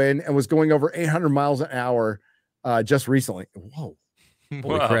tailwind and was going over 800 miles an hour just recently. Whoa.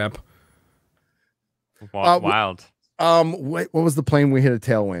 Holy crap. Wild. What was the plane we hit a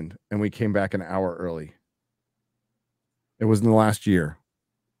tailwind and we came back an hour early? It was in the last year.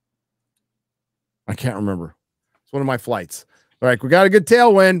 I can't remember. It's one of my flights. All right, we got a good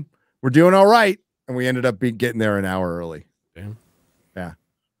tailwind. We're doing all right. And we ended up getting there an hour early. Damn. Yeah.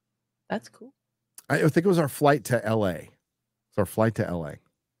 That's cool. I think it was our flight to LA. It's our flight to LA.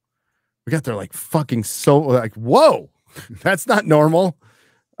 We got there like fucking so like, whoa, that's not normal.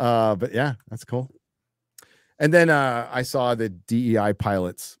 But yeah, that's cool. And then I saw the DEI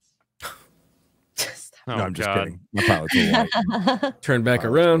pilots. Oh, No, I'm just God. kidding. My pilots were white. Turn back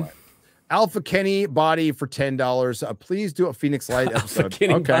around. Alpha Kenny body for $10. Please do a Phoenix Light episode.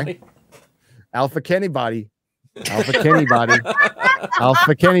 Kenny Okay. body. Alpha Kenny body. Alpha Kenny body.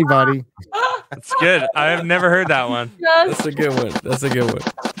 Alpha Kenny body. That's good. I have never heard that one. That's a good one. That's a good one.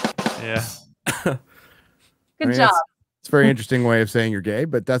 Yeah. Good job. It's a very interesting way of saying you're gay,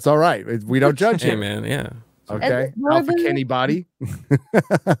 but that's all right. We don't judge Hey, him. man. Yeah. Okay. more Alpha than- Kenny body.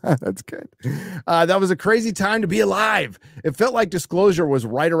 That's good. That was a crazy time to be alive. It felt like disclosure was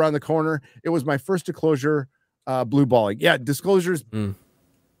right around the corner. It was my first disclosure, blue balling. Yeah, disclosures.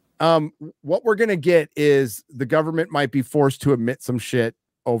 What we're gonna get is the government might be forced to admit some shit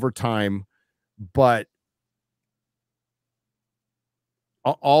over time, but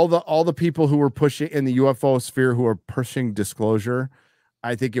all the people who were pushing in the UFO sphere who are pushing disclosure,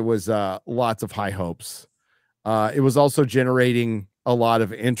 I think it was lots of high hopes. It was also generating a lot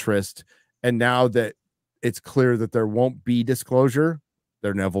of interest, and now that it's clear that there won't be disclosure,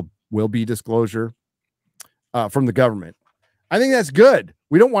 there never will be disclosure from the government. I think that's good.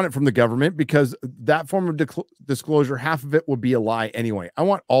 We don't want it from the government because that form of disclosure, half of it would be a lie anyway. I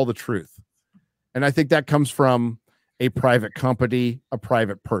want all the truth. And I think that comes from a private company, a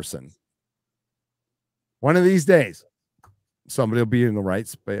private person. One of these days, somebody will be in the right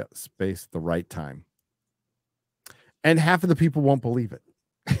space at the right time. And half of the people won't believe it.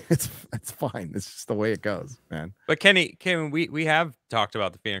 It's fine. It's just the way it goes, man. But Kenny, we have talked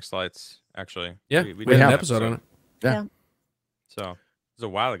about the Phoenix Lights, actually. Yeah. We We did had have. an episode on it. Yeah. So it was a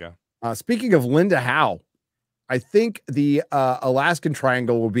while ago. Speaking of Linda Howe, I think the Alaskan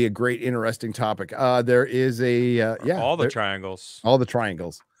Triangle will be a great, interesting topic. There is a All the triangles. all the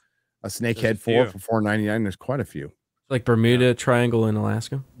triangles. A Snakehead 4 for $4.99. There's quite a few. Like Bermuda Triangle in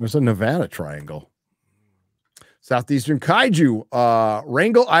Alaska. There's a Nevada Triangle. Southeastern Kaiju,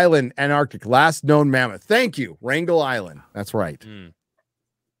 Wrangel Island, Antarctic, last known mammoth. Thank you, Wrangel Island. That's right.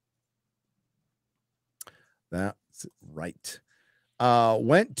 That's right.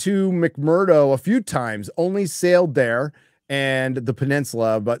 Went to McMurdo a few times, only sailed there and the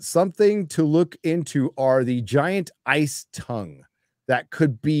peninsula, but something to look into are the giant ice tongue that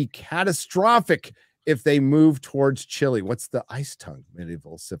could be catastrophic if they move towards Chile. What's the ice tongue?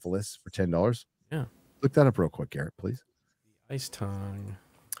 Medieval syphilis for $10. Yeah. Look that up real quick, Garrett, please. Ice tongue.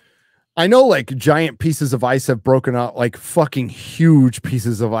 I know like giant pieces of ice have broken off, like fucking huge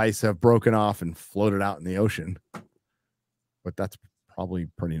pieces of ice have broken off and floated out in the ocean. But that's probably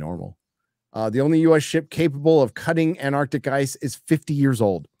pretty normal. The only U.S. ship capable of cutting Antarctic ice is 50 years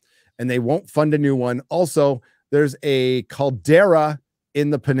old, and they won't fund a new one. Also, there's a caldera in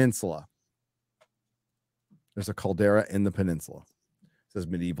the peninsula. There's a caldera in the peninsula. It says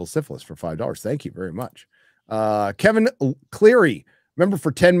medieval syphilis for $5. Thank you very much. Kevin Cleary, Remember,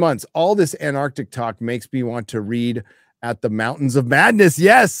 for 10 months, all this Antarctic talk makes me want to read At the Mountains of Madness.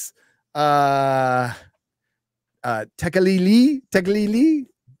 Yes. Tekalili.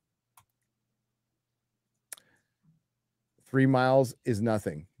 3 miles is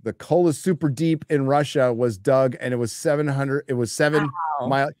nothing. The coal is super deep in Russia was dug, and it was 700. It was 7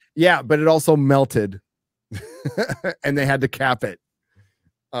 miles. Yeah, but it also melted, and they had to cap it.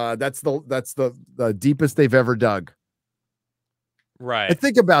 That's the deepest they've ever dug. Right. And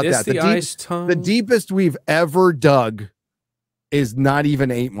think about that. The deepest we've ever dug is not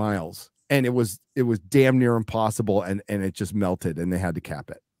even 8 miles, and it was damn near impossible, and it just melted, and they had to cap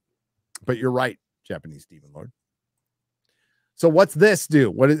it. But you're right, Japanese Demon Lord. So what's this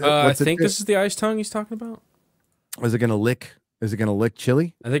do? What is? I think this is the ice tongue he's talking about. Is it gonna lick? Is it gonna lick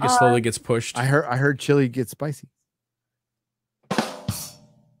chili? I think it slowly gets pushed. I heard chili gets spicy.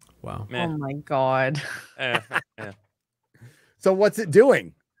 Wow. Man. Oh my god. Yeah. So what's it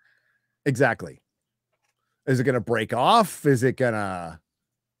doing? Exactly. Is it gonna break off? Is it gonna?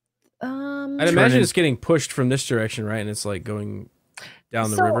 I'd imagine it's getting pushed from this direction, right? And it's like going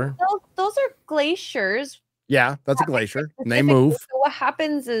down the river. Those are glaciers. Yeah, that's a glacier, and they move. So what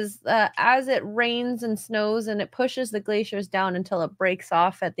happens is as it rains and snows, and it pushes the glaciers down until it breaks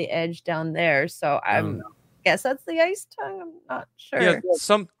off at the edge down there. So I guess that's the ice tongue. I'm not sure. Yeah,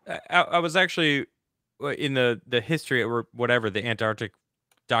 I was actually in the history or whatever, the Antarctic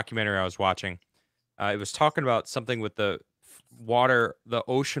documentary I was watching. It was talking about something with the water, the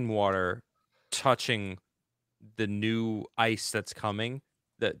ocean water touching the new ice that's coming.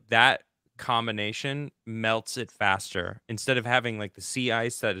 That combination melts it faster instead of having like the sea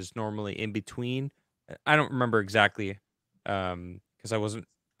ice that is normally in between. I don't remember exactly because I was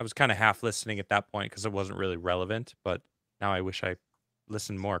kind of half listening at that point because it wasn't really relevant, but now I wish I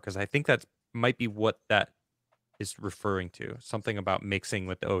listened more because I think that might be what that is referring to, something about mixing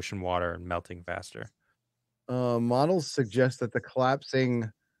with the ocean water and melting faster. Models suggest that the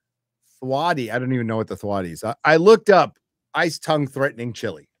collapsing thwadi, I don't even know what the thwadi is. I looked up ice tongue threatening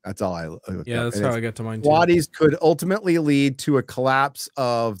chili. That's all I looked up. That's how I got to mine too. Thwadis could ultimately lead to a collapse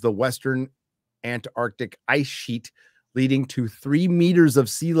of the Western Antarctic ice sheet, leading to 3 meters of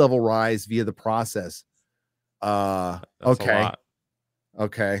sea level rise via the process. Okay.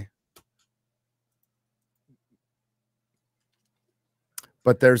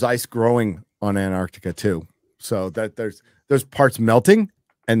 But there's ice growing on Antarctica too. So that there's parts melting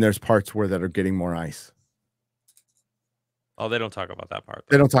and there's parts where that are getting more ice. Oh, they don't talk about that part.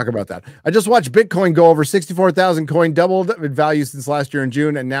 They don't talk about that. I just watched Bitcoin go over 64,000 coin, doubled in value since last year in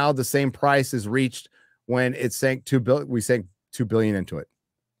June, and now the same price is reached when it sank 2 billion. We sank 2 billion into it.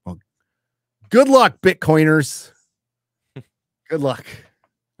 Well, good luck, Bitcoiners. Good luck.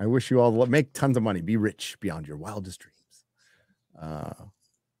 I wish you all make tons of money, be rich beyond your wildest dreams.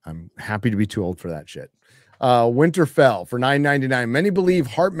 I'm happy to be too old for that shit. Winterfell for $9.99. Many believe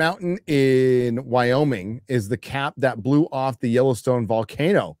Heart Mountain in Wyoming is the cap that blew off the Yellowstone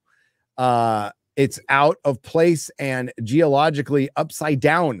volcano. It's out of place and geologically upside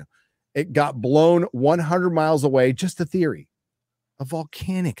down. It got blown 100 miles away. Just a theory, a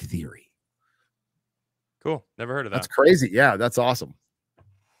volcanic theory. Cool. Never heard of that. That's crazy. Yeah, that's awesome.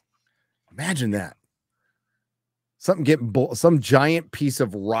 Imagine that. Some giant piece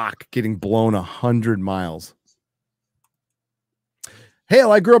of rock getting blown 100 miles.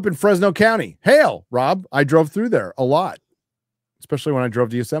 Hail, I grew up in Fresno County. Hail, Rob. I drove through there a lot, especially when I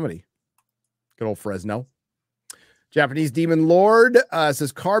drove to Yosemite. Good old Fresno. Japanese Demon Lord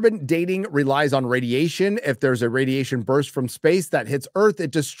says carbon dating relies on radiation. If there's a radiation burst from space that hits Earth,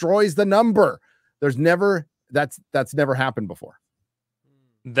 it destroys the number. That's never happened before.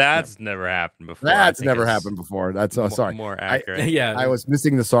 That's never happened before. That's never happened before. That's sorry. More accurate. I was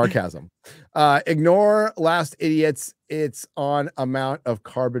missing the sarcasm. Ignore last idiots. It's on amount of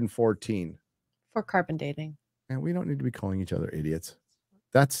carbon 14 for carbon dating. And we don't need to be calling each other idiots.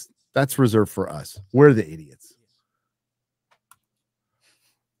 That's reserved for us. We're the idiots.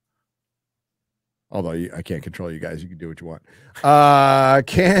 Although I can't control you guys. You can do what you want.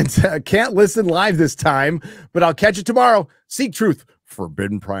 Can't listen live this time, but I'll catch it tomorrow. Seek truth.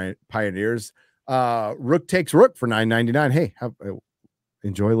 Forbidden Pioneers. Rook takes Rook for $9.99. Hey,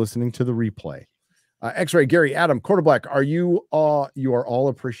 enjoy listening to the replay. X-Ray, Gary, Adam, Quarter Black, you are all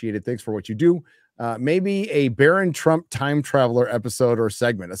appreciated. Thanks for what you do. Maybe a Baron Trump time traveler episode or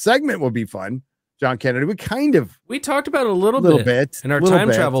segment. A segment would be fun. John Kennedy, we talked about it a little bit in our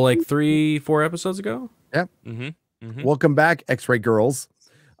time travel like 3-4 episodes ago. Yeah. Welcome back, X-Ray girls.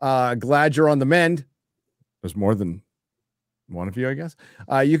 Glad you're on the mend. There's more than one of you, I guess.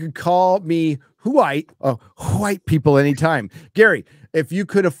 You can call me white people anytime. Gary, if you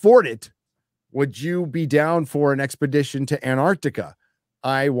could afford it, would you be down for an expedition to Antarctica?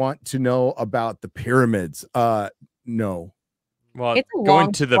 I want to know about the pyramids. No. Well, It's a going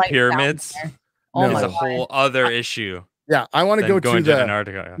long to the flight down pyramids there. is Oh No. my a God. whole other issue. Yeah, I want to than go going to the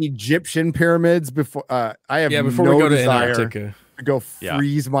Antarctica. Egyptian pyramids before. I have before no we go to desire Antarctica. to go Yeah.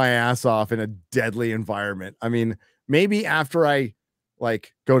 freeze my ass off in a deadly environment. I mean, maybe after I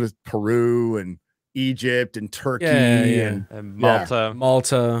like go to Peru and Egypt and Turkey and Malta.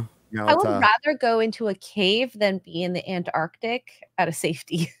 Malta. I would rather go into a cave than be in the Antarctic out of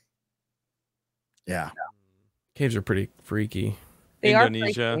safety. Yeah. Caves are pretty freaky. They are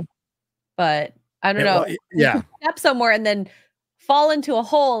Indonesia. freaky, but I don't Yeah, know. well, yeah. You can step somewhere and then fall into a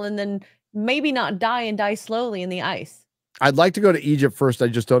hole and then maybe not die and die slowly in the ice. I'd like to go to Egypt first. I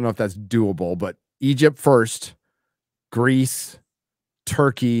just don't know if that's doable, but Egypt first, Greece,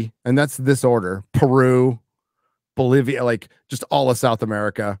 Turkey, and that's this order. Peru, Bolivia, like just all of South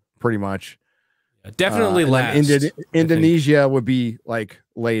America, pretty much. Definitely and last. then Indonesia would be like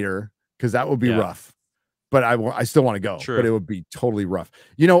later because that would be rough. But I still want to go. True. But it would be totally rough.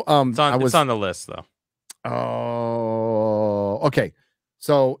 You know, It's on the list though. Oh, okay.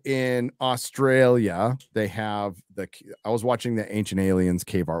 So in Australia, they have I was watching the Ancient Aliens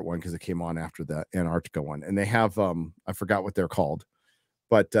cave art one because it came on after the Antarctica one, and they have I forgot what they're called,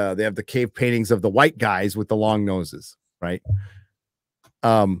 but they have the cave paintings of the white guys with the long noses, right?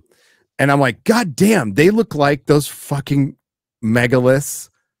 And I'm like, God damn, they look like those fucking megaliths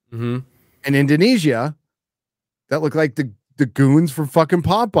in Indonesia that look like the goons from fucking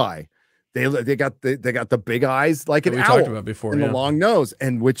Popeye. They got the big eyes like an we owl talked about before, and the long nose,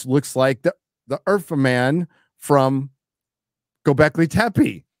 and which looks like the Urfa man from Göbekli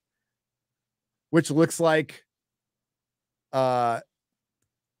Tepe, which looks like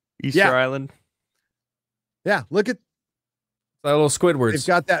Easter Island. Yeah, look at that little Squidwards.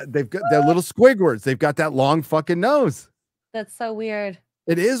 They've got their little Squidwards. They've got that long fucking nose. That's so weird.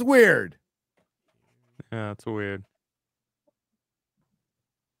 It is weird. Yeah, it's weird.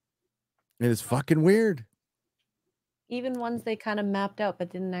 It is fucking weird. Even ones they kind of mapped out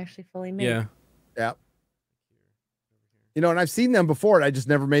but didn't actually fully make. Yeah. You know, and I've seen them before, and I just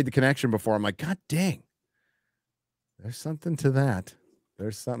never made the connection before. I'm like, God dang. There's something to that.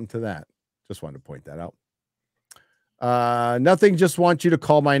 There's something to that. Just wanted to point that out. Nothing, just want you to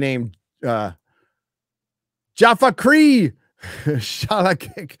call my name. Jaffa Cree.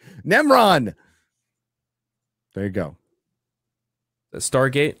 Shalakik. Nemron. There you go. The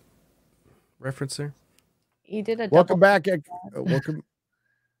Stargate reference there. You did a welcome back. Welcome.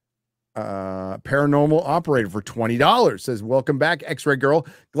 Paranormal operator for $20 says, welcome back, X-Ray Girl.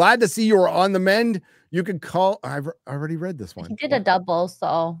 Glad to see you are on the mend. You can call. I've already read this one. He did a double,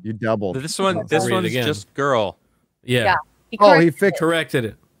 so you doubled. This one's just girl. Yeah. He corrected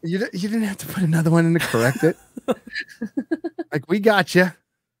it. You didn't have to put another one in to correct it. Like, we got you.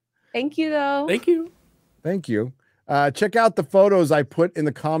 Thank you, though. Thank you. Thank you. Check out the photos I put in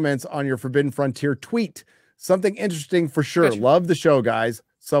the comments on your Forbidden Frontier tweet. Something interesting for sure. Gotcha. Love the show, guys.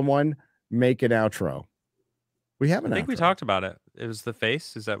 Someone make an outro. We have an I think outro. we talked about it. It was the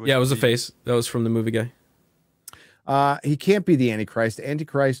face. Is that what it was the face. That was from the movie guy. He can't be the Antichrist.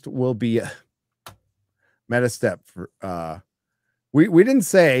 Antichrist will be a meta step for we didn't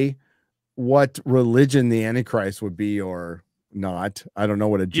say what religion the Antichrist would be or not. I don't know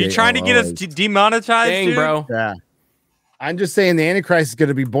what a You trying to get us demonetized, Dang, dude? bro. Yeah. I'm just saying the Antichrist is going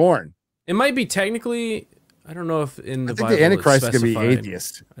to be born. It might be technically. I don't know if in the I think Bible the Antichrist is it's going to be specified.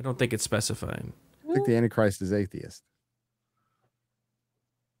 atheist. I don't think it's specified. I think the Antichrist is atheist.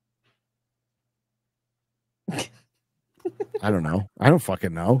 I don't know. I don't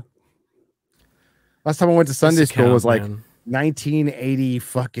fucking know. Last time I went to Sunday school was like 1980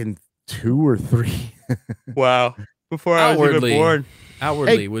 fucking 2 or 3. Wow. Before I was even born.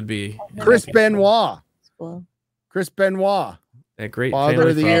 Outwardly would be Chris Benoit. Cool. Chris Benoit. That great Father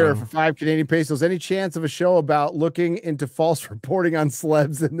of the family Year photo. for 5 Canadian pesos. Any chance of a show about looking into false reporting on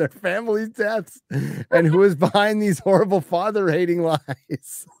celebs and their families' deaths and who is behind these horrible father-hating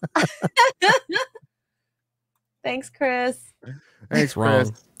lies? Thanks, Chris. Thanks, Wrong.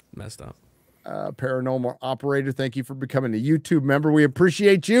 Chris. Messed up. Paranormal operator, thank you for becoming a YouTube member. We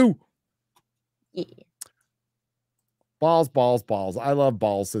appreciate you. Yeah. Balls, balls, balls. I love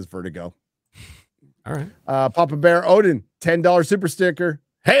balls, says Vertigo. All right. Papa Bear Odin, $10 super sticker.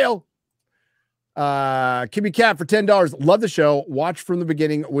 Hail. Kimmy Cat for $10. Love the show. Watch from the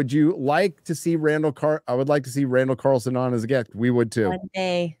beginning. Would you like to see I would like to see Randall Carlson on as a guest. We would too. One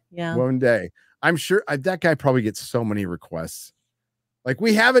day. Yeah. One day. I'm sure that guy probably gets so many requests. Like,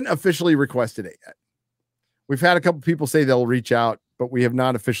 we haven't officially requested it yet. We've had a couple people say they'll reach out, but we have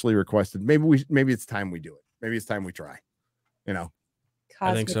not officially requested. Maybe it's time we do it. Maybe it's time we try. You know,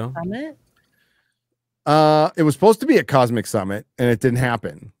 I think so. Summit? It was supposed to be at Cosmic Summit, and it didn't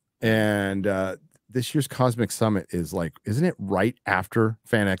happen. And this year's Cosmic Summit is like, isn't it right after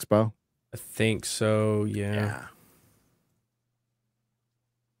Fan Expo? I think so. Yeah.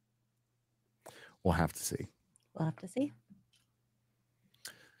 We'll have to see. We'll have to see.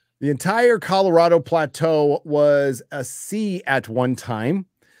 The entire Colorado Plateau was a sea at one time.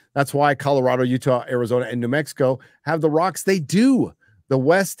 That's why Colorado, Utah, Arizona, and New Mexico have the rocks they do. The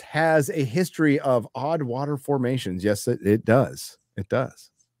West has a history of odd water formations. Yes, it does. It does.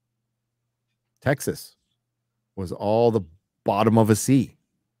 Texas was all the bottom of a sea.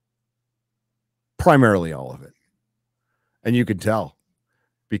 Primarily all of it. And you can tell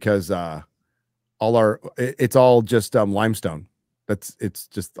because it's all just limestone. It's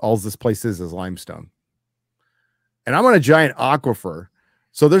just all this place is limestone. And I'm on a giant aquifer.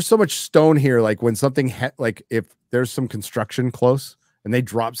 So there's so much stone here. Like when something like if there's some construction close and they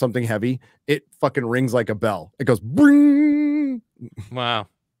drop something heavy, it fucking rings like a bell. It goes bring. Wow.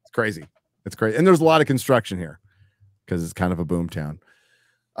 It's crazy. It's crazy. And there's a lot of construction here because it's kind of a boom town.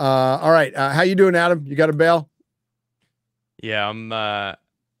 All right. How you doing, Adam? You got a bail? Yeah,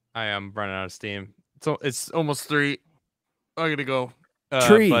 I am running out of steam. So it's almost 3. I gotta go.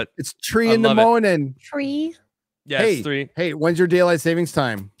 But it's tree in the morning. Tree. Yeah, hey, it's 3. Hey, when's your daylight savings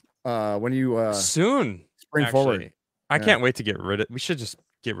time? When you soon spring forward? I can't wait to get rid of. We should just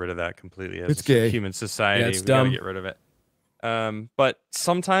get rid of that completely as it's gay. Human society. Yeah, it's we dumb. gotta get rid of it. But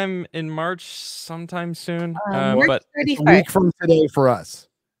sometime in March, sometime soon. March But 31st. It's a week from today for us.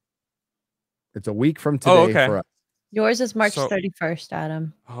 It's a week from today for us. Yours is March 31st,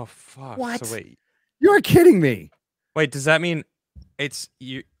 Adam. Oh fuck! What? So wait, You're kidding me. wait. Does that mean it's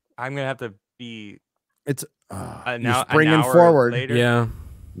you? I'm gonna have to be. It's now bringing forward. Later? Yeah.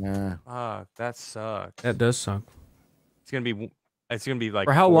 Yeah. Oh, that sucks. That does suck. It's gonna be. It's gonna be like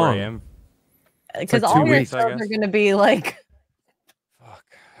for how 4 long? a.m. Because like all 2 your weeks, shows are going to be like. Fuck.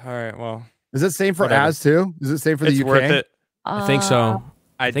 All right. Well, Is it same for Whatever. Az too? Is it same for it's the UK? worth it. I think so.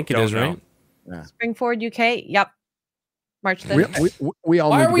 I think it don't is, know. right? Yeah. Spring Forward UK. Yep. March 31st. We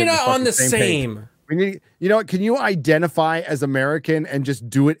all. Why need are to we get not on the page. same? We need. You know what? Can you identify as American and just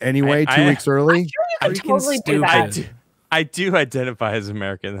do it anyway 2 weeks early? I can totally do that. I do identify as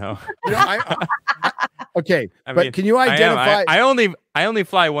American though. You know, okay, I but mean, can you identify? I only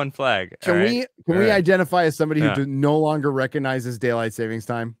fly one flag. Can we identify as somebody Yeah. who no longer recognizes daylight savings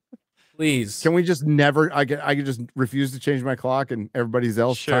time? Please. Can we just never? I can just refuse to change my clock, and everybody's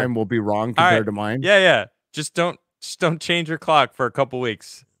else Sure. time will be wrong All compared right. to mine. Yeah. Just don't change your clock for a couple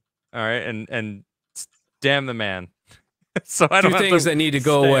weeks. All right, and damn the man. So I don't Two have things to that need to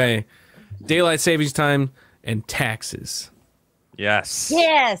go stay. away: daylight savings time and taxes. Yes.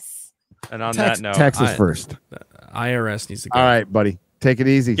 Yes. And on that note, Texas first. IRS needs to go. All right, buddy. Take it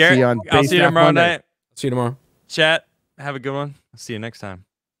easy. Garrett, see you on. I'll Base see you Staff tomorrow Monday. night. See you tomorrow. Chat. Have a good one. I'll see you next time.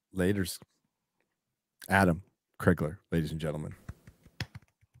 Laters. Adam Crigler, ladies and gentlemen.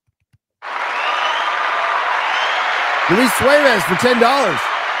 Luis Suarez for $10.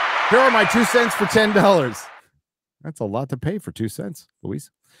 Here are my 2 cents for $10. That's a lot to pay for 2 cents, Luis.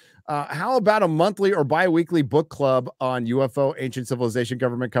 How about a monthly or bi-weekly book club on UFO, ancient civilization,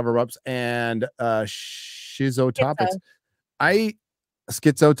 government cover-ups, and schizo topics?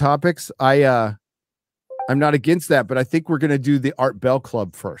 Schizo topics. I'm not against that, but I think we're going to do the Art Bell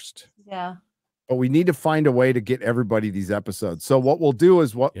Club first. Yeah. But we need to find a way to get everybody these episodes. So what we'll do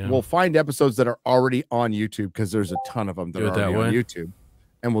is we'll find episodes that are already on YouTube because there's a ton of them that are already on YouTube,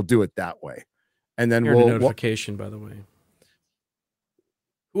 and we'll do it that way. And then Heard a notification, by the way.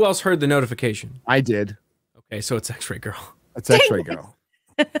 Who else heard the notification? I did. Okay, so it's X-Ray Girl. It's X-Ray Girl.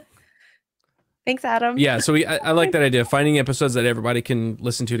 Thanks, Adam. Yeah, so I like that idea. Finding episodes that everybody can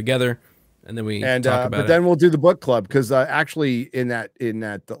listen to together, and then we talk about but it. then we'll do the book club because actually in that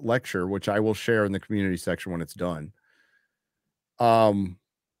lecture, which I will share in the community section when it's done.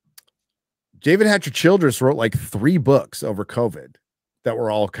 David Hatcher Childress wrote like 3 books over COVID that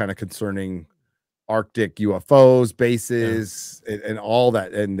were all kind of concerning Arctic UFOs, bases, and all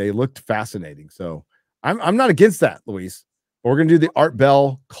that, and they looked fascinating. So I'm not against that, Luis. But we're gonna do the Art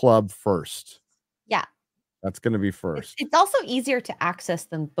Bell Club first. Yeah, that's gonna be first. It's also easier to access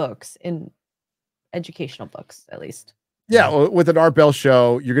than books in educational books, at least. Yeah, with an Art Bell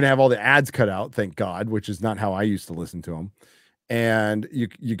show, you're gonna have all the ads cut out, thank God, which is not how I used to listen to them. And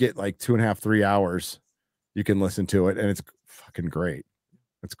you get like 2.5, 3 hours. You can listen to it, and it's fucking great.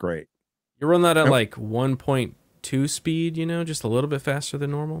 It's great. You run that at like 1.2 speed, you know, just a little bit faster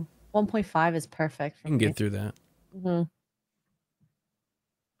than normal. 1.5 is perfect. You can get through that. Mm-hmm.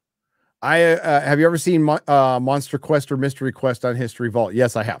 I have you ever seen Monster Quest or Mystery Quest on History Vault?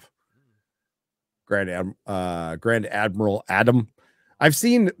 Yes, I have. Grand Admiral Adam. I've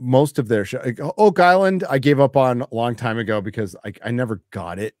seen most of their show. Oak Island, I gave up on a long time ago because I never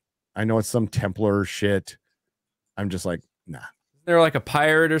got it. I know it's some Templar shit. I'm just like, nah. They're like a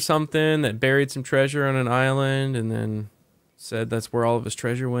pirate or something that buried some treasure on an island and then said that's where all of his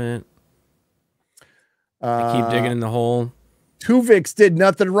treasure went. They keep digging in the hole. Tuvix did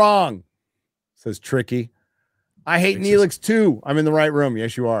nothing wrong, says Tricky. I hate Neelix too. I'm in the right room.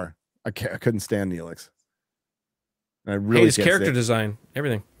 Yes, you are. I couldn't stand Neelix. I really his character design,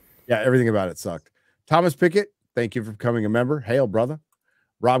 everything. Yeah, everything about it sucked. Thomas Pickett, thank you for becoming a member. Hail, brother.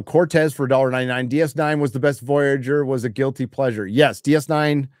 Rob Cortez for $1.99. DS9 was the best Voyager, was a guilty pleasure. Yes,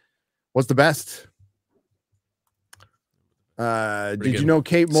 DS9 was the best. Did you know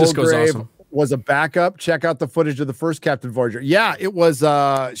Kate Mulgrave was a backup? Check out the footage of the first Captain Voyager. Yeah, it was.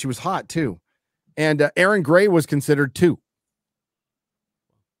 She was hot too. And Aaron Gray was considered too.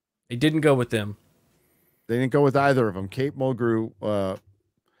 They didn't go with them. They didn't go with either of them. Kate Mulgrew,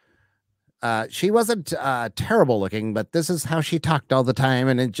 she wasn't terrible looking, but this is how she talked all the time,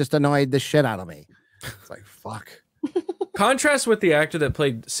 and it just annoyed the shit out of me. It's like, fuck. Contrast with the actor that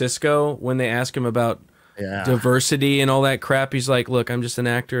played Cisco when they ask him about diversity and all that crap. He's like, look, I'm just an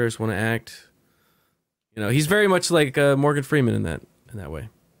actor. I just want to act. You know, he's very much like Morgan Freeman in that way.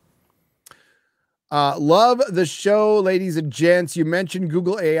 Love the show, ladies and gents. You mentioned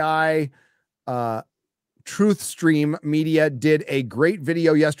Google AI. Truth Stream Media did a great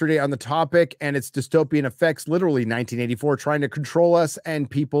video yesterday on the topic and its dystopian effects, literally 1984, trying to control us, and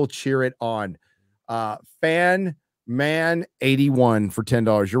people cheer it on. Fan Man 81 for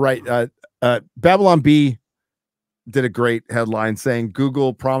 $10. You're right. Babylon B did a great headline saying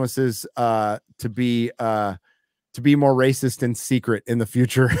Google promises to be more racist in secret in the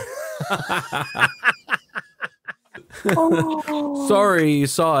future. Oh. Sorry, you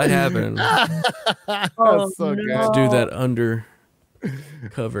saw it happen. That's so good. Let's do that under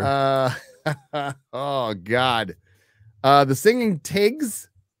cover. Oh God. The Singing Tigs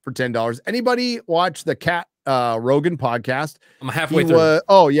for $10. Anybody watch the Cat Rogan podcast? I'm halfway through.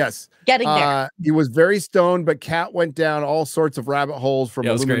 Oh yes, getting there. He was very stoned, but Cat went down all sorts of rabbit holes from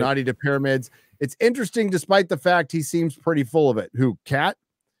Illuminati to pyramids. It's interesting, despite the fact he seems pretty full of it. Who, Cat?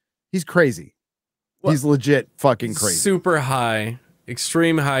 He's crazy. Well, he's legit fucking crazy. Super high,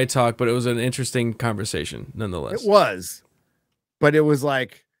 extreme high talk, but it was an interesting conversation nonetheless. It was, but it was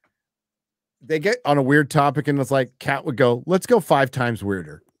like they get on a weird topic, and it's like Cat would go, "Let's go 5 times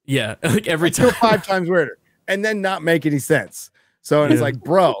weirder." Yeah, like every time, 5 times weirder, and then not make any sense. So it's like,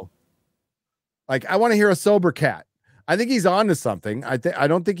 bro, like I want to hear a sober Cat. I think he's on to something. I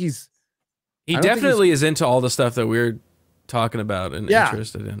don't think he's. He definitely is into all the stuff that we're talking about and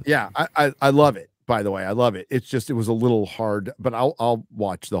interested in. Yeah, I love it. By the way, I love it. It's just, it was a little hard, but I'll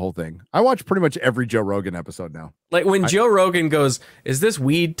watch the whole thing. I watch pretty much every Joe Rogan episode now. Like when Joe Rogan goes, "Is this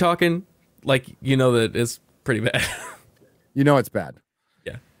weed talking?" Like, you know that it's pretty bad. You know it's bad.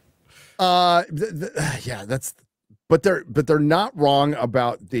 Yeah. Yeah, that's. But they're not wrong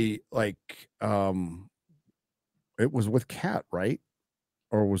about the like. It was with Cat, right?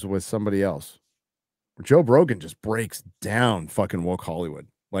 Or was it with somebody else? Joe Rogan just breaks down fucking woke Hollywood.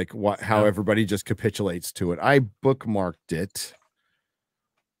 Like how everybody just capitulates to it. I bookmarked it.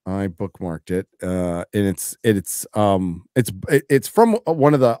 And it's from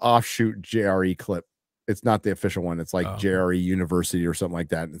one of the offshoot JRE clip. It's not the official one. It's like JRE University or something like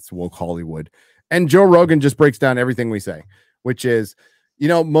that. It's woke Hollywood. And Joe Rogan just breaks down everything we say, which is, you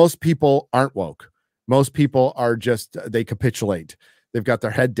know, most people aren't woke. Most people are just, they capitulate. They've got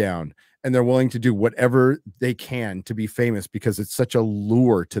their head down. And they're willing to do whatever they can to be famous because it's such a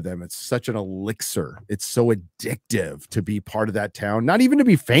lure to them. It's such an elixir. It's so addictive to be part of that town, not even to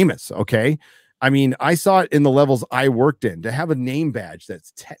be famous. Okay. I mean, I saw it in the levels I worked in. To have a name badge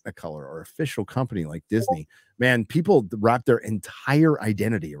that's Technicolor or official company like Disney, man, people wrap their entire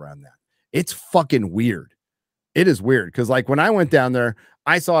identity around that. It's fucking weird. It is weird because like when I went down there,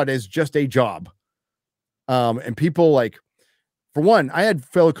 I saw it as just a job. And people like, for one, I had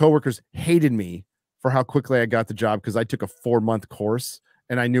fellow coworkers hated me for how quickly I got the job because I took a 4-month course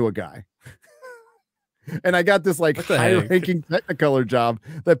and I knew a guy. And I got this like high-ranking Technicolor job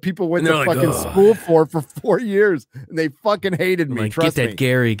that people went to fucking school for 4 years, and they fucking hated me. Like, trust get that me.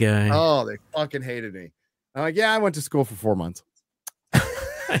 Gary guy. Oh, they fucking hated me. I'm like, yeah, I went to school for 4 months. Look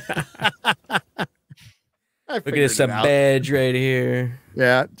at this badge right here.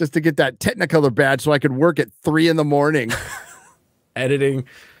 Yeah, just to get that Technicolor badge so I could work at 3 in the morning. editing,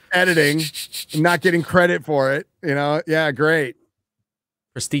 not getting credit for it. You know, yeah, great.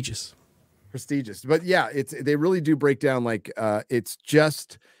 Prestigious. prestigious. But yeah, they really do break down like it's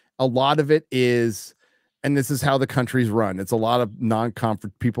just a lot of it is, and this is how the country's run. It's a lot of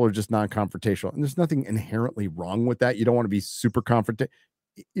people are just non-confrontational, and there's nothing inherently wrong with that. You don't want to be super confrontational.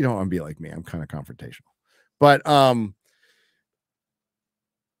 You don't want to be like me. I'm kind of confrontational, but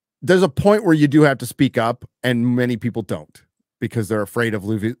there's a point where you do have to speak up, and many people don't because they're afraid of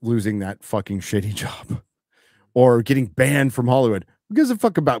losing that fucking shitty job or getting banned from Hollywood. Who gives a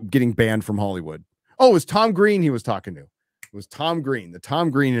fuck about getting banned from Hollywood? Oh, it was Tom Green he was talking to. It was Tom Green. The Tom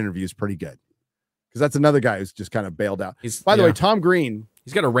Green interview is pretty good because that's another guy who's just kind of bailed out. By the way, Tom Green,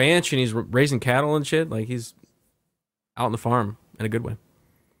 he's got a ranch and he's raising cattle and shit. Like he's out on the farm in a good way.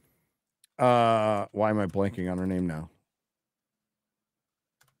 Why am I blanking on her name now?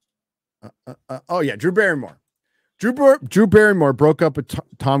 Oh yeah, Drew Barrymore. Drew Barrymore broke up with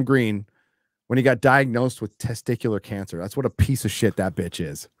Tom Green when he got diagnosed with testicular cancer. That's what a piece of shit that bitch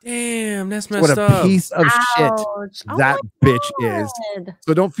is. Damn, that's messed up. What a piece of shit that bitch is.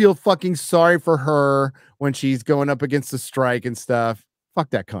 So don't feel fucking sorry for her when she's going up against the strike and stuff. Fuck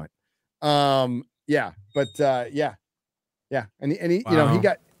that cunt. Yeah, but yeah. And he, you know, he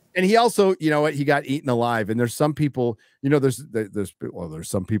got. And he also, you know what, he got eaten alive. And there's some people, you know, there's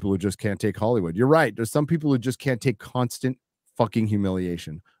some people who just can't take Hollywood. You're right. There's some people who just can't take constant fucking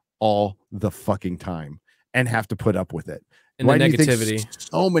humiliation all the fucking time and have to put up with it. And why the do you negativity. think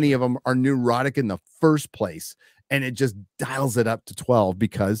so many of them are neurotic in the first place? And it just dials it up to 12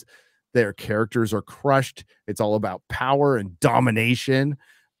 because their characters are crushed. It's all about power and domination.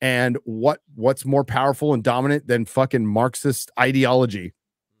 And what's more powerful and dominant than fucking Marxist ideology?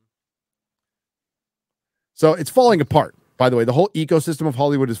 So it's falling apart. By the way, the whole ecosystem of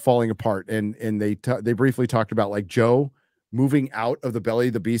Hollywood is falling apart. And they briefly talked about like Joe moving out of the belly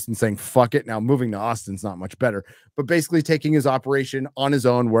of the beast and saying, fuck it. Now moving to Austin's not much better, but basically taking his operation on his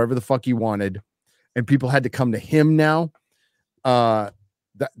own, wherever the fuck he wanted. And people had to come to him now.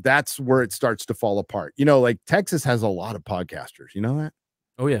 That's where it starts to fall apart. You know, like Texas has a lot of podcasters. You know that?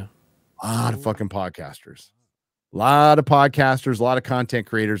 Oh yeah. A lot of fucking podcasters. A lot of podcasters, a lot of content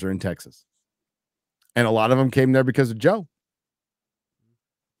creators are in Texas. And a lot of them came there because of Joe.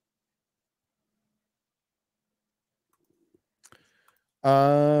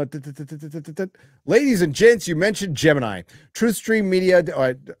 Ladies and gents, you mentioned Gemini. Truth Stream Media.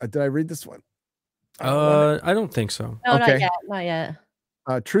 Did I read this one? I don't think so. No, okay. Not yet.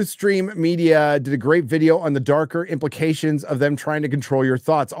 Truth Stream Media did a great video on the darker implications of them trying to control your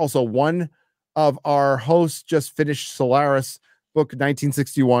thoughts. Also, one of our hosts just finished Solaris book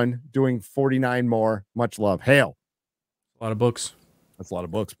 1961, doing 49 more. Much love. Hail. A lot of books. That's a lot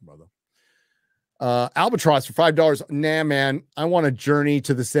of books, brother. Albatross for $5. Nah, man. I want a journey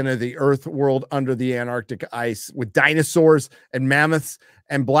to the center of the earth world under the Antarctic ice with dinosaurs and mammoths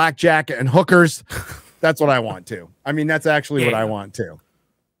and blackjack and hookers. That's what I want to. I mean, that's actually what I want to.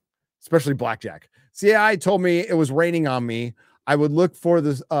 Especially blackjack. CAI told me it was raining on me. I would look for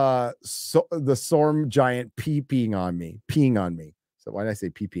the storm giant peeing on me. So why did I say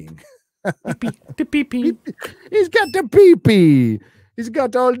peeing? He's got the pee-pee. He's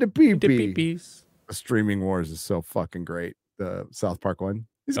got all the pee-pee. The Streaming Wars is so fucking great. The South Park one.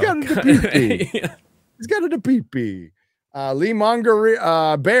 He's got the pee-pee. Yeah. He's got the pee-pee. Lee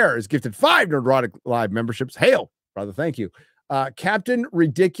Monger Bear is gifted 5 Nerdrotic Live memberships. Hail, brother. Thank you. Captain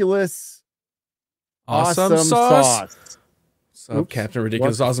Ridiculous Awesome Sauce. So Captain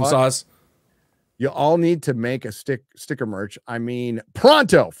Ridiculous Awesome Sauce. You all need to make a sticker merch. I mean,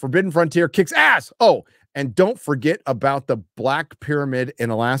 pronto. Forbidden Frontier kicks ass. Oh, and don't forget about the Black Pyramid in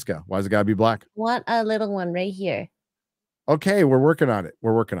Alaska. Why does it gotta be black? Want a little one right here. Okay, we're working on it.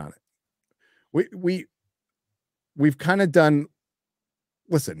 We've kind of done.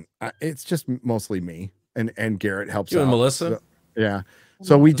 Listen, it's just mostly me and Garrett helps you out. And Melissa. So, yeah.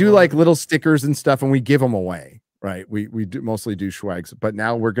 So we do like little stickers and stuff, and we give them away. Right. We mostly do swags, but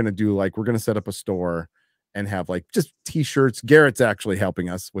now we're going to set up a store and have like just T-shirts. Garrett's actually helping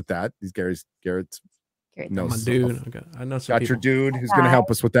us with that. Garrett's knows my dude. Okay. I know some got your dude who's going to help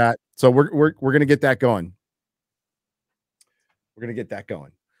us with that. So we're going to get that going. We're going to get that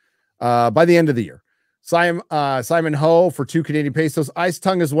going by the end of the year. Simon Ho for 2 Canadian pesos. Ice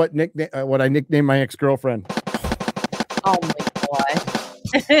tongue is what I nicknamed my ex-girlfriend. Oh my God.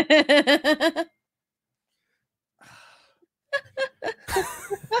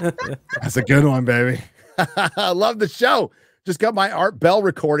 That's a good one, baby. I love the show. Just got my Art Bell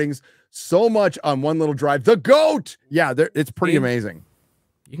recordings. So much on one little drive. The GOAT. Yeah, it's pretty amazing.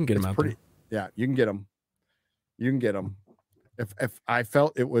 You can get them out there. Yeah, you can get them. You can get them. If I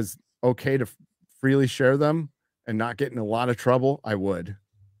felt it was okay to freely share them and not get in a lot of trouble, I would.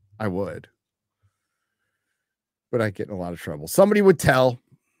 but I get in a lot of trouble. Somebody would tell.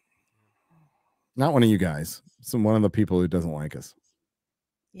 Not one of you guys. One of the people who doesn't like us.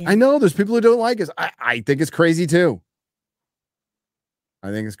 Yeah. I know there's people who don't like us. I think it's crazy too.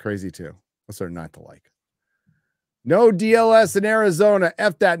 What's there not to like? No DLS in Arizona.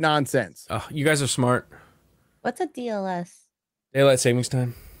 F that nonsense. Oh, you guys are smart. What's a DLS? Daylight savings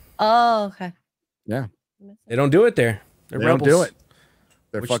time. Oh, okay. Yeah. They don't do it there. They don't do it.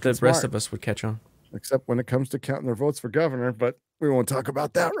 They're which fucking the smart. rest of us would catch on. Except when it comes to counting their votes for governor, but we won't talk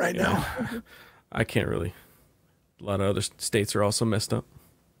about that right now. I can't really. A lot of other states are also messed up.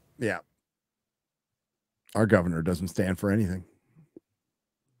 Yeah. Our governor doesn't stand for anything.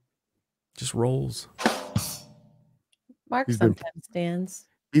 Just rolls. Mark sometimes stands.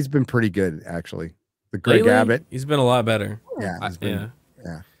 He's been pretty good, actually. The Greg Abbott. He's been a lot better. Yeah. Yeah.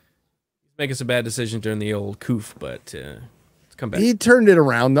 He's making some bad decisions during the old coof, but it's come back. He turned it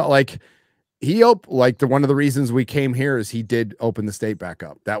around. Like one of the reasons we came here is he did open the state back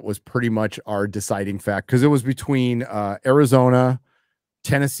up. That was pretty much our deciding fact because it was between Arizona,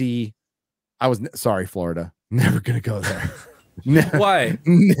 Tennessee. Florida. Never gonna go there. Why?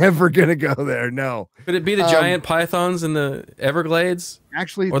 Never gonna go there. No. Could it be the giant pythons in the Everglades?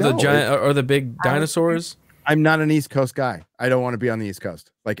 Actually, or the giant or the big dinosaurs? I'm not an East Coast guy. I don't want to be on the East Coast,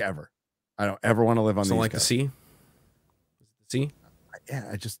 like ever. I don't ever want to live on the East Coast. The sea? Sea?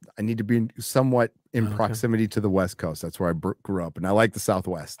 Yeah, I need to be somewhat in proximity to the West Coast. That's where I grew up, and I like the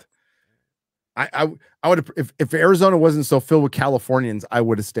Southwest. I would have if Arizona wasn't so filled with Californians, I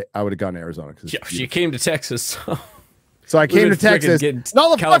would have gone to Arizona. Yeah, she came to Texas. So I came to Texas, and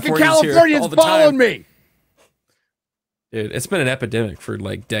all the fucking Californians followed me. Dude, it's been an epidemic for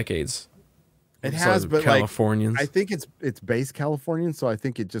like decades. It has, but Californians. I think it's base Californian, so I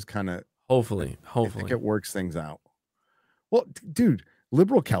think it just kind of hopefully I think it works things out. Well, dude,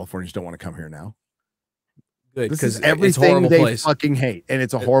 liberal Californians don't want to come here now. Good, this is everything they fucking hate, and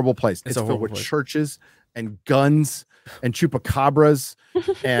it's a horrible place. It's filled with churches and guns and chupacabras,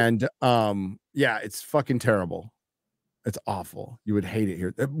 and yeah, it's fucking terrible. It's awful. You would hate it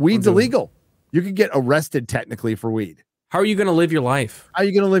here. Weed's illegal. You could get arrested technically for weed. How are you going to live your life? How are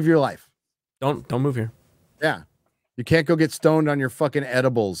you going to live your life? Don't move here. Yeah, you can't go get stoned on your fucking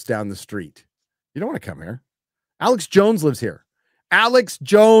edibles down the street. You don't want to come here. Alex Jones lives here. Alex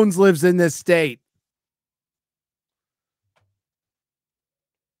Jones lives in this state.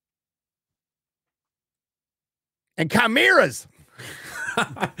 And chimeras.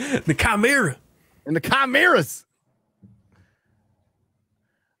 The chimera. And the chimeras.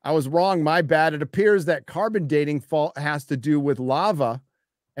 I was wrong. My bad. It appears that carbon dating has to do with lava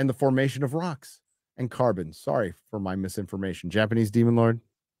and the formation of rocks and carbon. Sorry for my misinformation. Japanese Demon Lord,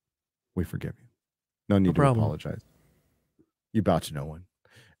 we forgive you. No need to apologize. You bow to no one.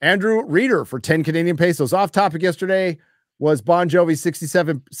 Andrew Reeder for 10 Canadian pesos. Off topic yesterday was Bon Jovi's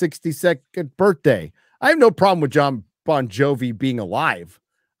 62nd birthday. I have no problem with John Bon Jovi being alive.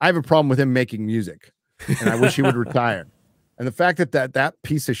 I have a problem with him making music, and I wish he would retire. And the fact that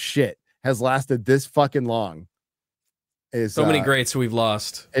piece of shit has lasted this fucking long is so many greats we've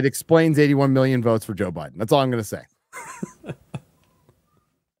lost. It explains 81 million votes for Joe Biden. That's all I'm going to say.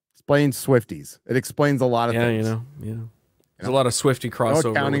 Explains Swifties. It explains a lot of things. There's a lot of Swiftie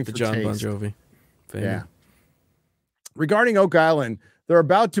crossover with the John Bon Jovi. Yeah. Regarding Oak Island, they're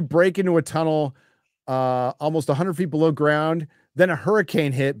about to break into a tunnel almost 100 feet below ground. Then a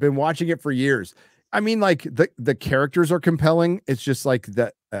hurricane hit. Been watching it for years. I mean, like the characters are compelling. It's just like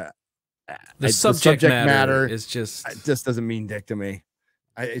the subject matter is just it just doesn't mean dick to me.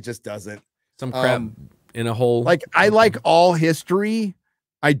 It just doesn't. Some crap in a hole. Like I like all history.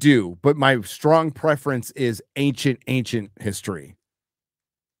 I do, but my strong preference is ancient history.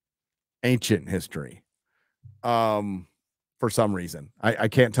 Ancient history. For some reason. I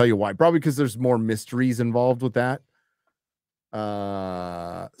can't tell you why. Probably because there's more mysteries involved with that.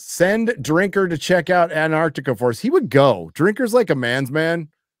 Send Drinker to check out Antarctica for us. He would go. Drinker's like a man's man.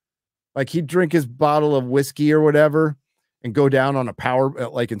 Like he'd drink his bottle of whiskey or whatever and go down on a power,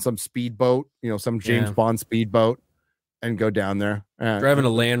 like in some speedboat, some James Bond speedboat, and go down there. Driving a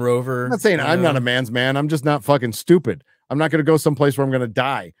Land Rover. I'm not saying I'm not a man's man. I'm just not fucking stupid. I'm not going to go someplace where I'm going to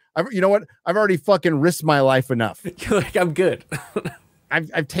die. You know what? I've already fucking risked my life enough. Like I'm good.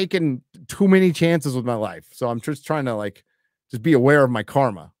 I've taken too many chances with my life. So I'm just trying to just be aware of my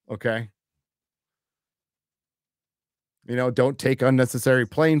karma. Okay. Don't take unnecessary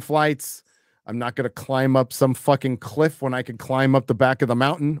plane flights. I'm not going to climb up some fucking cliff when I can climb up the back of the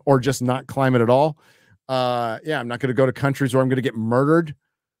mountain or just not climb it at all. I'm not going to go to countries where I'm going to get murdered.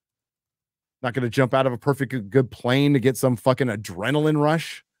 Not going to jump out of a perfectly good plane to get some fucking adrenaline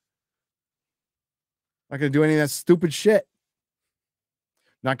rush. Not gonna do any of that stupid shit.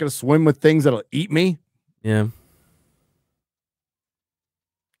 Not gonna swim with things that'll eat me. Yeah.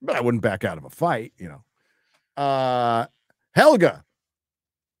 But I wouldn't back out of a fight, you know. Helga.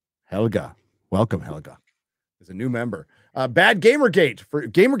 Welcome, Helga. Is a new member. Bad Gamergate.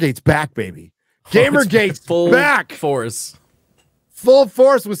 Gamergate's back, baby. Gamergate's back. Force. Full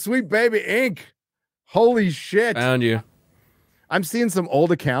force with Sweet Baby Inc. Holy shit. Found you. I'm seeing some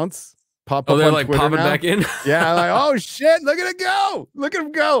old accounts pop up. Oh, they're on like Twitter popping now. back in. Yeah, like, oh shit, look at it go. Look at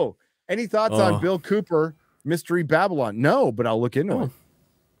him go. Any thoughts on Bill Cooper, Mystery Babylon? No, but I'll look into it.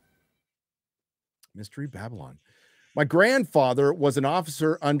 Mystery Babylon. My grandfather was an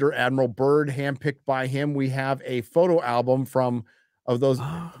officer under Admiral Byrd, handpicked by him. We have a photo album from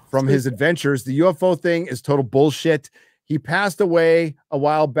his adventures. The UFO thing is total bullshit. He passed away a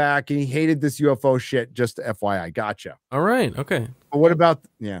while back and he hated this UFO shit. Just FYI. Gotcha. All right. Okay. But what about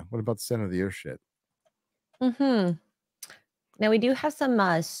the center of the earth shit? Now we do have some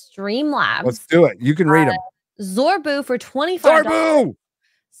Streamlabs. Let's do it. You can read them. Zorbu for $25. Zorbu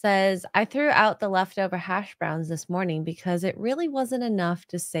says, I threw out the leftover hash browns this morning because it really wasn't enough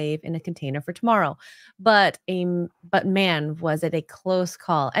to save in a container for tomorrow. But man, was it a close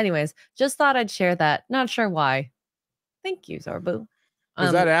call. Anyways, just thought I'd share that. Not sure why. Thank you, Zorbu.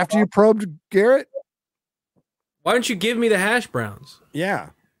 Was that after you probed Garrett? Why don't you give me the hash browns? Yeah.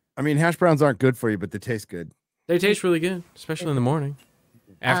 I mean, hash browns aren't good for you, but they taste good. They taste really good, especially in the morning.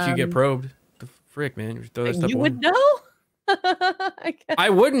 After you get probed. The frick, man. You throw that stuff you away. would know? I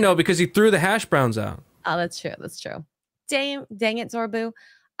wouldn't know because he threw the hash browns out. Oh, that's true. That's true. Dang it, Zorbu.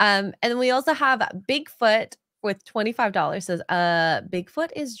 And then we also have Bigfoot with $25. Says, Bigfoot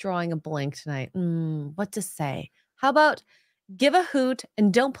is drawing a blank tonight. What to say? How about give a hoot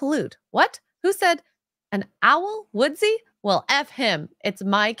and don't pollute? What? Who said an owl? Woodsy? Well, F him. It's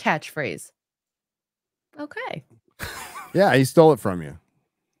my catchphrase. Okay. Yeah, he stole it from you.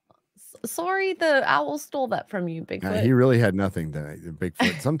 Sorry, the owl stole that from you, Bigfoot. He really had nothing tonight,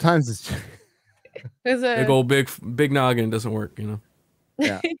 Bigfoot. Sometimes it's just... big old big noggin doesn't work, you know.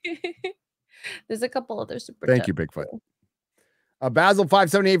 Yeah. There's a couple other super. Thank you, Bigfoot. Basil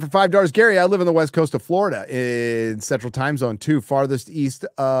 578 for $5. Gary, I live on the west coast of Florida in Central Time Zone 2, farthest east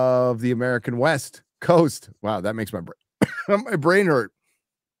of the American West Coast. Wow, that makes my brain hurt.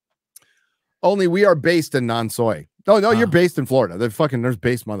 Only we are based in non-soy. Oh, no, you're based in Florida. There's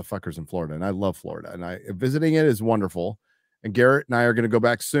based motherfuckers in Florida, and I love Florida. And visiting it is wonderful. And Garrett and I are going to go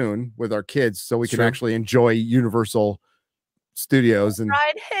back soon with our kids so we can actually enjoy Universal Studios and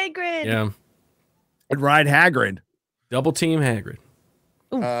ride Hagrid. Yeah. And ride Hagrid. Double team Hagrid.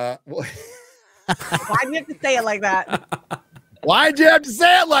 Well, why'd you have to say it like that? Why'd you have to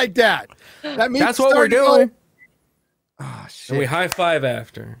say it like that? That means that's what we're doing. Oh, shit. And we high five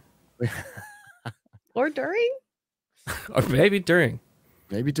after. Or during? Or maybe during.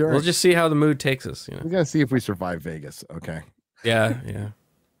 Maybe during. We'll just see how the mood takes us. You know? We gotta see if we survive Vegas. Okay. Yeah.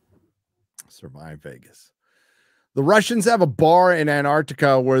 Survive Vegas. The Russians have a bar in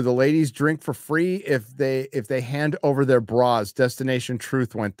Antarctica where the ladies drink for free if they hand over their bras. Destination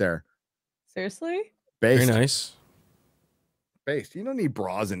Truth went there. Seriously? Based. Very nice. Based. You don't need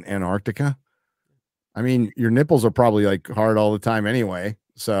bras in Antarctica. I mean, your nipples are probably like hard all the time anyway,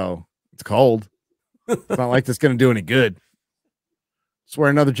 so it's cold. It's not like that's going to do any good. Just wear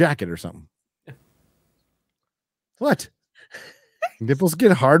another jacket or something. What? Nipples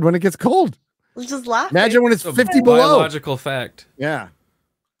get hard when it gets cold. Just laugh. Imagine when it's 50 below. Biological fact. Yeah.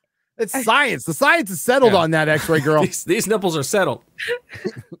 It's science. The science is settled on that, X-ray girl. These nipples are settled.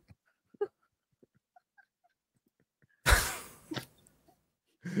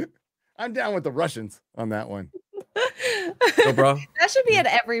 I'm down with the Russians on that one. Go, bro. That should be at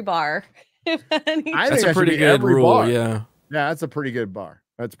every bar. I think that's a pretty good rule. Bar. Yeah. Yeah, that's a pretty good bar.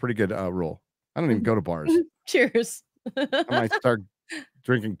 That's a pretty good rule. I don't even go to bars. Cheers. I might start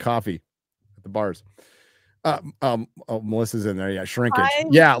drinking coffee at the bars. Melissa's in there. Yeah, shrinkage.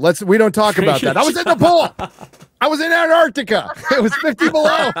 Yeah, we don't talk about that. I was in the pool. I was in Antarctica. It was 50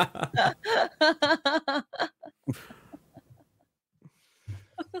 below.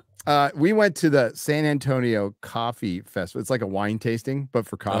 We went to the San Antonio Coffee Festival. It's like a wine tasting, but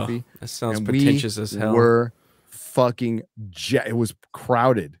for coffee. That sounds pretentious as hell. We're fucking it was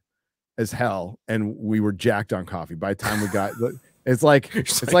crowded as hell, and we were jacked on coffee. By the time we got, it's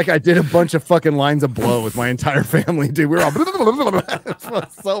like I did a bunch of fucking lines of blow with my entire family, dude. We were all it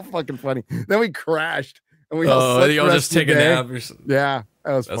was so fucking funny. Then we crashed, and we all just take a nap. Yeah,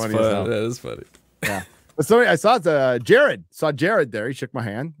 that was funny. That is funny. Yeah. So I saw Jared. Saw Jared there. He shook my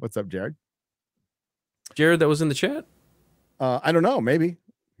hand. What's up, Jared? Jared, that was in the chat. I don't know. Maybe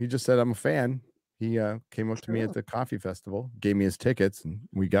he just said I'm a fan. He came up to me at the coffee festival, gave me his tickets, and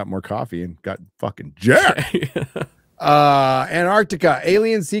we got more coffee and got fucking jacked. Antarctica,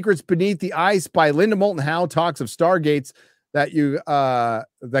 Alien Secrets Beneath the Ice by Linda Moulton Howe talks of stargates that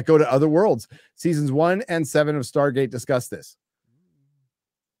that go to other worlds. Seasons 1 and 7 of Stargate discuss this.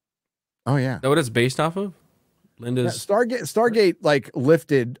 Oh yeah. Is that what it's based off of? Linda's Stargate like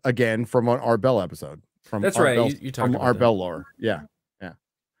lifted again from an Art Bell episode. That's Art right. Bell, You talked from about Art that. Bell lore. Yeah.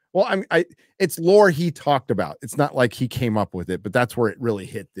 Well, it's lore he talked about. It's not like he came up with it, but that's where it really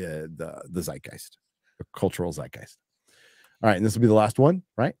hit the zeitgeist, the cultural zeitgeist. All right, and this will be the last one,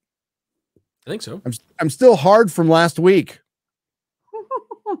 right? I think so. I'm still hard from last week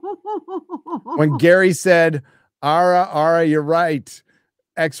when Gary said, "Ara, you're right.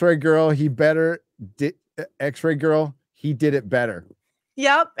 X-ray girl, he did it better."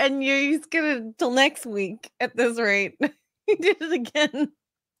 Yep, and he's gonna till next week at this rate. He did it again.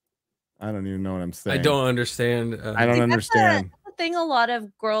 I don't even know what I'm saying. I don't understand. I don't understand. That's the thing a lot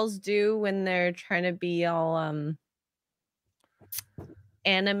of girls do when they're trying to be all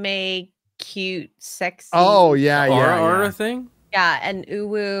anime, cute, sexy. Oh yeah, Aura thing. Yeah, and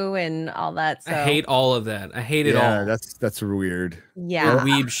uwu and all that. So. I hate all of that. I hate it all. That's weird. Yeah, The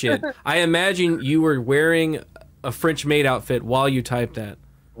weeb shit. I imagine you were wearing a French maid outfit while you typed that.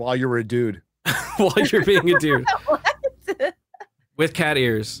 While you were a dude. While you're being a dude. What? With cat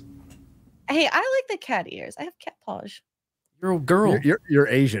ears. Hey, I like the cat ears. I have cat paws. You're a girl. You're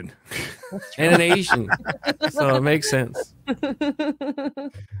Asian. And an Asian. So it makes sense.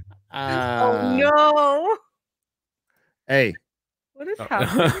 Oh no. Hey. What is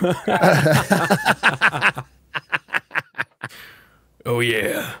happening? Oh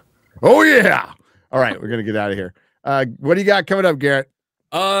yeah. Oh yeah. All right, we're gonna get out of here. What do you got coming up, Garrett?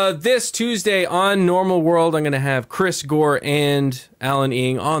 This Tuesday on Normal World, I'm gonna have Chris Gore and Alan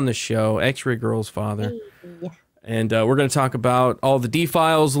Ing on the show, X-Ray Girl's father. And we're going to talk about all the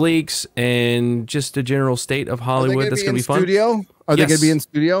D-Files leaks and just the general state of Hollywood. That's going to be fun. Studio? Are they going to be in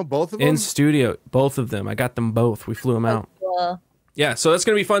studio? Both of them? In studio. Both of them. I got them both. We flew them out. Cool. Yeah, so that's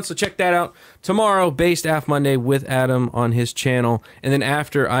going to be fun. So check that out tomorrow, Based Af Monday with Adam on his channel. And then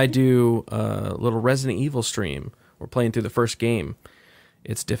after, I do a little Resident Evil stream. We're playing through the first game.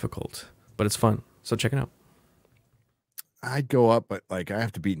 It's difficult, but it's fun. So check it out. I'd go up, but like I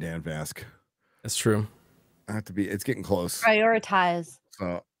have to beat Dan Vask. That's true. I have to be. It's getting close. Prioritize.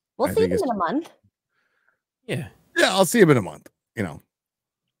 So We'll see him in a month. Yeah. Yeah, I'll see him in a month. You know,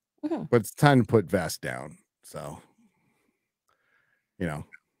 Mm-hmm. but it's time to put Vask down. So, you know,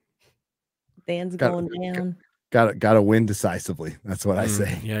 Dan's going down. Gotta win decisively. That's what I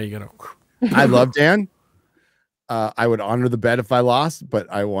say. Yeah, you gotta. I love Dan. I would honor the bet if I lost,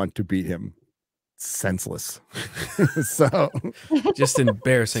 but I want to beat him senseless. So Just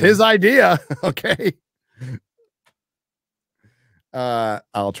embarrassing. it's his idea. Okay.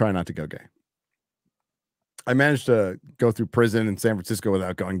 I'll try not to go gay. I managed to go through prison in San Francisco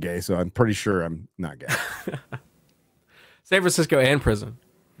without going gay, so I'm pretty sure I'm not gay. San Francisco and prison.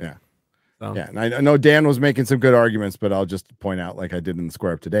 Yeah. So. Yeah, and I know Dan was making some good arguments, but I'll just point out, like I did in the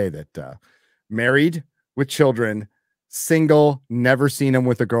Square Up today, that married with children, single, never seen him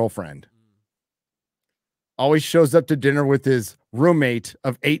with a girlfriend. Always shows up to dinner with his roommate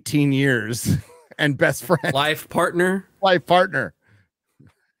of 18 years and best friend. Life partner.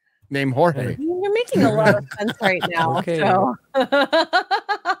 Named Jorge. You're making a lot of sense right now. Okay. So.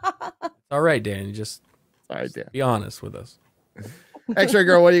 All right, Dan. You just Sorry, Dan. be honest with us. X-Ray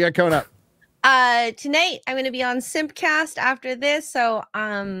Girl, what do you got coming up? Tonight I'm going to be on Simpcast after this, so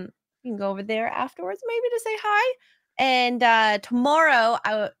you can go over there afterwards maybe to say hi. And tomorrow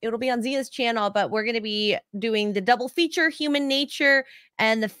it'll be on Zia's channel, but we're going to be doing the double feature, Human Nature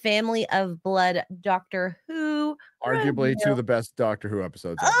and the Family of Blood, Doctor Who. Arguably two of the best Doctor Who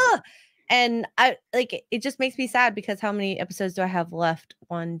episodes. And I like it just makes me sad because how many episodes do I have left?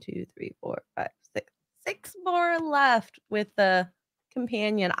 1, 2, 3, 4, 5, 6. 6 more left with the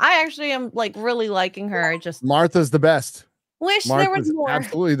companion. I actually am like really liking her. I just Martha's the best. wish there was more.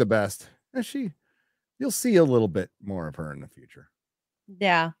 Absolutely the best. You'll see a little bit more of her in the future.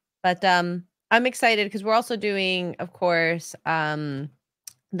 Yeah, but I'm excited because we're also doing, of course, the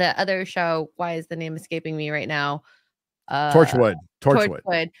other show. Why is the name escaping me right now? Torchwood.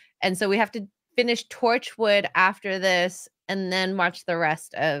 And so we have to finish Torchwood after this, and then watch the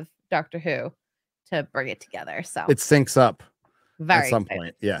rest of Doctor Who to bring it together. So It syncs up very at some excited.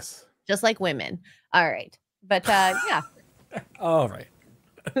 point. Yes. Just like women. All right, but yeah. All right.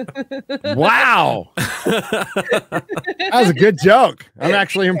 Wow. That was a good joke. I'm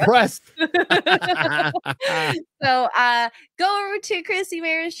actually impressed. So go over to Chrissy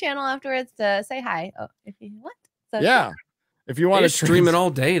Mayer's channel afterwards to say hi. Oh, if you want. So Yeah. If you want to stream it all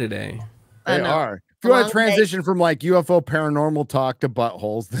day today. They are. If you want to transition from like UFO paranormal talk to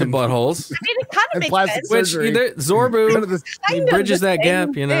buttholes, then buttholes. I mean, it kind of makes plastic sense. Surgery. Zorbu he bridges that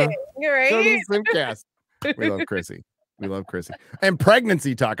gap, you know. You're right. Simcast. We love Chrissy. We love Chrissy. And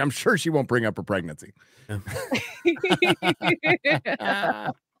pregnancy talk. I'm sure she won't bring up her pregnancy. Yeah.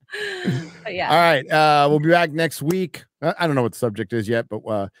 All right. We'll be back next week. I don't know what the subject is yet,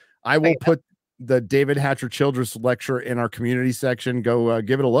 but I will put the David Hatcher Childress lecture in our community section. Go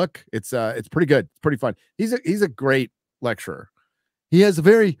give it a look. It's pretty good. It's pretty fun. He's a great lecturer. He has a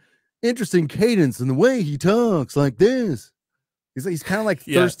very interesting cadence in the way he talks like this. He's kind of like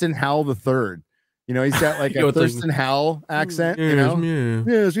Thurston Howell the Third. You know, he's got like a Thurston Howell accent. Yes, you know,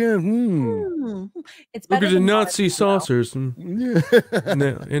 yes. It's look better at the than Nazi Martin, saucers in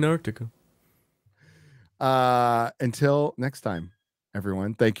Antarctica. Until next time,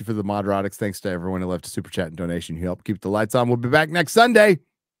 everyone. Thank you for the Nerdrotics. Thanks to everyone who left a super chat and donation. You help keep the lights on. We'll be back next Sunday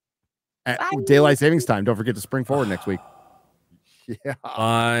at daylight savings time. Don't forget to spring forward next week. Yeah.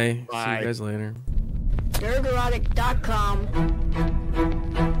 Bye. See you guys later. Nerdrotic.com.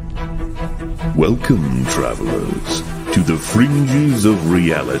 Welcome, travelers, to the fringes of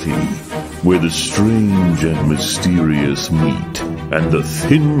reality, where the strange and mysterious meet, and the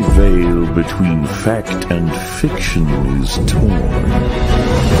thin veil between fact and fiction is torn.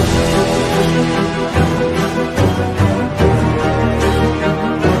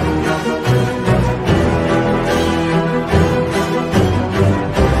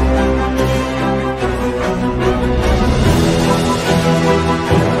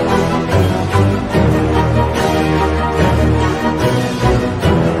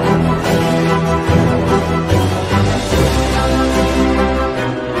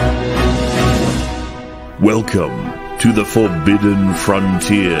 Welcome to the Forbidden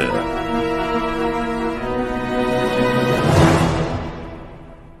Frontier.